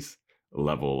Scoobies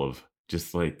level of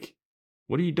just like,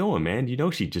 what are you doing, man? You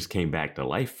know she just came back to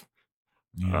life.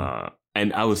 Yeah.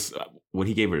 And I was when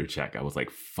he gave her a check, I was like,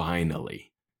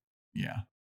 finally. Yeah.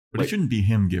 But it shouldn't be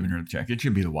him giving her the check. It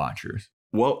should be the Watchers.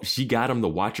 Well, she got him the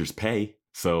Watchers pay.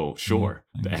 So sure.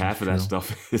 Half of that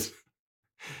stuff is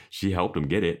she helped him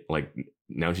get it. Like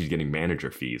now she's getting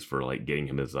manager fees for like getting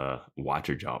him his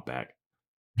Watcher job back.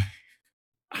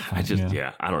 I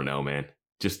don't know, man.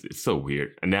 Just it's so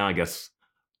weird. And now I guess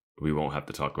we won't have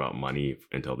to talk about money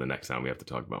until the next time we have to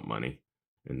talk about money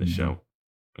in the show.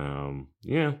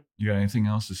 Yeah. You got anything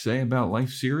else to say about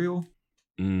Life Serial?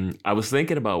 I was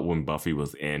thinking about when Buffy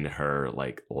was in her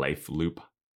like life loop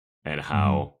and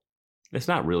how it's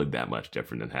not really that much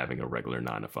different than having a regular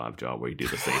 9-to-5 job where you do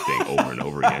the same thing over and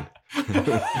over again.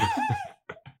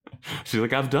 She's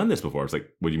like, I've done this before. It's like,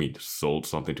 what do you mean? Sold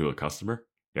something to a customer?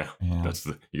 Yeah. You got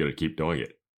to keep doing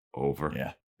it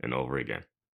over and over again.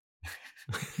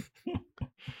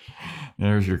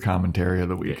 There's your commentary of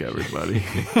the week, everybody.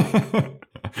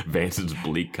 Vance's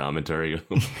bleak commentary.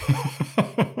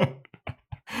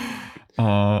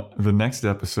 The next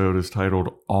episode is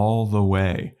titled All the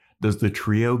Way. Does the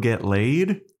trio get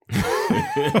laid?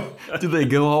 Do they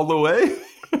go all the way?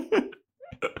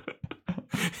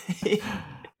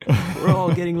 We're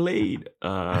all getting laid.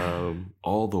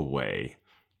 All the way.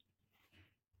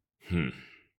 I'm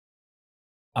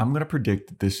going to predict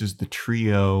that this is the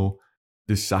trio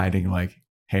deciding like,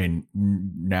 hey,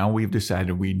 now we've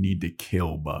decided we need to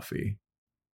kill Buffy.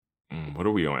 What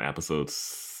are we on? Episode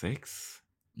 6?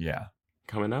 Yeah.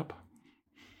 Coming up?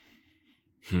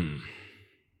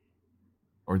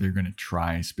 Or they're going to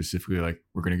try specifically like,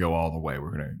 we're going to go all the way.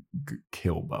 We're going to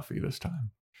kill Buffy this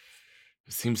time.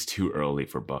 It seems too early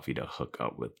for Buffy to hook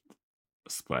up with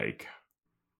Spike.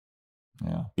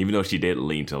 Yeah. Even though she did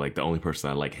lean to like, the only person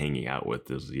I like hanging out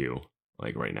with is you,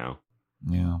 like right now.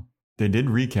 Yeah. They did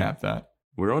recap that.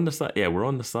 We're on the side. Yeah, we're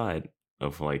on the side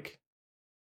of like,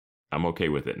 I'm okay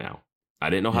with it now. I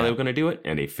didn't know how they were going to do it,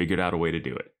 and they figured out a way to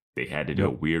do it. They had to do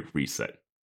a weird reset.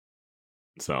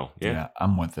 So, yeah.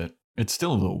 I'm with it. It's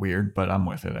still a little weird, but I'm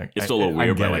with it. It's still a little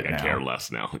weird, but like I care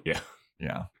less now. Yeah.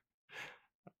 Yeah.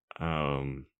 I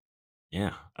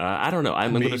don't know.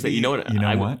 I'm going to say, you know what?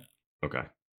 What? Okay.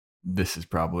 This is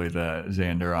probably the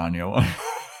Xander Anya one.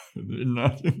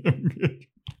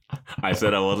 I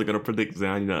said I wasn't going to predict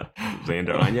Xander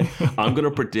Anya. I'm going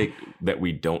to predict that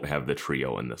we don't have the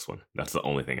trio in this one. That's the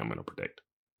only thing I'm going to predict.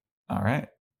 All right.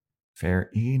 Fair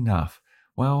enough.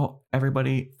 Well,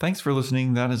 everybody, thanks for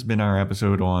listening. That has been our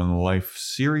episode on Life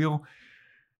Serial.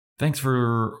 Thanks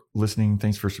for listening.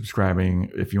 Thanks for subscribing.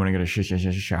 If you want to get a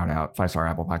shout out, 5-star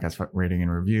Apple Podcast rating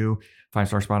and review,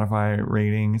 5-star Spotify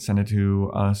rating, send it to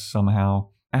us somehow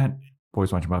at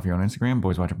Boys Watching Buffy on Instagram,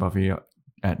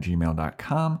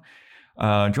 boyswatchingbuffy@gmail.com.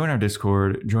 Join our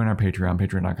Discord, join our Patreon,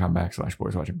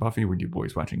 patreon.com/boyswatchingbuffy. We do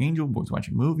Boys Watching Angel, Boys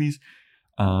Watching Movies,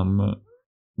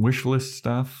 wish list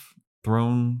stuff,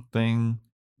 throne thing.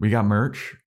 We got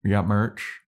merch.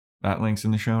 That link's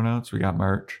in the show notes. We got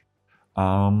merch.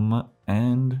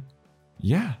 And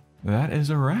yeah, that is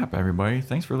a wrap, everybody.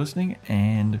 Thanks for listening,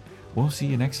 and We'll see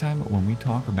you next time when we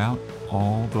talk about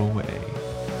All the Way.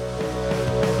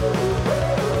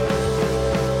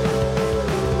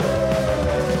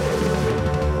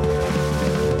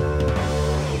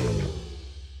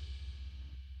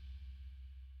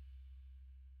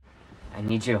 I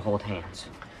need you to hold hands.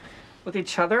 With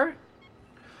each other?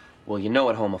 Well, you know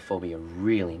what homophobia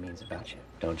really means about you,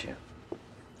 don't you?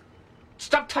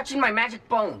 Stop touching my magic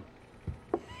bone!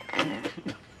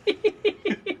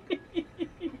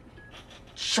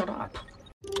 Shut up.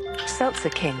 Seltzer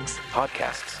Kings.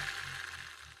 Podcasts.